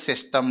and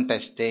system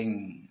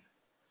testing.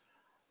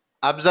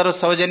 Observe,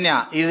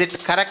 Saujanya, is it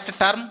correct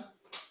term?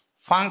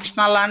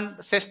 Functional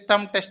and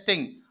system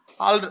testing.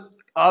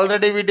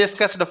 Already we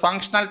discussed the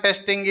functional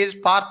testing is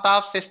part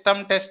of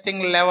system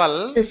testing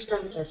level.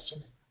 System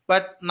testing.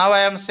 But now I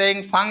am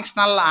saying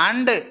functional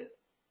and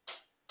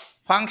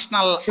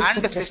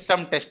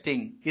system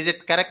testing. Is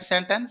it correct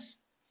sentence?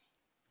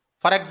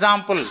 For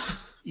example,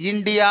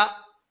 India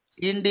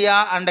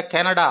and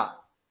Canada.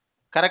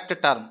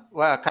 Correct term.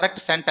 Correct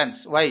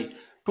sentence. Why?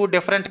 Two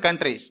different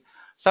countries.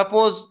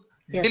 Suppose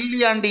yes.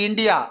 Delhi and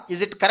India.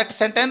 Is it correct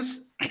sentence?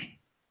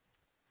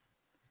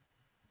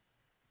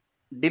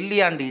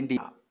 Delhi and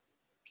India.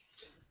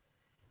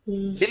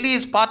 Delhi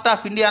is part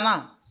of India,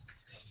 na?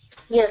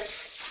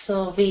 Yes.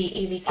 So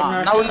we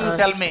cannot. Now you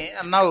tell me.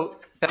 Now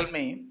tell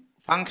me.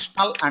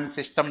 Functional and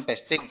system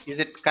testing. Is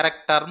it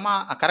correct term?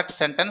 A correct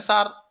sentence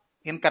or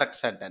incorrect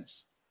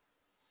sentence?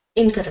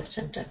 Incorrect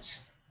sentence.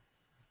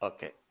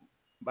 Okay,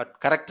 but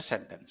correct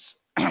sentence.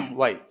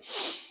 Why?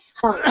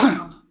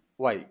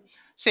 Why?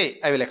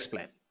 See, I will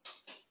explain.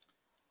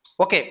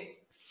 Okay,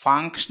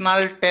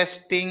 functional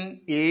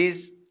testing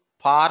is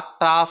part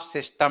of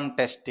system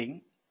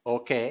testing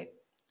Okay,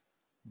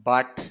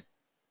 but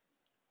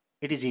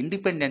it is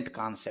independent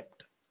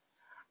concept.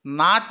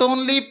 Not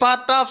only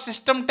part of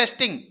system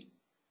testing.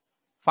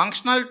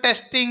 Functional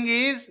testing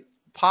is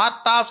part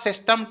of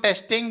system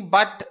testing,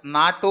 but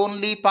not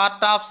only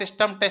part of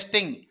system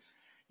testing.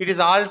 It is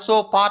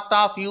also part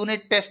of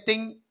unit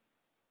testing,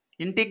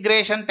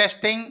 integration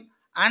testing,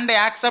 and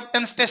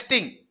acceptance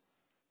testing.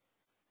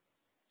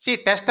 See,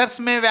 testers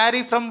may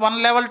vary from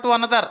one level to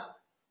another.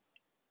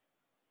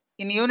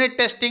 In unit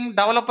testing,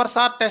 developers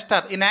are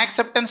testers. In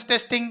acceptance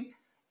testing,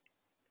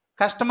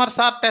 customers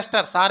are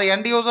testers or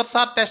end users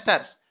are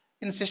testers.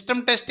 In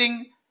system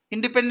testing,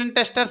 independent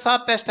testers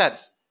are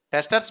testers.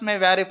 Testers may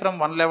vary from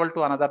one level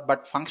to another,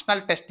 but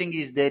functional testing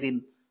is there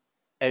in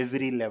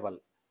every level.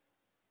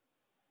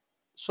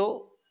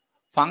 So,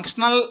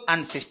 functional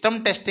and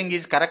system testing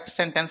is correct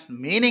sentence.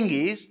 Meaning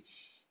is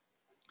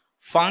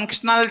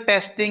functional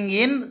testing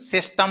in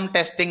system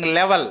testing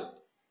level.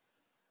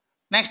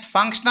 Next,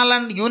 functional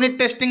and unit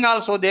testing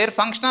also there,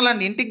 functional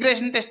and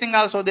integration testing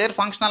also there,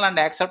 functional and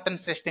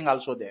acceptance testing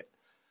also there.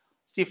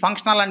 See,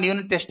 functional and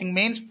unit testing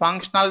means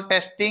functional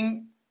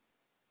testing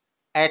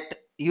at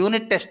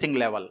unit testing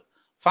level.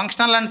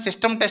 Functional and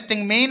system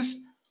testing means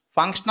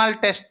functional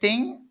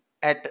testing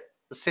at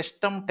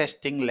system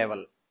testing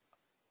level.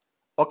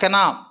 Okay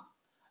now,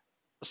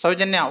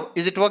 Saujanya,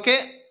 is it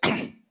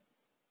okay?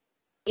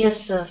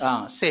 Yes,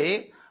 sir.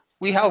 Say,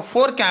 we have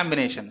four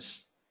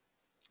combinations.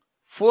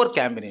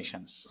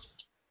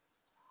 Functional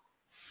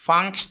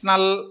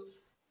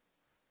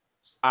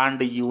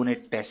and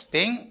unit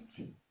testing.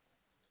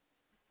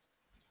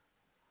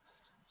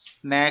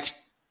 Next,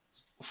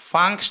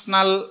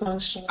 functional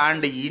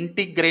and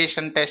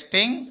integration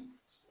testing.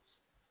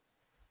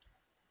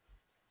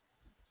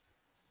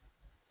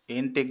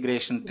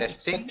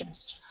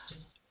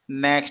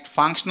 Next,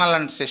 functional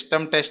and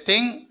system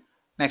testing.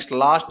 Next,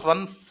 last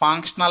one,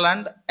 functional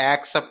and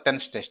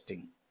acceptance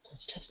testing.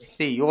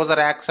 See, user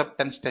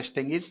acceptance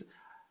testing is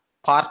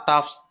part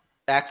of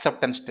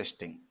acceptance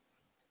testing.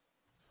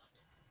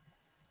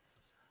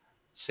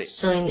 See.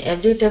 So in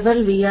every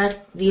table we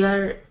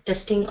are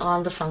testing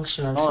all the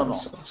functionals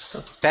also.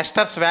 So.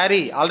 Testers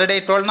vary. Already I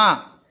told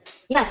na.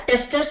 Yeah,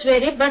 testers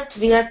vary, but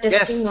we are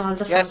testing all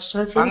the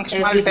functionals.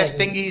 Functional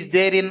testing is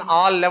there in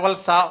all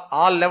levels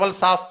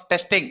of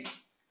testing.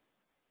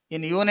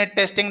 In unit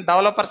testing,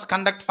 developers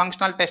conduct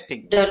functional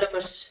testing.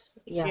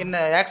 Yeah. In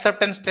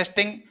acceptance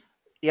testing,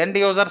 end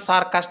users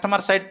or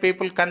customer side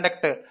people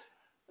conduct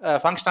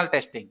functional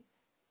testing.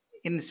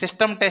 In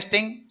system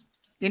testing,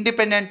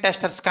 independent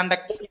testers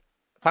conduct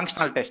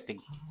functional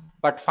testing.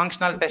 But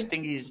functional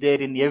testing is there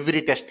in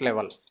every test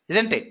level,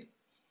 isn't it?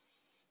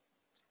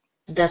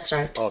 That's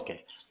right.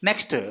 Okay.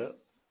 Next,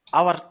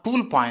 our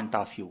tool point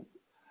of view.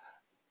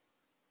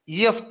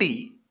 EFT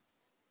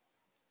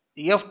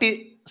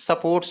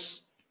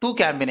supports two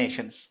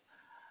combinations.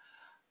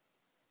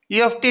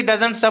 EFT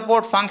doesn't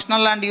support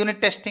functional and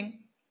unit testing.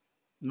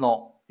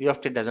 No,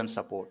 EFT doesn't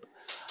support.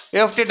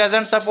 EFT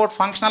doesn't support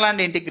functional and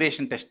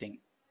integration testing.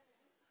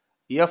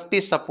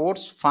 EFT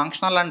supports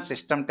functional and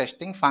system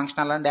testing,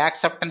 functional and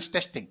acceptance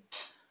testing.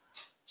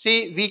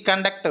 See, we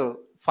conduct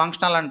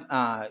functional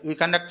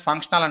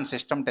and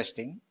system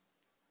testing.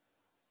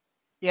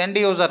 End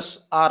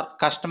users or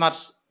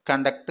customers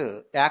conduct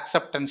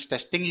acceptance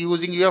testing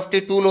using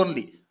EFT tool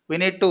only. We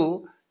need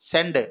to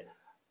send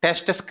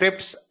test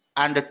scripts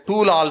and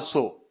tool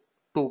also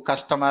to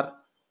customer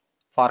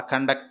for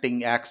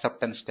conducting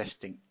acceptance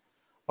testing.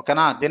 Okay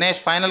na? Dinesh,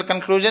 final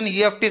conclusion,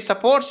 EFT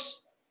supports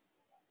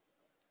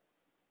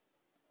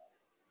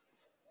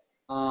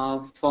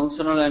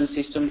functional and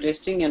system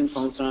testing and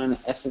functional and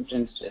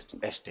acceptance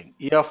testing.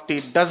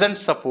 EFT doesn't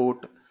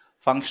support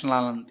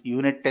functional and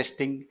unit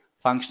testing,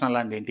 functional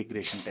and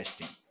integration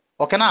testing.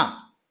 Okay na?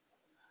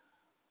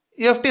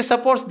 EFT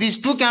supports these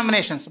two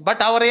combinations,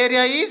 but our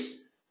area is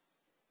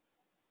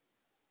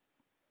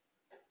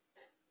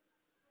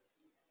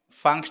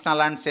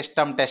functional and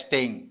system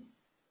testing.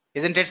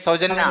 Isn't it,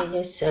 Saujanya?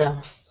 Yes,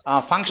 sir.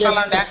 Functional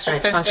and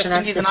acceptance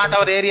testing is not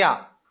our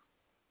area.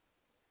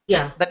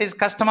 Yeah. That is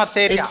customer's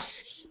area.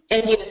 It's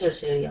end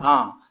user's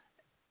area.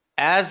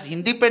 As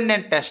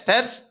independent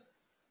testers,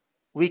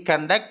 we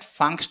conduct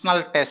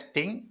functional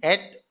testing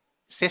at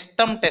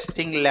system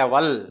testing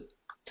level.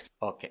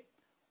 Okay.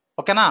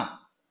 Okay na?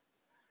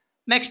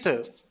 Next,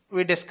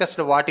 we discussed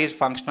what is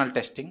functional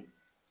testing.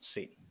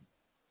 See.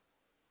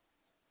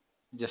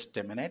 Just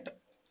a minute.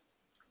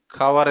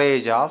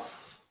 Coverage of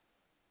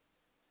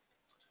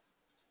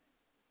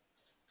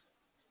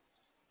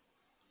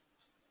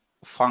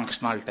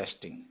functional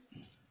testing.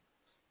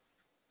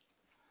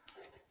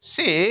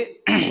 See,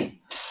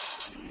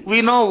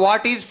 we know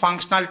what is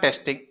functional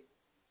testing.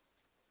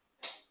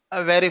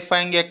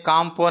 Verifying a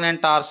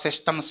component or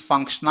system's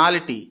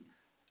functionality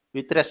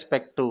with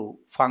respect to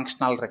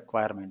functional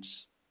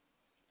requirements.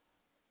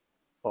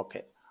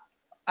 Okay.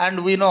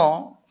 And we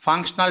know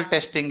functional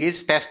testing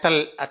is test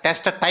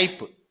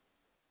type.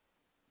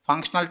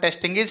 Functional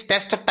testing is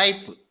test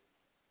type.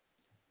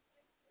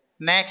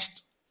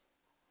 Next,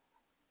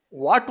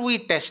 what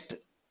we test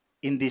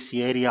in this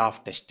area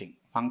of testing.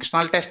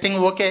 Functional testing,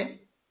 okay.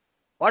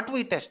 What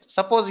we test?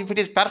 Suppose if it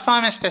is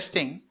performance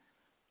testing,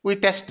 we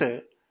test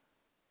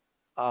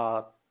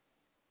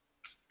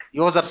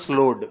user's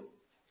load.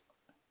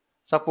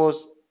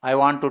 Suppose I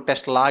want to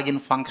test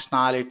login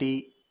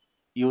functionality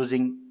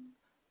using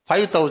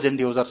 5000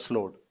 users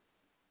load.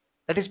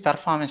 That is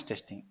performance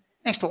testing.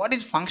 Next, what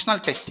is functional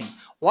testing?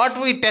 What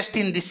we test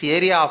in this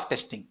area of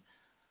testing?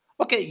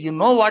 Okay, you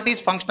know what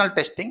is functional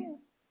testing,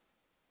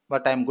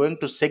 but I am going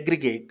to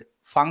segregate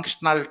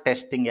functional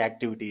testing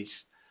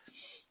activities.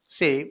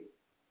 Say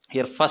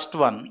here, first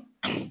one,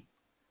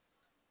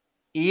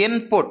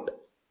 input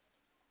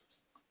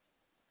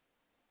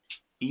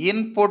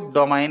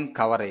domain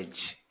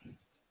coverage.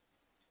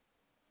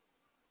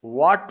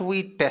 What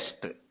we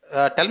test?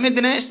 Tell me,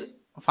 Dinesh,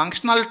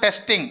 functional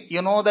testing,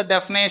 you know the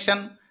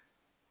definition.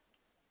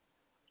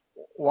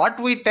 What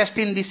we test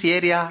in this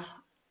area?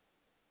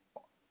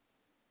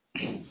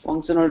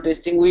 Functional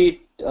testing,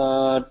 we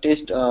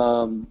test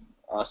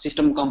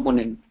system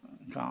component.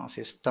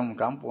 System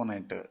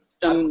component.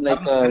 System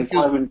like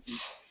requirement.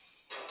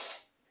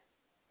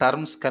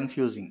 Terms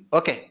confusing.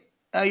 Okay.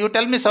 You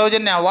tell me,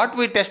 Saujanya, what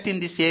we test in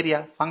this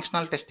area,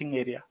 functional testing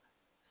area?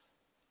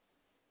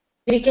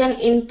 We can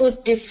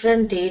input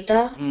different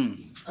data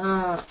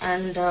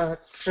and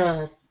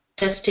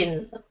test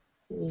in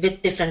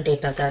with different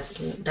data.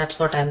 That's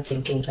what I'm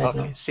thinking right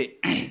now.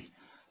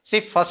 See,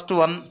 first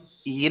one,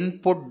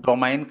 input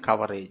domain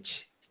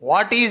coverage.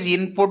 What is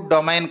input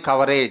domain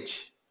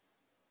coverage?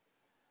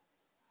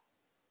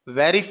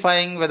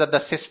 Verifying whether the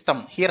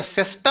system, here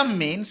system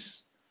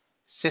means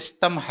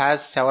system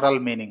has several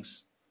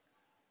meanings.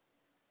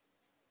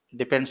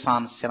 Depends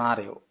on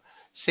scenario.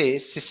 Say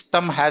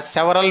system has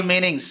several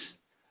meanings.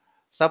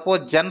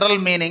 Suppose general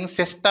meaning,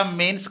 system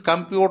means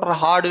computer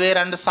hardware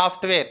and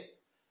software.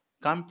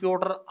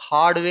 Computer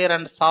hardware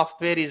and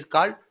software is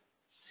called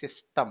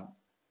system.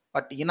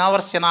 But in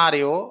our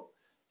scenario,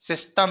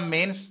 system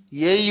means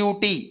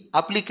AUT,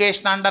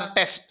 application under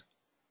test.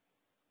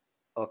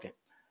 Okay.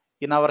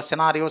 In our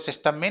scenario,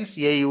 system means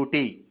AUT.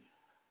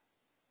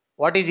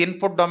 What is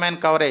input domain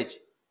coverage?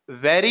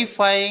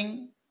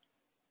 Verifying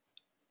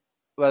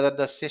whether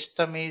the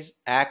system is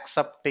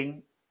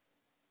accepting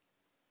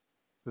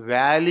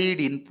valid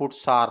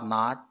inputs or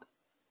not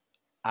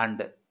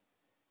and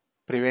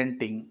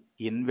preventing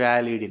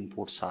invalid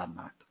inputs or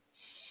not.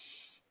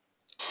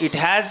 It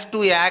has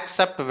to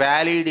accept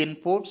valid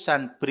inputs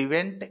and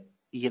prevent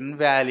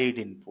invalid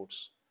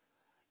inputs.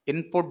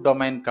 Input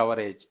domain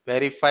coverage,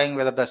 verifying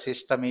whether the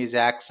system is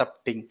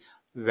accepting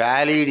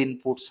valid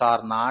inputs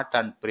or not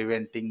and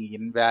preventing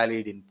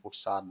invalid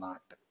inputs or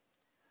not.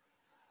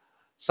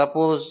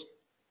 Suppose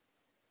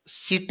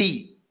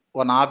city,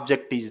 one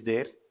object is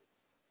there.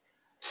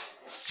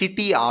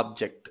 City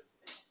object,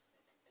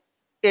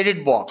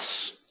 edit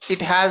box.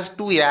 It has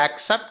to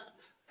accept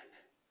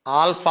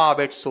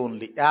alphabets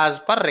only as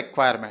per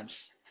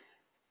requirements.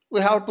 We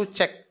have to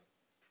check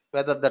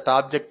whether that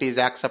object is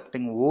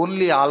accepting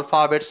only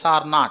alphabets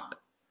or not.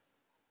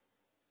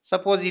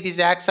 Suppose it is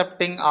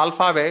accepting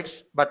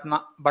alphabets but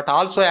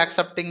also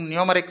accepting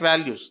numeric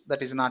values.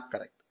 That is not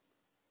correct.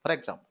 For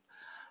example,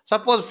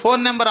 suppose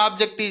phone number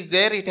object is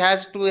there, it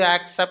has to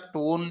accept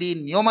only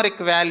numeric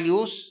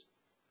values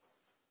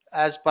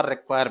as per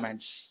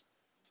requirements.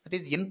 That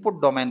is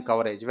input domain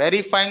coverage,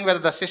 verifying whether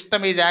the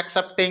system is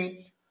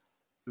accepting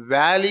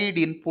valid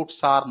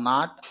inputs or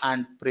not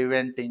and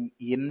preventing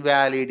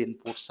invalid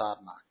inputs or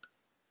not.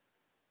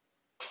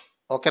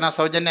 Okay, na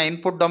Saujanya,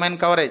 input domain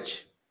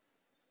coverage?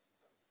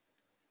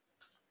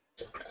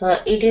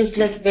 It is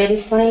like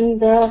verifying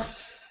the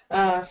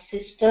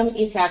system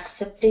is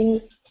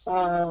accepting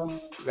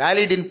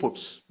valid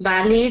inputs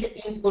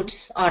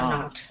or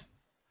not.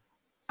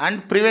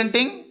 And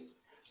preventing,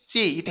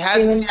 see, it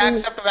has to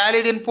accept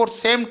valid inputs,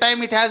 same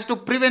time it has to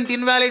prevent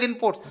invalid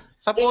inputs.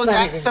 Suppose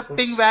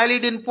accepting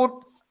valid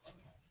input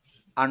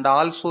and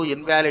also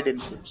invalid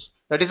inputs.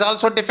 That is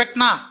also defect,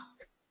 na?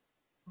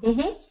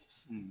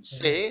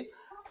 Say,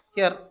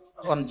 here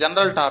on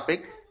general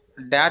topic,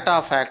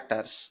 data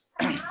factors.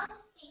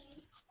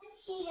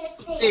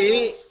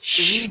 See,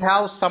 we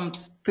have some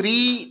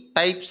 3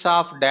 types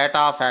of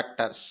data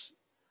factors.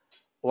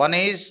 One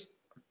is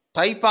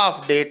type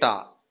of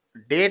data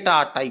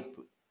type.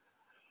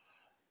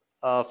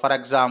 For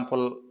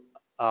example,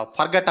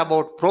 forget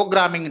about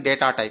programming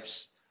data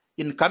types.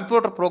 In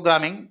computer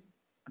programming,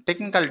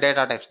 technical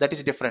data types, that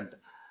is different.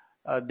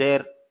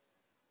 Their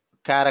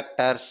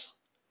characters,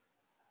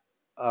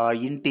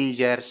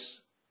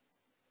 integers,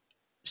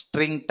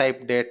 string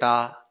type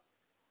data,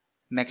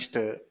 next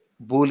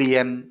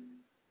boolean,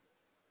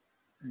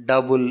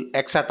 double,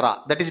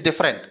 etc. That is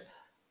different.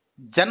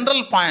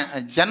 General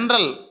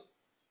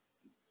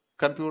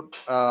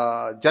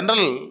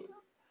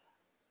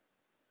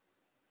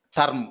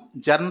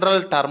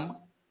term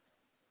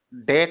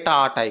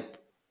data type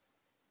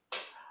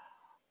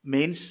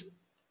means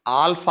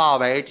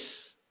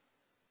alphabets,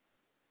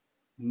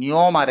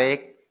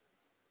 numeric,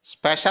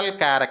 special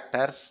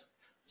characters,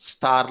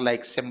 star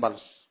like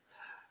symbols.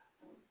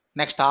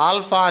 Next,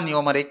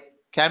 alphanumeric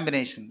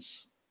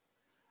combinations.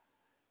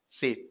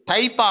 See,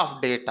 type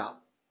of data.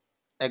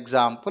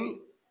 Example,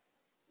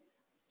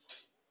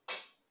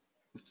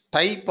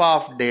 type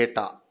of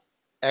data.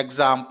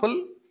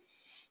 Example,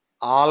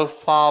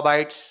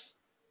 alphabets,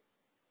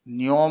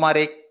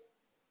 numeric,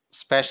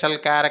 special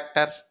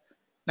characters.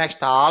 Next,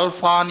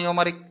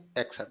 alphanumeric,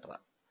 etc.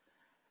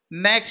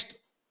 Next,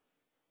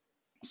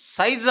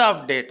 size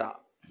of data.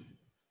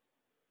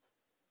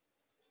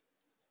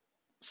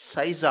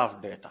 Size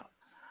of data.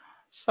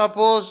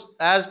 Suppose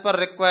as per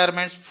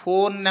requirements,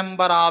 phone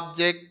number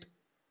object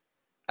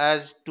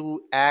as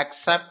to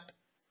accept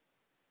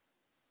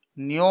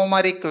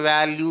numeric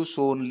values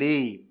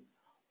only.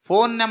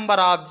 Phone number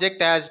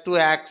object has to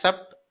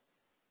accept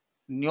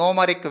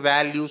numeric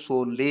values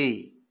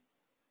only.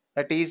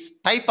 That is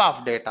type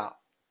of data.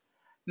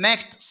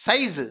 Next,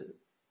 size.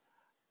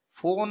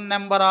 Phone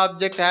number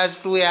object has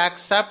to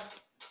accept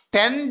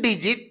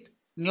 10-digit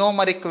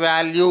numeric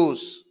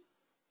values.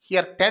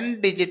 Here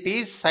 10-digit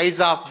is size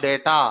of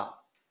data.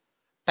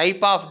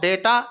 Type of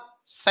data,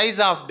 size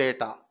of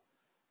data.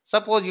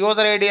 Suppose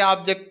user ID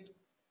object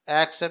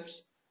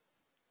accepts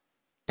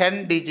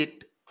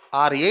 10-digit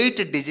or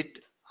 8-digit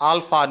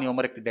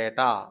alphanumeric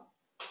data.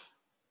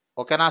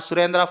 Okay, now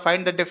Surendra,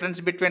 find the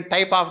difference between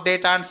type of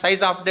data and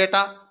size of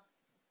data.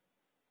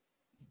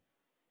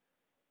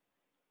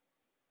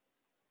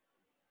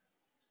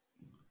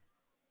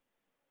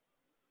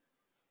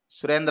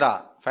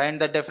 Surendra, find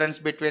the difference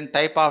between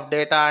type of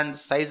data and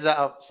size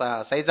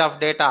of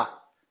data.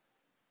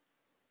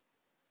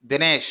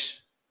 Dinesh.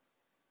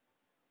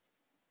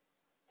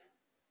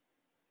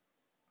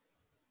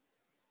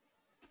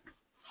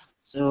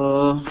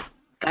 So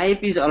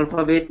type is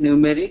alphabet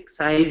numeric,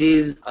 size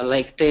is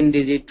like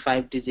 10-digit,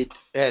 5-digit.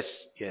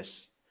 Yes,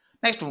 yes.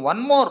 Next, one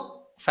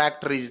more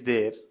factor is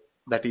there,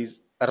 that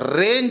is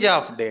range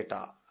of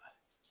data.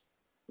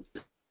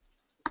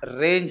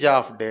 Range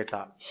of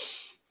data.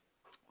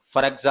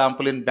 For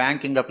example, in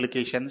banking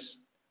applications,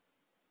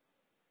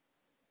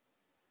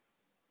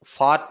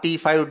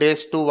 45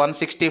 days to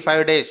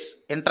 165 days,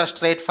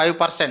 interest rate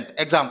 5%.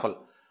 Example,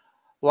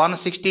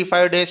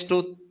 165 days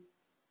to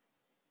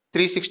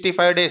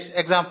 365 days.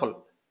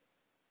 Example,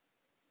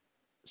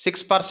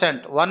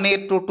 6%, 1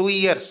 year to 2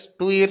 years,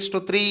 2 years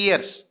to 3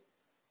 years.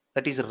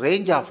 That is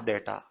range of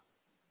data,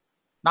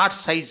 not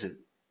size,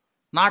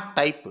 not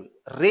type,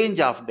 range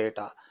of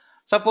data.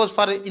 Suppose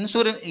for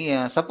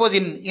insurance, suppose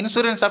in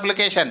insurance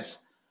applications,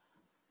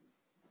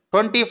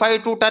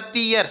 25 to 30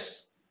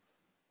 years.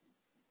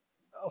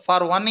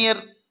 For 1 year,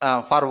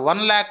 for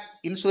 1 lakh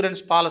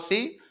insurance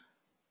policy,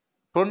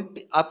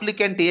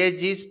 applicant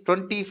age is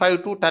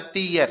 25 to 30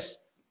 years.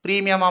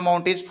 Premium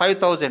amount is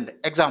 5,000.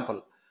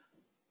 Example,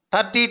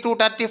 30 to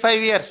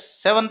 35 years,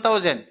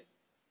 7,000.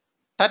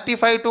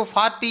 35 to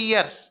 40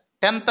 years,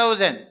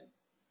 10,000.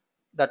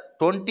 The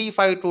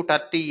 25 to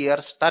 30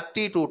 years,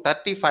 30 to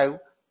 35,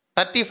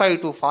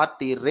 35 to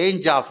 40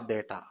 range of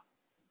data.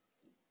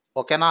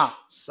 Okay, now,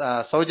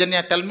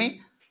 Saujanya, tell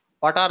me,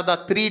 what are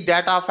the 3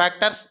 data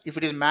factors? If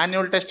it is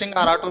manual testing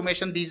or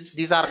automation,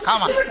 these are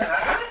common.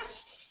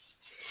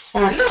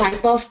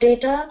 Type of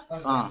data,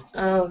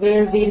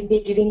 where we'll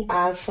be giving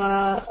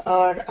alpha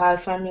or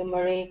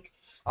alphanumeric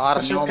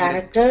special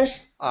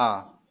characters.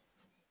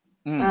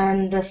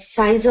 And the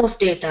size of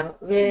data,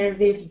 where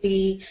we'll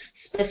be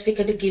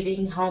specifically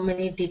giving how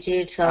many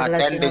digits or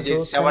 10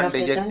 digits, 7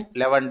 digits,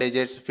 11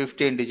 digits,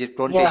 15 digits,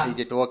 20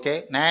 digits.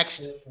 Okay,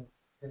 next.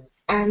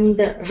 And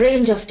the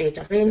range of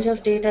data. Range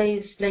of data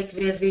is like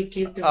where we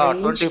give the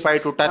range.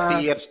 25 to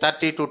 30 years,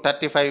 30 to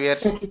 35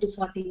 years. 30 to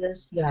 40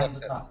 years, yeah.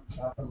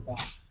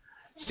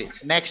 See,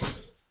 next.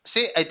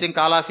 See, I think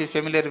all of you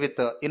familiar with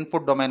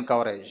input domain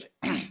coverage.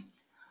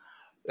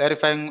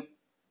 Verifying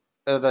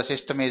whether the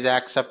system is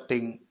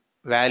accepting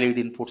valid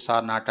inputs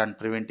or not and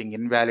preventing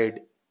invalid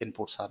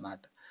inputs or not.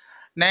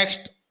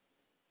 Next,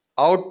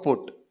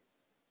 output.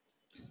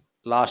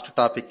 Last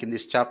topic in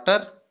this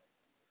chapter.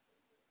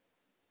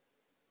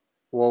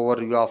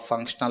 Overview of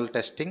functional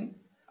testing.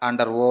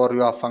 Under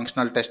overview of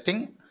functional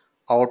testing,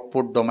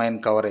 output domain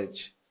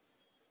coverage.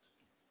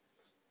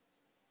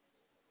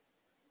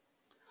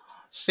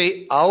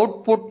 See,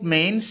 output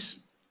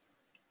means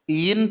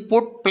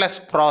input plus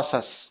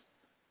process.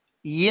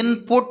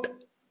 Input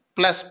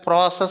plus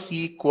process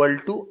equal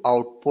to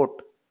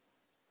output.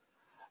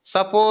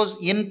 Suppose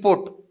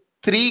input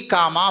 3,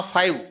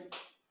 5.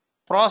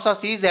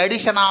 Process is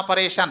addition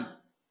operation.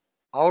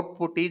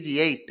 Output is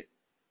 8.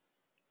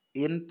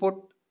 Input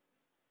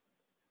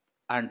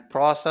and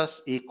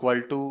process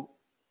equal to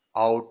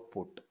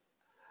output.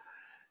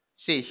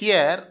 See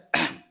here,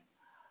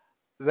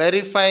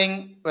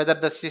 verifying whether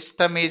the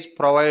system is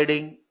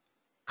providing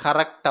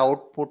correct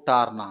output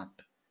or not.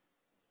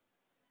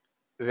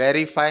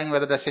 Verifying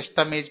whether the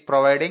system is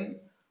providing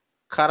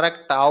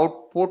correct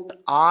output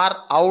or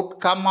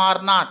outcome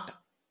or not.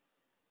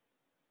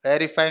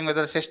 Verifying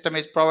whether the system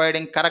is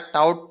providing correct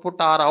output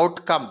or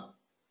outcome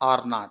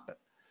or not.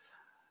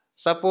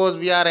 Suppose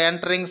we are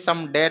entering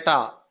some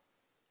data,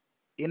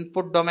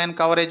 input domain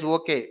coverage,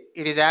 okay,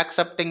 it is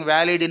accepting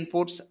valid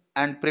inputs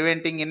and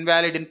preventing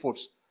invalid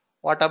inputs.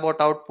 What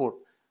about output?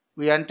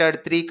 We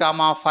entered 3,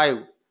 5,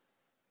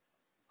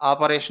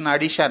 operation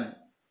addition.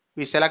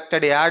 We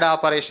selected add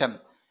operation.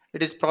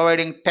 It is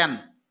providing 10.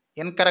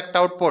 Incorrect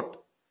output.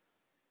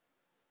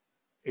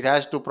 It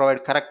has to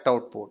provide correct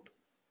output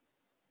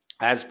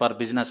as per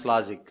business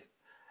logic.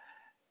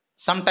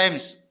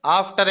 Sometimes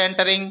after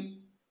entering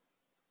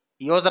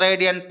user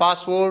ID and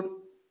password,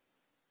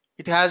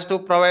 it has to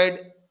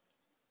provide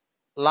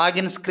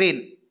login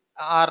screen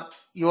or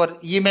your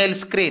email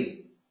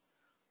screen.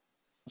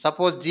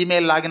 Suppose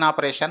Gmail login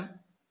operation,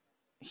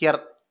 here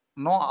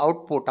no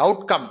output,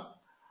 outcome.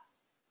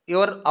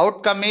 Your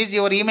outcome is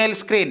your email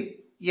screen,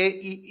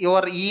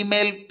 your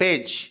email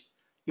page.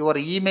 Your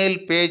email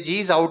page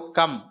is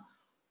outcome.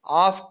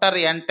 After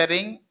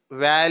entering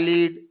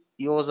valid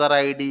user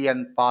ID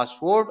and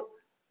password,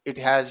 it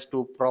has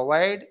to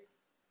provide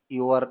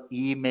your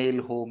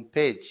email home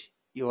page,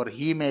 your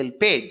email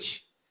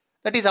page.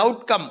 That is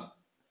outcome.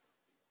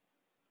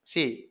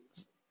 See,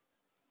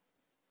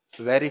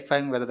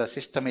 verifying whether the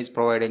system is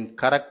providing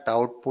correct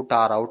output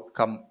or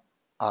outcome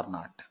or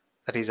not.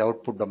 That is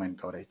output domain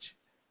coverage.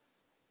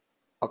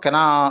 Okay,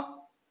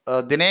 now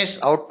Dinesh,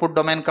 output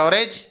domain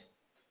coverage.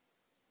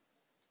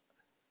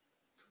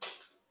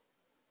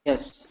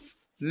 Yes.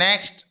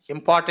 Next,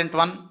 important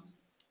one,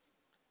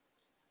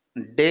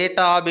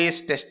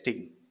 database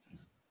testing.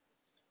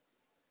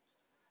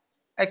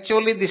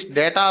 Actually, this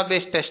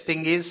database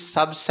testing is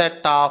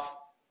subset of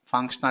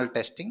functional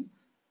testing,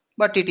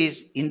 but it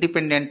is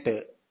independent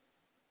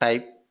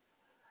type.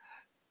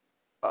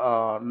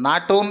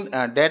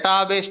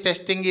 Database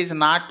testing is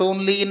not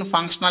only in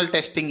functional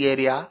testing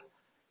area,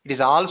 it is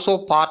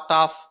also part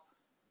of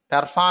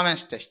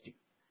performance testing.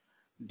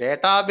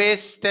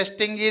 Database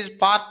testing is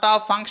part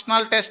of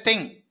functional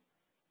testing,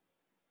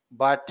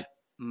 but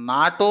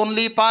not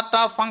only part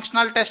of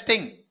functional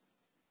testing,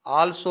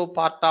 also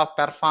part of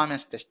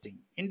performance testing,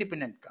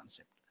 independent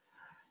concept.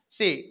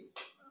 See,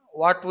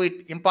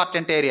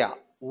 important area,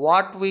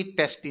 what we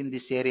test in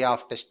this area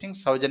of testing.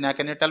 Saujanya,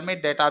 can you tell me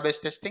database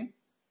testing?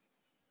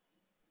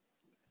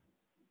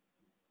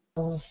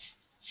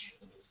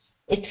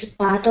 It's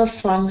part of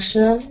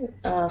functional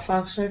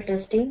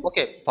testing.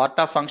 Okay, part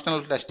of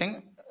functional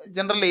testing.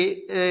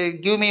 Generally,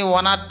 give me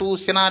 1 or 2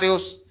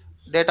 scenarios,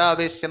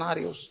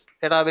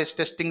 database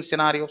testing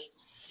scenarios.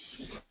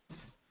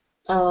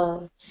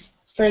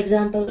 For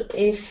example,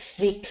 if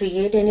we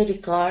create any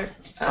record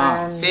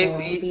and say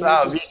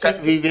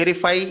we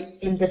verify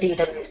in the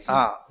database.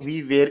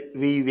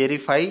 We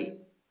verify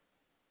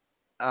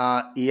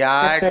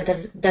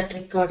whether that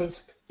record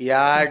is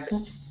add,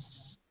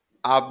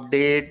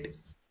 update,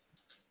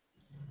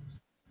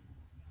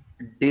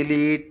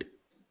 delete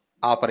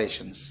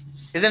operations,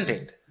 isn't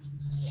it?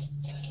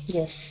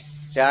 Yes.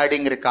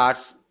 Adding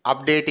records,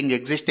 updating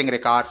existing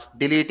records,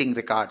 deleting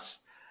records.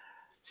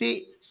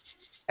 See,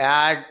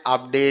 add,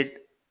 update,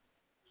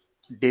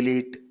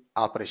 delete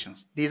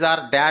operations. These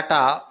are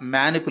data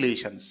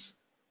manipulations.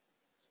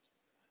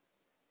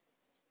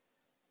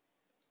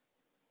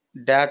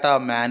 Data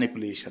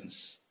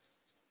manipulations.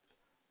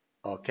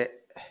 Okay.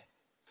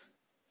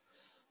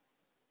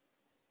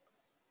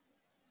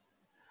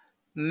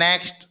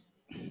 Next,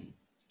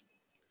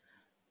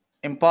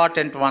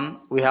 important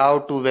one, we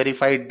have to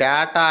verify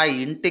data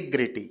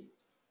integrity.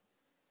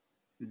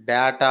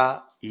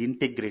 Data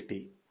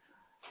integrity.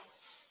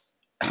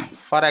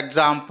 For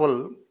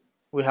example,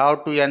 we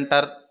have to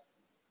enter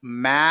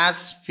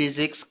maths,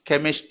 physics,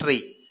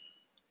 chemistry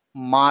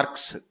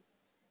marks.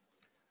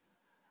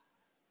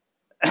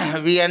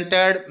 We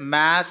entered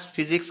maths,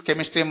 physics,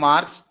 chemistry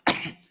marks.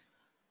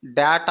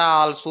 Data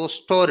also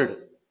stored.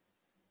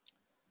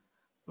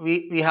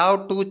 We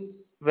have to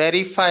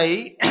verify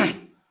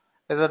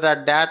whether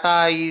the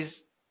data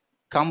is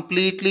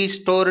completely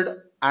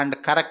stored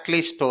and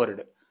correctly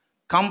stored.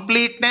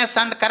 Completeness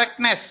and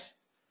correctness.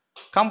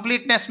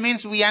 Completeness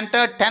means we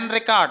entered 10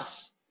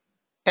 records.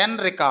 10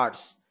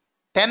 records.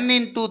 10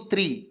 into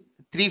 3.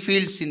 3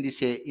 fields in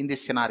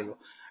this scenario.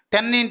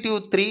 10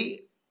 into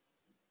 3,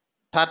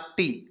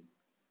 30.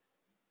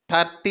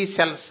 30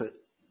 cells.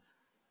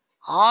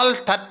 All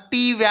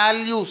 30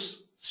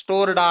 values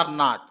stored or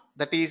not.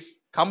 That is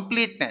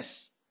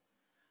completeness.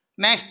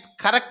 Next,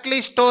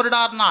 correctly stored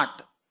or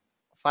not.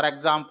 For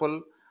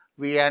example,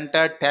 we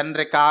entered 10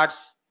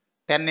 records,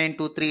 10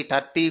 into 3,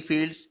 30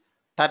 fields,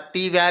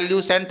 30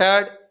 values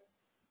entered,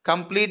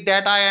 complete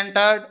data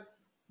entered,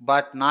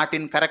 but not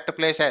in correct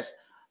places.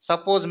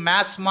 Suppose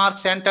maths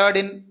marks entered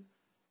in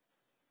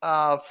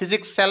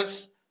physics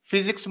cells,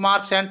 physics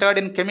marks entered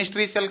in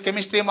chemistry cell,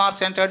 chemistry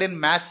marks entered in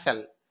maths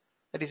cell.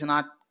 That is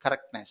not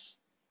correctness.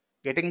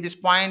 Getting this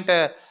point,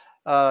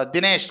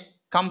 Dinesh,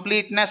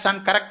 completeness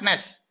and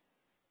correctness.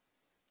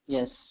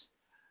 Yes.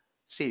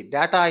 See,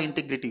 data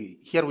integrity.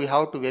 Here we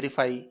have to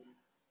verify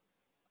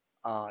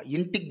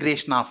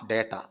integration of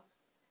data,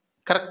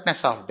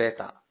 correctness of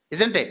data,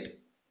 isn't it?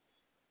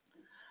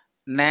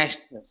 Next,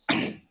 Yes.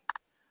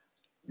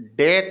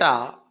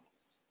 data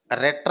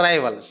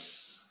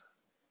retrievals.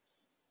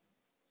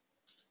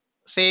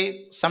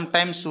 Say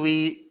sometimes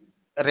we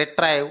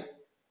retrieve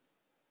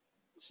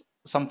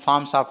some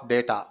forms of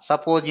data.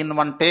 Suppose in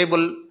one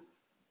table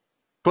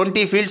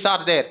 20 fields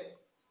are there: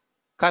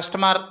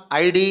 customer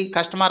ID,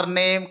 customer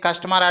name,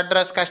 customer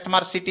address,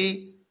 customer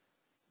city,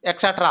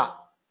 etc.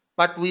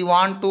 But we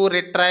want to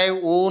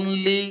retrieve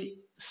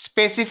only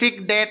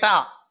specific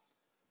data.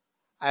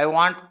 I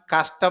want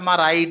customer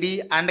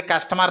ID and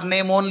customer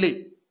name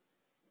only.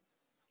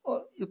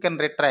 You can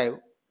retrieve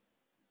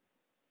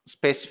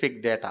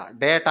specific data.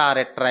 Data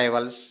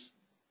retrievals.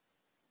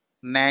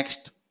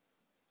 Next,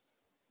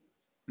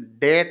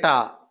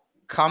 data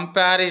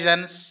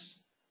comparisons.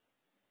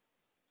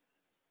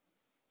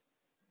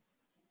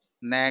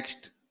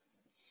 Next,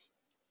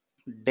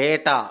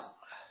 data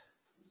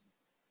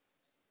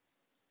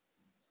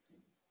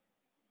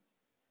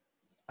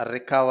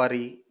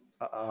recovery.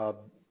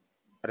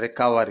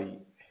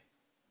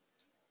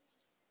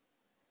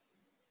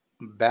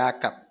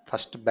 Backup.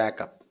 First,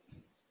 backup.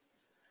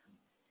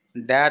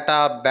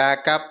 Data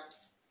backup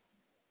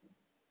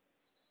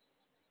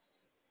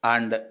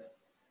and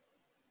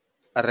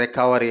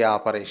recovery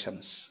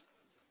operations.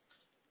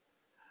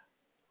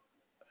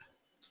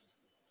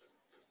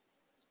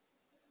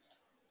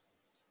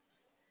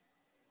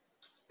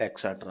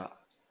 Etc.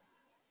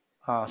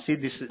 See,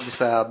 this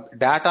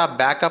data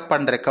backup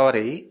and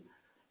recovery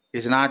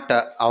is not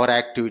our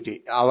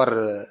activity,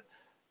 our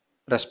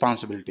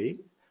responsibility.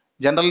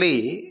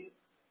 Generally,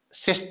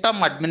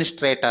 system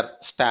administration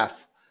staff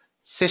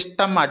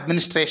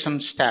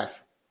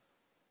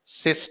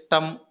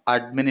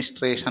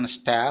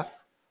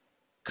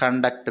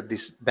conduct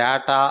this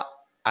data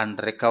and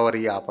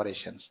recovery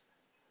operations.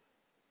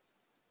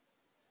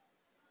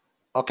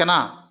 Okay,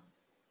 na?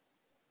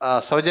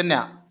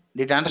 Saujanya,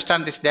 did you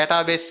understand this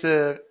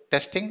database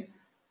testing?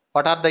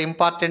 What are the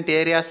important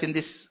areas in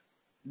this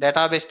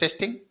database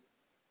testing?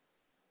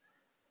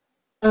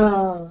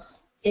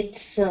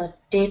 It's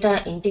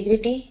data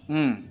integrity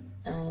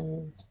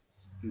and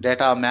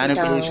data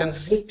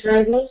manipulations, data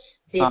retrievals,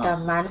 data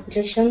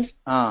manipulations,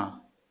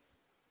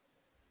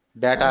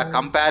 data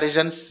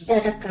comparisons,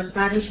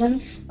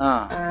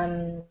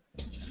 and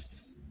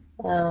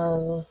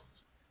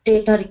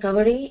data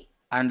recovery.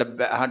 And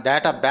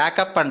data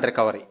backup and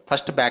recovery.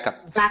 First, backup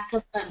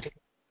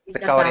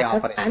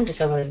and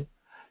recovery.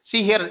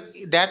 See here,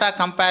 data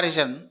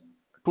comparison,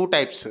 two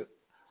types.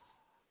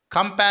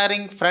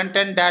 Comparing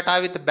front-end data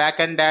with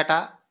back-end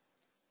data,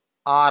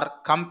 or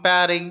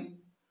comparing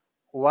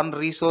one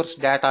resource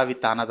data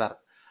with another.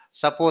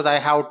 Suppose I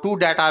have two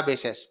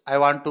databases. I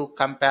want to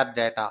compare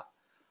data.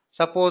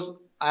 Suppose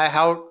I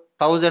have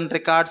 1,000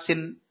 records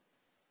in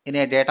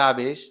a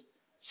database.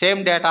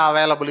 Same data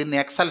available in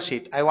Excel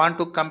sheet. I want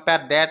to compare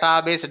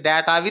database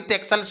data with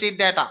Excel sheet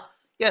data.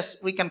 Yes,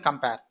 we can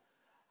compare.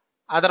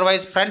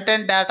 Otherwise,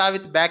 front-end data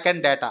with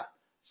back-end data.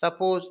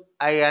 Suppose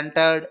I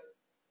entered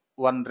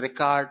one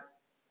record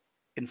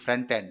in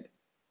front-end,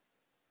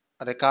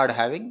 record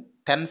having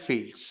 10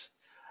 fields.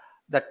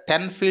 The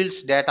 10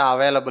 fields data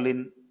available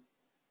in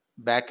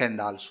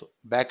back-end also,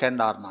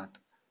 back-end or not.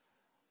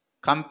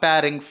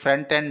 Comparing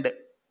front-end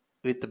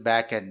with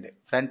back-end,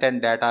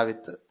 front-end data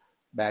with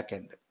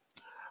back-end.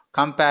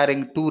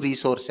 Comparing two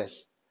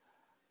resources,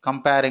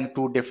 comparing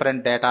two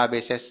different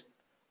databases,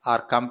 or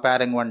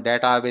comparing one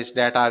database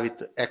data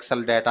with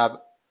Excel data,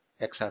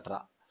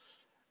 etc.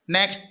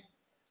 Next,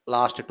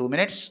 last 2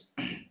 minutes.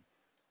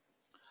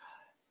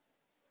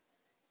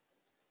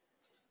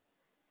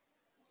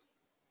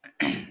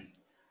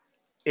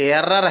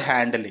 Error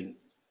handling.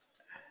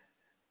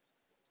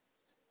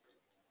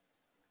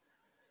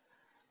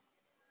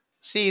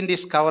 See, in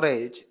this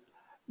coverage,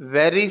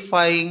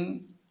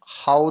 verifying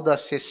how the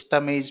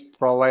system is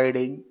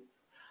providing,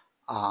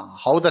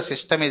 how the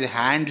system is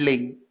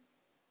handling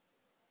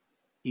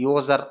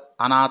user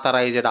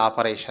unauthorized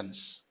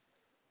operations.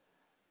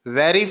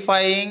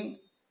 Verifying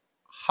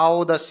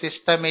how the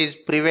system is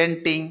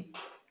preventing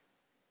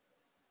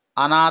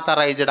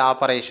unauthorized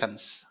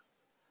operations.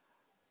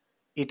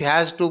 It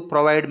has to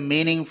provide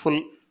meaningful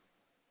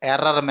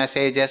error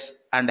messages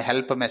and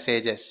help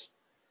messages.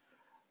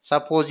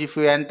 Suppose if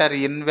you enter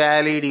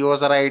invalid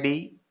user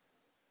ID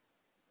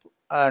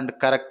and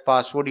correct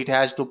password, it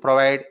has to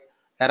provide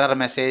error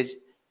message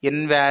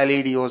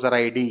invalid user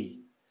ID.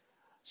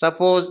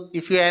 Suppose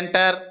if you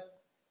enter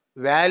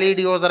valid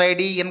user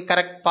ID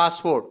incorrect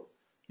password,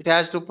 it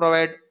has to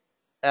provide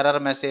error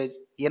message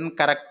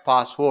incorrect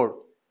password.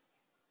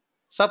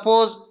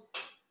 Suppose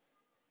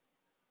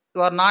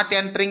you are not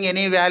entering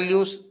any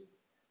values,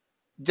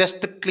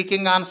 just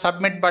clicking on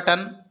submit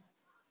button.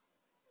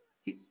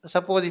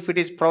 Suppose if it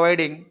is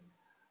providing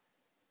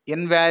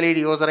invalid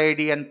user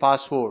ID and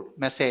password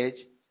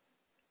message,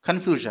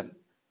 confusion,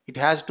 it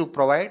has to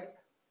provide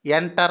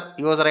enter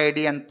user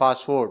ID and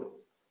password.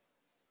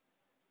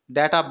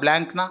 Data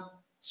blank na,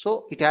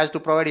 so it has to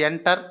provide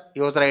enter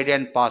user ID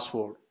and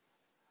password.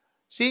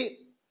 See,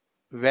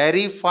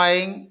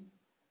 verifying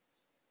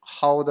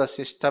how the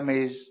system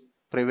is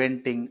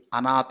preventing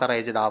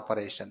unauthorized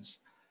operations,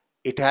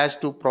 it has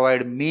to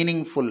provide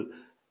meaningful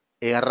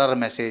error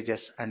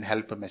messages and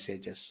help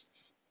messages.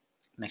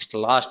 Next,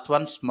 last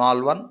one,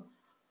 small one,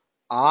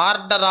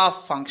 order of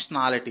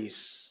functionalities.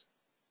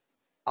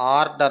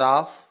 Order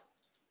of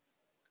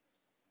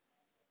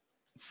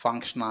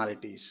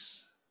functionalities.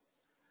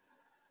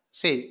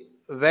 See,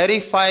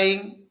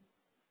 verifying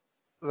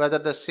whether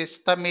the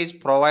system is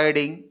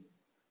providing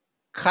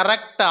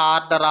correct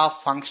order of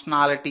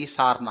functionalities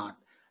or not.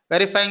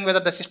 Verifying whether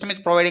the system is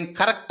providing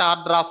correct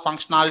order of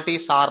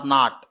functionalities or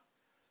not.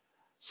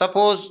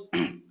 Suppose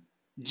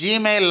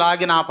Gmail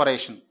login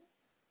operation.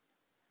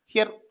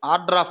 Here,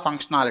 order of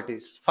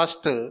functionalities.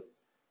 First,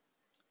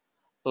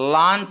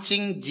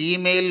 launching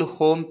Gmail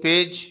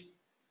homepage.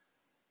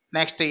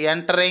 Next,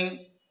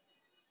 entering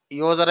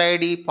user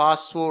ID,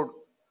 password,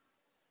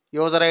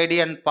 user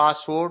ID and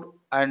password,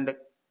 and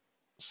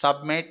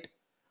submit.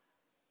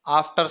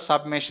 After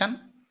submission,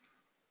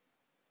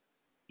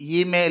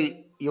 email,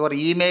 your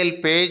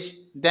email page,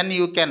 then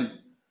you can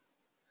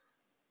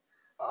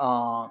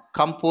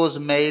compose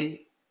mail,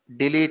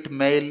 delete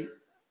mail,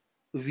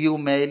 view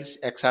mails,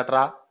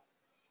 etc.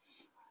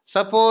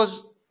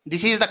 Suppose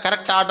this is the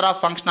correct order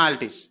of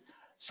functionalities.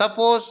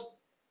 Suppose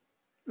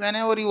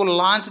whenever you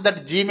launch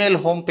that Gmail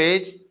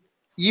homepage,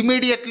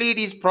 immediately it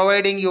is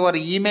providing your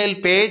email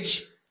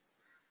page.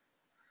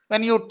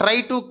 When you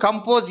try to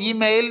compose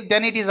email,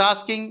 then it is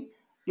asking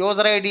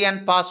user ID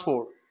and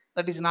password.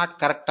 That is not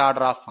correct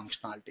order of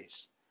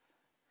functionalities.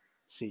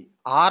 See,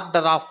 order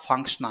of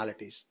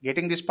functionalities.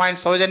 Getting this point,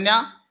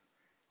 Saujanya?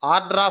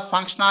 Order of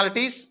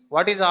functionalities.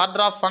 What is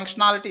order of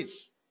functionalities?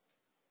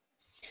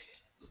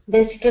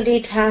 Basically,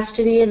 it has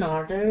to be in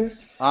order.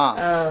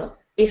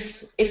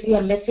 If you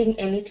are missing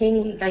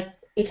anything, like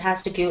it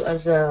has to give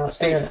us a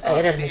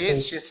error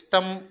message.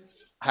 System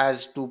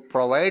has to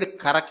provide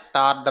correct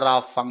order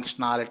of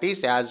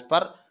functionalities as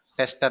per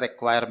tester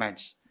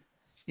requirements.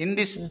 In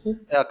this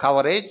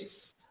coverage,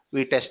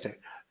 we test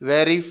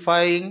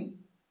verifying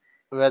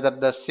whether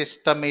the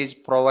system is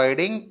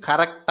providing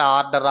correct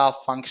order of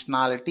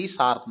functionalities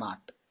or not.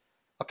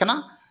 Okay,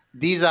 na?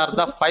 These are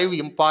the 5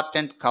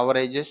 important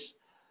coverages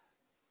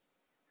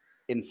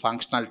in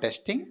functional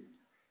testing.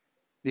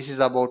 This is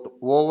about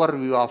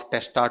overview of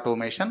test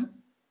automation.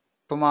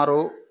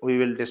 Tomorrow we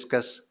will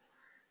discuss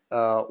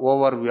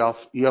overview of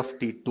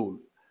UFT tool.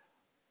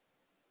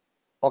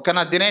 Okay,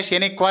 na Dinesh,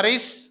 any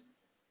queries?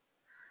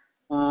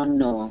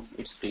 No,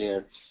 it's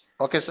clear.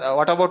 Okay, so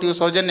what about you,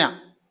 Saujanya?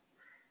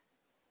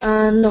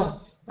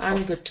 No,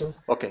 I'm good too.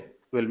 Okay,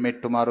 we'll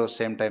meet tomorrow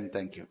same time.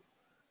 Thank you.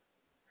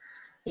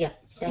 Yeah,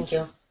 thank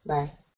you. Bye.